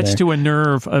it in there. And attached to a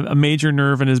nerve, a major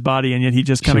nerve in his body, and yet he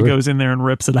just kind of goes in there and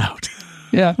rips it out.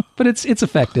 Yeah, but it's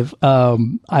effective.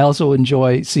 I also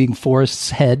enjoy seeing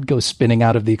Forrest's head go spinning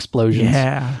out of the explosions.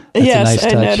 Yeah. That's yes, a nice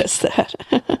touch. I noticed that.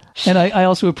 And I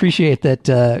also appreciate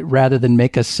that rather than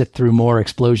make us sit through more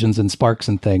explosions and sparks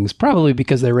and things, probably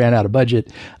because they ran out of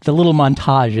budget, the little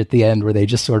montage at the end where they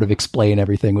just sort of explain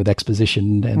everything with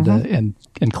exposition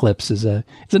and clips is a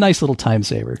nice little time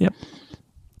saver. Yep.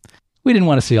 We didn't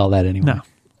want to see all that anyway. No.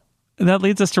 And that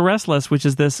leads us to Restless, which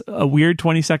is a weird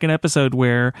 20-second episode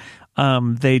where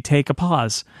they take a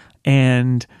pause.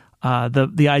 And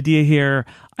the idea here,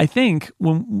 I think,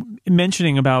 when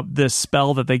mentioning about this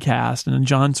spell that they cast, and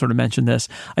John sort of mentioned this,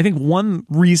 I think one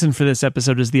reason for this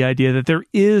episode is the idea that there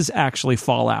is actually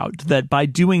fallout, that by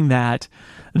doing that,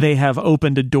 they have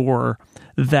opened a door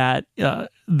that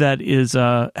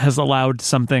has allowed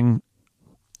something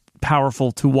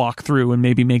powerful to walk through and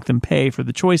maybe make them pay for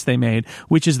the choice they made,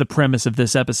 which is the premise of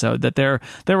this episode, that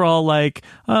they're all like,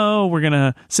 oh, we're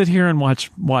gonna sit here and watch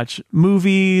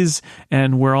movies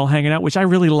and we're all hanging out, which I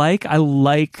really like. I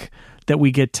like that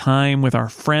we get time with our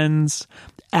friends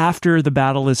after the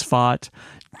battle is fought.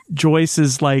 Joyce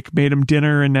is like made him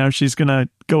dinner and now she's gonna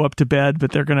go up to bed,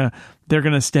 but they're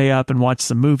gonna stay up and watch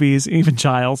some movies, even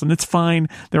Giles, and it's fine.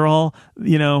 They're all,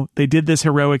 they did this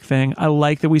heroic thing. I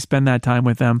like that we spend that time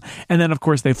with them. And then of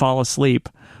course they fall asleep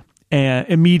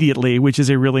immediately, which is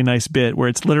a really nice bit where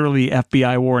it's literally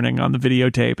FBI warning on the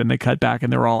videotape and they cut back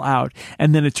and they're all out.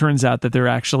 And then it turns out that there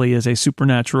actually is a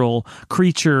supernatural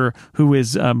creature who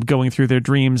is going through their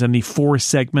dreams, and the 4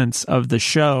 segments of the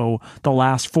show, the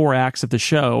last 4 acts of the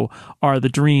show, are the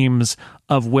dreams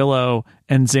of Willow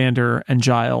and Xander and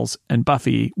Giles and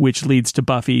Buffy, which leads to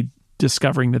Buffy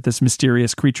discovering that this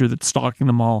mysterious creature that's stalking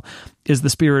them all is the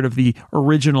spirit of the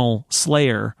original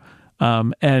Slayer.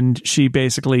 And she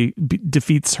basically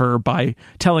defeats her by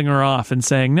telling her off and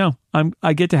saying, no,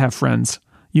 I get to have friends.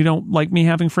 You don't like me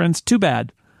having friends? Too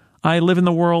bad. I live in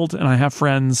the world and I have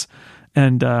friends.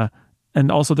 And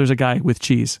also there's a guy with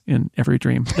cheese in every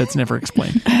dream that's never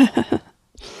explained.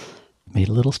 Made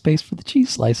a little space for the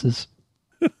cheese slices.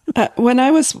 When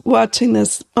I was watching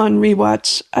this on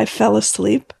rewatch, I fell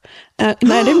asleep. And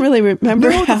I didn't really remember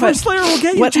what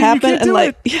happened.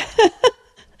 And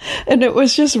and it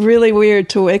was just really weird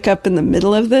to wake up in the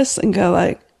middle of this and go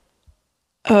like,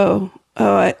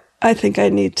 I think I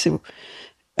need to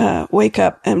wake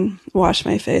up and wash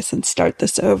my face and start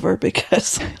this over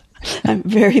because I'm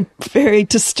very, very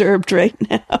disturbed right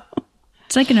now.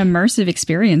 It's like an immersive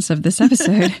experience of this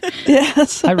episode.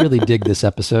 Yes. I really dig this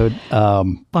episode.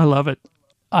 I love it.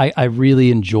 I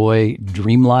really enjoy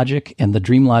dream logic, and the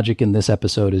dream logic in this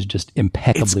episode is just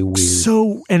impeccably weird.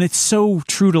 It's so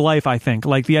true to life, I think.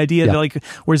 Like the idea that like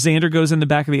where Xander goes in the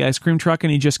back of the ice cream truck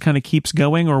and he just kind of keeps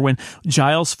going, or when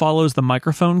Giles follows the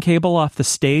microphone cable off the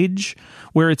stage,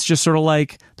 where it's just sort of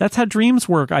like, that's how dreams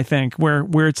work, I think, where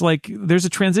it's like there's a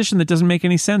transition that doesn't make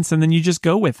any sense and then you just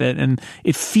go with it, and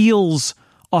it feels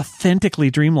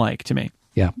authentically dreamlike to me.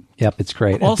 Yeah. Yep. It's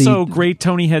great. Also, great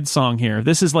Tony Head song here.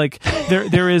 This is like,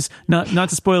 there is, not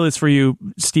to spoil this for you,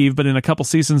 Steve, but in a couple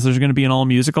seasons, there's going to be an all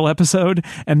musical episode.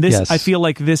 And this, I feel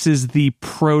like this is the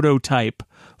prototype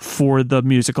for the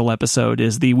musical episode,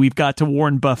 is the We've Got to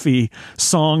Warn Buffy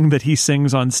song that he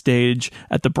sings on stage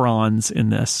at the Bronze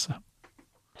in this.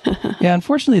 Yeah.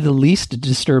 Unfortunately, the least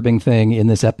disturbing thing in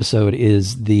this episode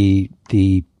is the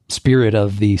spirit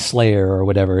of the Slayer or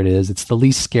whatever it is. It's the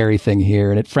least scary thing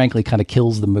here, and it frankly kind of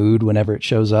kills the mood whenever it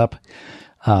shows up.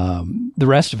 The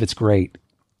rest of it's great.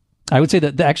 I would say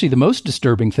that actually the most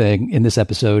disturbing thing in this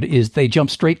episode is they jump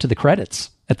straight to the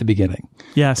credits at the beginning.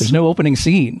 Yes. There's no opening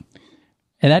scene.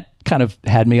 And that kind of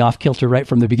had me off kilter right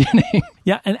from the beginning.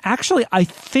 Yeah, and actually, I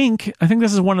think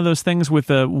this is one of those things with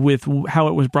how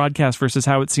it was broadcast versus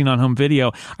how it's seen on home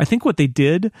video. I think what they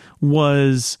did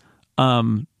was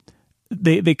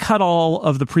they cut all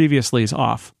of the previouslys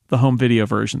off the home video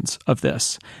versions of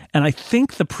this. And I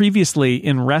think the previously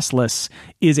in Restless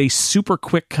is a super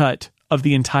quick cut of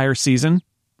the entire season.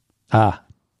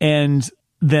 And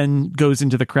then goes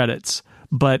into the credits.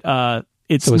 But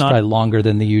it's probably longer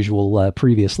than the usual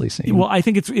previously scene. Well, I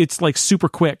think it's like super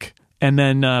quick, and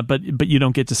then but you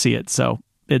don't get to see it. So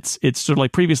it's sort of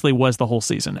like previously was the whole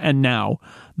season, and now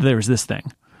there's this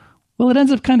thing. Well, it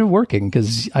ends up kind of working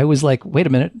because I was like, wait a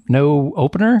minute, no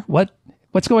opener?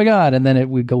 What's going on? And then it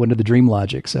would go into the dream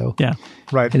logic. So yeah,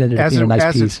 right. It ended up being a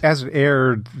nice piece. As it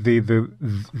aired,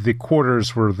 the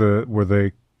quarters were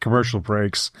the commercial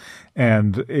breaks,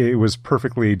 and it was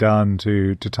perfectly done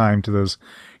to time to those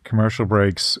commercial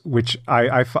breaks, which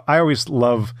I always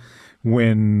love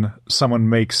when someone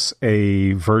makes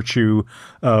a virtue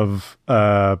of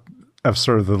of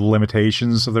sort of the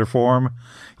limitations of their form.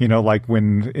 You know, like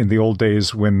when in the old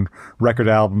days when record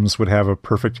albums would have a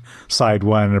perfect side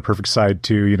 1 and a perfect side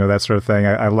 2, you know, that sort of thing.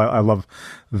 I love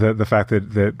the fact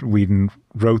that Whedon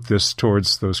wrote this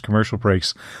towards those commercial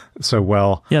breaks so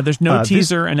well. Yeah, there's no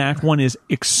teaser, and Act 1 is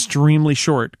extremely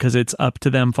short because it's up to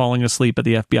them falling asleep at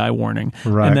the FBI warning.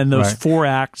 Right, and then those 4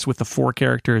 acts with the 4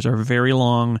 characters are very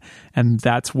long, and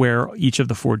that's where each of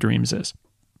the 4 dreams is.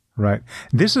 Right.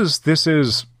 This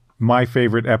is my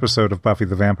favorite episode of Buffy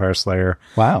the Vampire Slayer.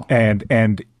 Wow.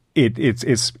 And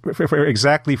it's for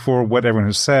exactly for what everyone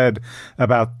has said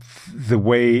about the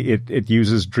way it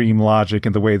uses dream logic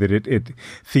and the way that it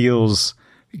feels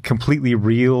completely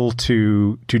real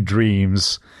to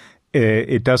dreams.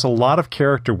 It does a lot of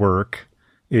character work.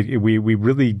 We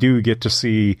really do get to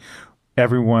see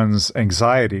everyone's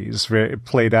anxieties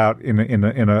played out in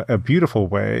a beautiful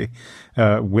way.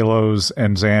 Willow's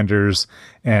and Xander's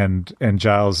and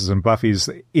Giles's and Buffy's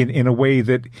in a way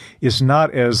that is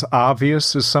not as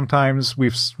obvious as sometimes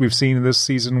we've seen in this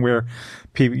season, where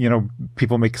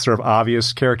people make sort of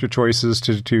obvious character choices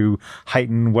to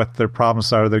heighten what their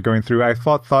problems are they're going through. I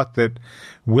thought that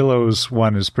Willow's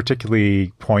one is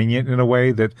particularly poignant in a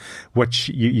way that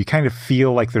you kind of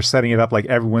feel like they're setting it up like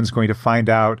everyone's going to find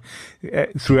out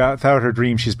throughout her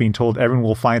dream. She's being told everyone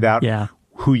will find out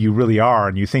who you really are,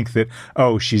 and you think that,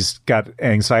 oh, she's got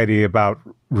anxiety about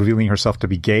revealing herself to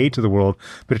be gay to the world,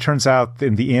 but it turns out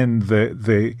in the end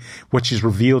the what she's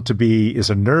revealed to be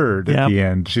is a nerd at the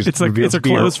end. It's her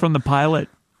clothes from the pilot.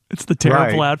 It's the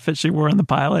terrible outfit she wore in the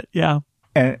pilot. Yeah.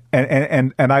 And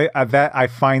I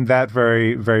find that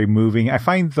very, very moving. I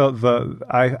find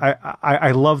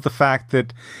I love the fact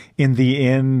that in the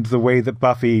end, the way that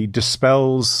Buffy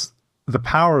dispels the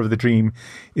power of the dream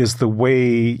is the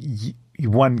way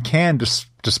one can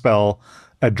dispel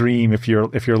a dream if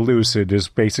you're lucid, is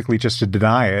basically just to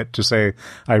deny it, to say,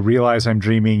 I realize I'm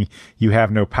dreaming, you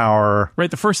have no power.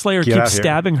 Right, the first Slayer keeps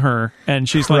stabbing her, and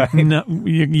she's like, no,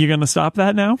 you're going to stop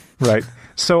that now? Right.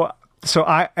 So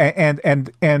I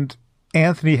and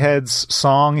Anthony Head's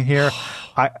song here,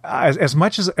 as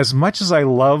much as I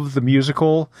love the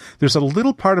musical, there's a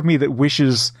little part of me that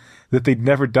wishes that they'd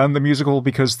never done the musical,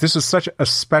 because this is such a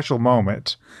special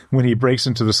moment when he breaks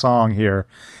into the song here,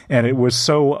 and it was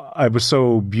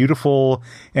so beautiful,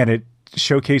 and it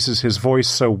showcases his voice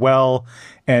so well,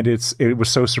 and it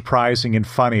was so surprising and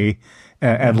funny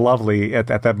and lovely at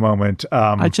that moment.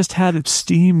 I just had it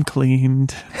steam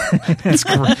cleaned. It's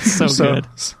great. So good.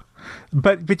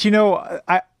 But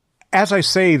as I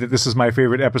say that this is my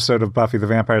favorite episode of Buffy the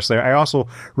Vampire Slayer, I also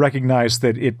recognize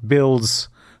that it builds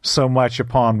so much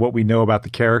upon what we know about the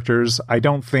characters. I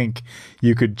don't think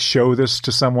you could show this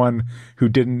to someone who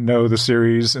didn't know the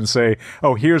series and say,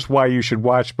 oh, here's why you should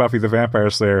watch Buffy the Vampire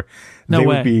Slayer. They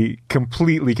would be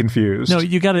completely confused. No,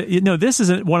 you got to, this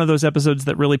isn't one of those episodes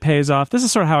that really pays off. This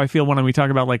is sort of how I feel when we talk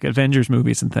about like Avengers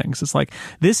movies and things. It's like,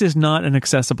 this is not an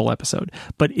accessible episode,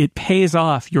 but it pays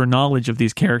off your knowledge of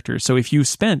these characters. So if you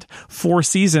spent 4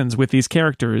 seasons with these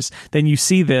characters, then you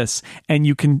see this and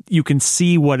you can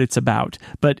see what it's about.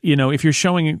 But, if you're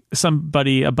showing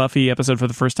somebody a Buffy episode for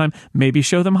the first time, maybe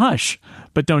show them Hush,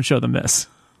 but don't show them this.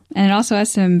 And it also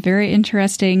has some very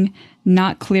interesting,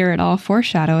 not clear at all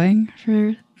foreshadowing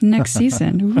for next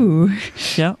season. Ooh.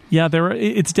 Yeah.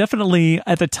 It's definitely,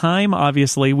 at the time,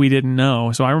 obviously, we didn't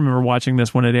know. So I remember watching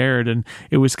this when it aired, and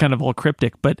it was kind of all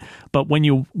cryptic. But when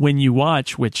you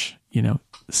watch, which,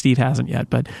 Steve hasn't yet,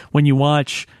 but when you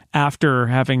watch after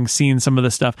having seen some of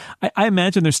the stuff, I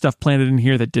imagine there's stuff planted in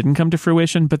here that didn't come to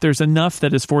fruition, but there's enough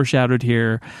that is foreshadowed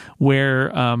here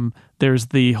where there's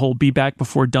the whole be back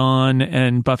before dawn,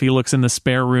 and Buffy looks in the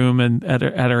spare room and at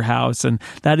her house, and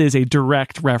that is a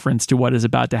direct reference to what is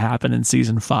about to happen in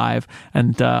season 5,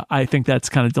 and I think that's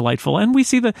kind of delightful. And we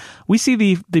see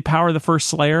the power of the first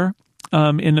Slayer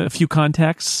in a few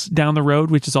contexts down the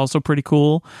road, which is also pretty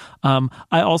cool.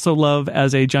 I also love,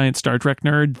 as a giant Star Trek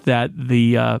nerd, that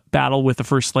the battle with the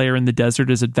first Slayer in the desert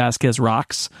is at Vasquez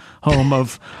Rocks, home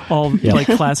of all like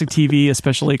classic TV,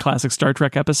 especially classic Star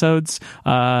Trek episodes.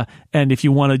 And if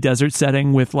you want a desert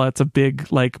setting with lots of big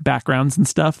like backgrounds and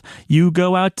stuff, you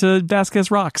go out to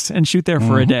Vasquez Rocks and shoot there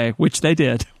for a day, which they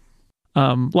did.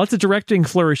 Lots of directing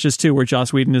flourishes too, where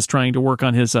Joss Whedon is trying to work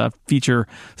on his feature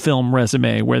film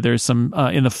resume, where there's some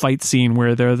in the fight scene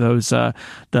where there are those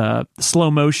the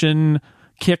slow motion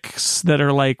kicks that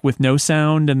are like with no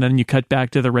sound, and then you cut back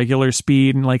to the regular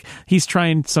speed, and like he's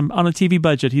trying on a TV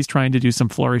budget, he's trying to do some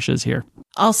flourishes here.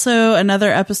 Also,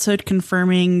 another episode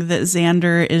confirming that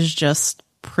Xander is just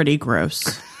pretty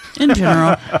gross in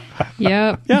general.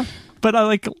 Yep. Yeah. But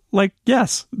like,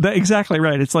 yes, exactly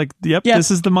right. It's like, yep, this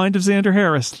is the mind of Xander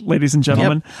Harris, ladies and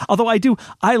gentlemen. Yep. Although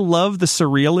I love the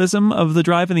surrealism of the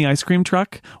drive in the ice cream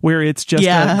truck, where it's just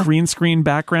a green screen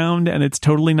background and it's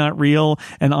totally not real.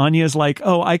 And Anya's like,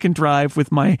 oh, I can drive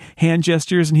with my hand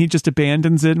gestures, and he just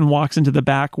abandons it and walks into the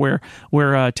back where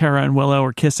Tara and Willow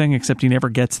are kissing, except he never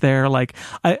gets there. Like,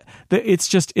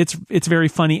 it's very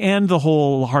funny. And the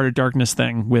whole Heart of Darkness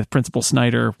thing with Principal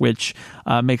Snyder, which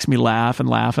makes me laugh and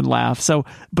laugh and laugh. So,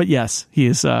 but yes, he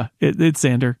is. It's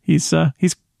Xander. He's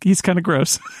kind of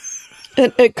gross.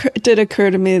 It did occur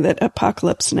to me that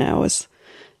Apocalypse Now was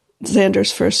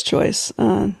Xander's first choice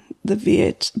on the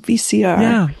VCR.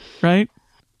 Yeah, right.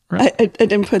 I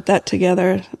didn't put that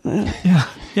together.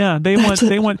 Yeah. They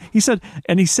want.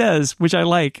 He says, which I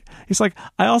like. He's like,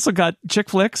 I also got chick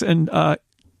flicks and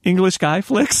English guy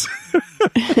flicks.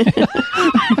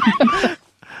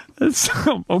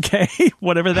 Okay,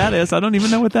 whatever that is. I don't even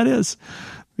know what that is.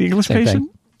 The English Same patient?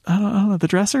 thing. I don't know. The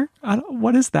dresser?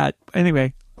 What is that?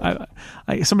 Anyway,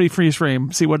 somebody freeze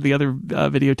frame, see what the other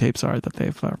videotapes are that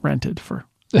they've rented for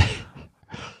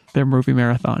their movie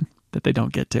marathon that they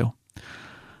don't get to.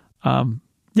 I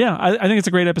think it's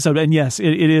a great episode. And yes,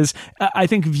 it is. I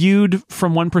think viewed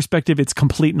from one perspective, it's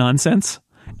complete nonsense.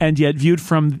 And yet viewed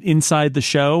from inside the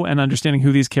show and understanding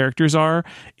who these characters are,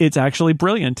 it's actually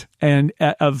brilliant. And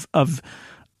of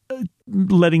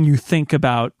letting you think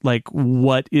about like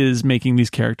what is making these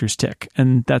characters tick.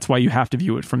 And that's why you have to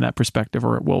view it from that perspective,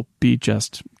 or it will be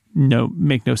just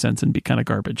make no sense and be kind of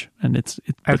garbage. And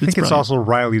I think it's also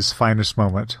Riley's finest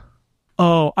moment.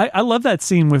 Oh, I love that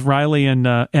scene with Riley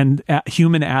and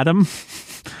Human Adam,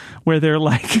 where they're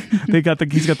like, he's got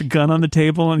the gun on the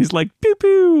table and he's like, pew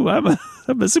pew,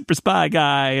 I'm a super spy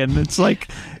guy, and it's like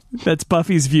that's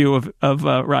Buffy's view of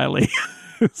Riley.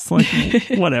 It's like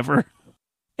whatever.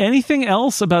 Anything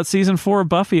else about season 4 of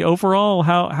Buffy overall?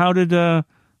 How did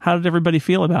everybody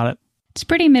feel about it? It's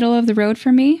pretty middle of the road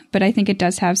for me, but I think it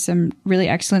does have some really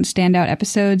excellent standout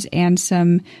episodes and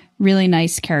some really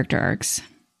nice character arcs.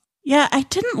 Yeah, I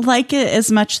didn't like it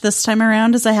as much this time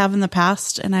around as I have in the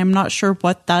past, and I'm not sure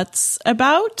what that's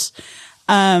about.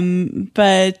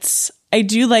 But I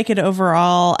do like it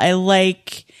overall. I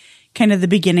like kind of the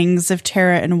beginnings of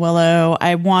Tara and Willow.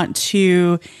 I want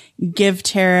to give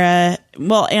Tara,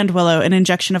 and Willow, an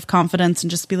injection of confidence and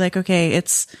just be like, okay,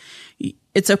 it's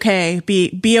okay.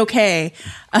 Be okay.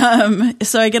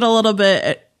 So I get a little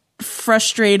bit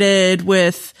frustrated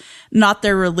with not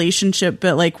their relationship,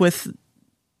 but like with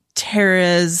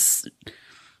Tara's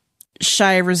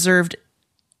shy, reserved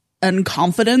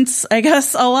unconfidence, I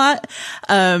guess, a lot.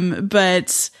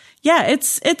 But yeah,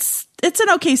 it's an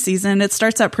okay season. It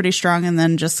starts out pretty strong and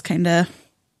then just kind of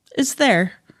is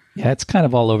there. Yeah, it's kind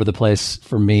of all over the place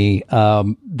for me.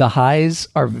 The highs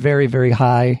are very, very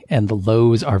high and the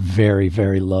lows are very,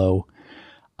 very low.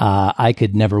 I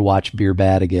could never watch Beer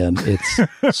Bad again. It's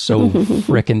so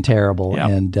frickin' terrible. Yep.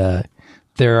 And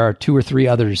there are 2 or 3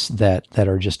 others that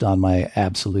are just on my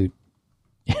absolute,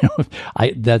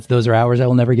 those are hours I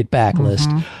will never get back list.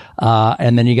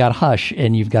 And then you got Hush,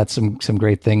 and you've got some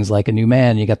great things like A New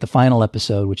Man. You got the final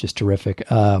episode, which is terrific.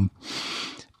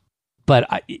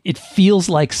 But it feels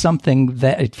like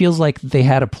they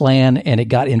had a plan and it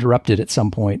got interrupted at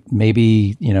some point.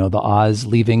 Maybe, the Oz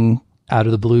leaving out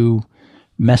of the blue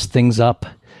messed things up.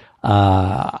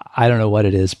 I don't know what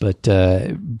it is, but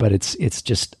it's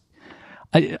just,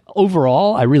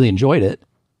 overall, I really enjoyed it.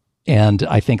 And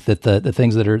I think that the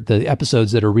things that are the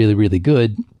episodes that are really, really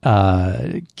good,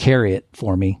 carry it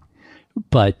for me.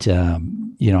 But, I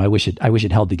wish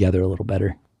it held together a little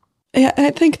better. Yeah,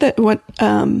 I think that what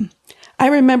I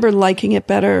remember liking it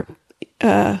better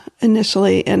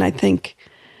initially, and I think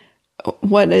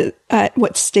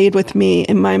what stayed with me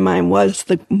in my mind was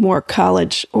the more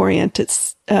college-oriented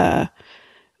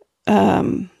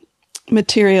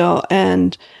material,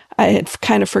 and I had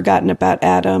kind of forgotten about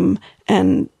Adam,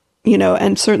 and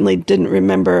certainly didn't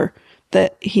remember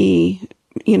that he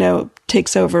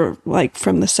takes over like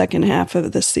from the second half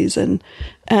of the season.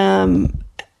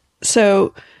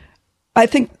 So I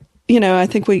think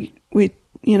we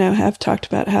have talked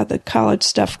about how the college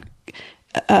stuff,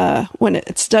 when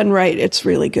it's done right, it's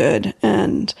really good.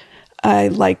 And I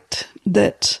liked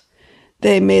that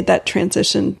they made that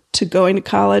transition to going to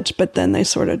college, but then they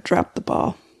sort of dropped the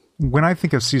ball. When I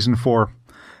think of season 4,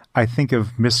 I think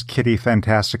of Miss Kitty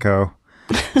Fantastico,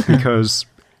 because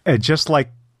just like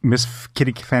Miss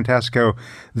Kitty Fantastico,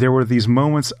 there were these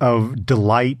moments of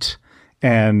delight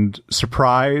and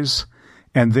surprise,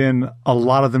 and then a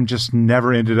lot of them just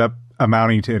never ended up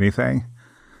amounting to anything.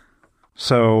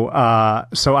 So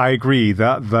I agree.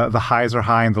 The highs are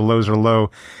high and the lows are low.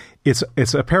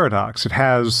 it's a paradox. It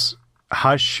has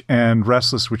Hush and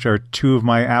Restless, which are two of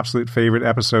my absolute favorite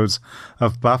episodes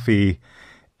of Buffy,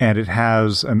 and it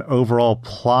has an overall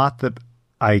plot that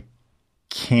I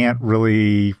can't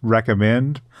really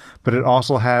recommend, but it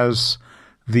also has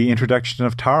the introduction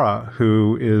of Tara,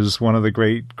 who is one of the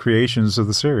great creations of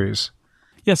the series.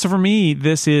 Yeah, so for me,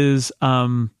 this is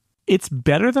it's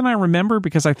better than I remember,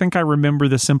 because I think I remember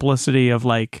the simplicity of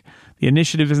like the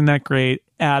initiative isn't that great,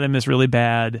 Adam is really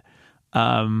bad,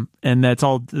 and that's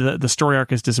all. The story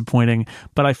arc is disappointing.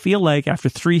 But I feel like after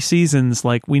 3 seasons,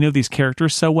 like we know these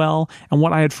characters so well, and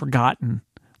what I had forgotten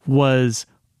was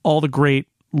all the great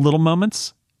little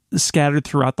moments scattered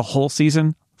throughout the whole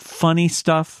season, funny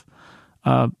stuff,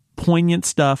 poignant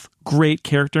stuff, great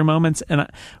character moments. And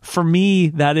for me,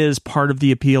 that is part of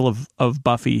the appeal of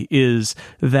Buffy, is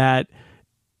that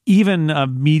even a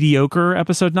mediocre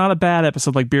episode, not a bad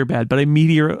episode like Beer Bad, but a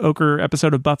mediocre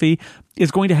episode of Buffy is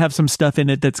going to have some stuff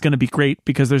in it that's going to be great,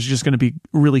 because there's just going to be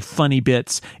really funny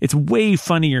bits. It's way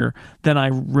funnier than I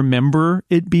remember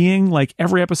it being. Like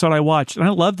every episode I watched, and I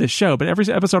love this show, but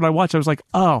every episode I watched, I was like,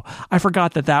 oh, I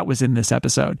forgot that was in this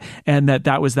episode and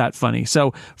that was that funny.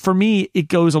 So for me, it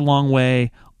goes a long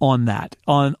way on that,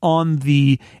 on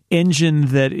the engine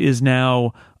that is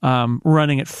now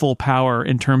running at full power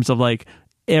in terms of like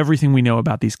everything we know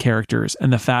about these characters,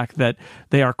 and the fact that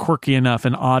they are quirky enough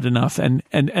and odd enough,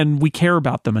 and we care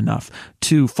about them enough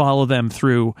to follow them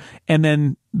through. And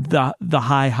then the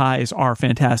high highs are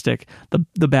fantastic.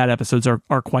 The bad episodes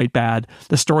are quite bad.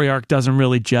 The story arc doesn't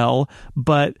really gel,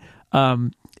 but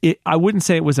I wouldn't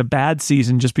say it was a bad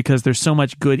season just because there's so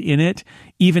much good in it,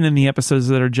 even in the episodes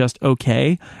that are just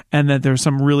okay, and that there's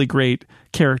some really great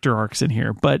character arcs in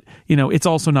here. But, you know, it's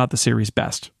also not the series'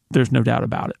 best. There's no doubt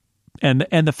about it.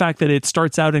 And the fact that it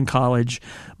starts out in college,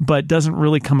 but doesn't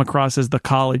really come across as the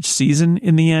college season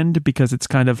in the end, because it's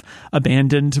kind of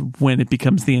abandoned when it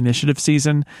becomes the initiative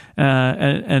season,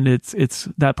 and it's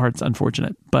that part's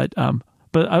unfortunate. But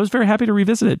I was very happy to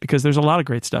revisit it, because there's a lot of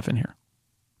great stuff in here,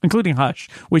 including Hush,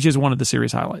 which is one of the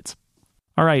series highlights.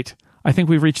 All right, I think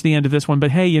we've reached the end of this one. But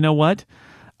hey, you know what?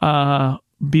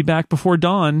 Be back before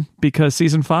dawn, because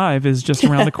season 5 is just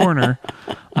around the corner.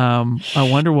 I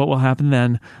wonder what will happen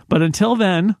then. But until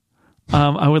then,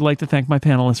 I would like to thank my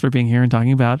panelists for being here and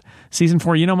talking about season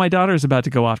 4. You know, my daughter is about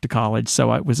to go off to college,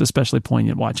 so it was especially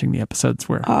poignant watching the episodes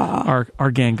where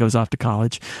our gang goes off to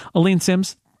college. Aline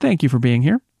Sims, thank you for being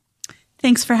here.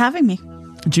 Thanks for having me.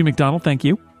 G. McDonald, thank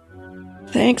you.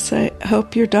 Thanks. I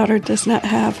hope your daughter does not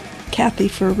have Kathy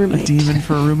for a roommate. A demon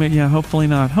for a roommate? Yeah, hopefully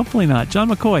not. Hopefully not. John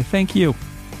McCoy, thank you.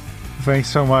 Thanks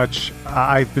so much.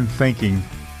 I've been thinking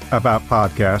about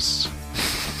podcasts.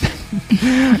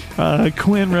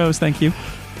 Quinn Rose, thank you.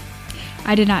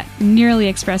 I did not nearly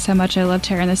express how much I loved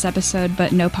Tara in this episode,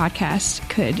 but no podcast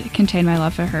could contain my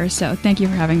love for her. So thank you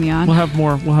for having me on. We'll have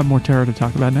more Tara to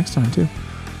talk about next time too.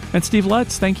 And Steve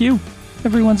Lutz, thank you.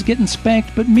 Everyone's getting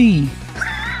spanked but me.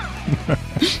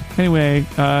 Anyway,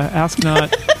 ask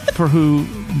not for who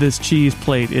this cheese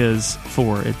plate is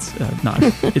for.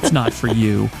 It's not for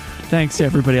you. Thanks to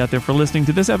everybody out there for listening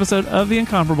to this episode of The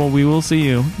Incomparable. We will see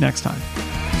you next time.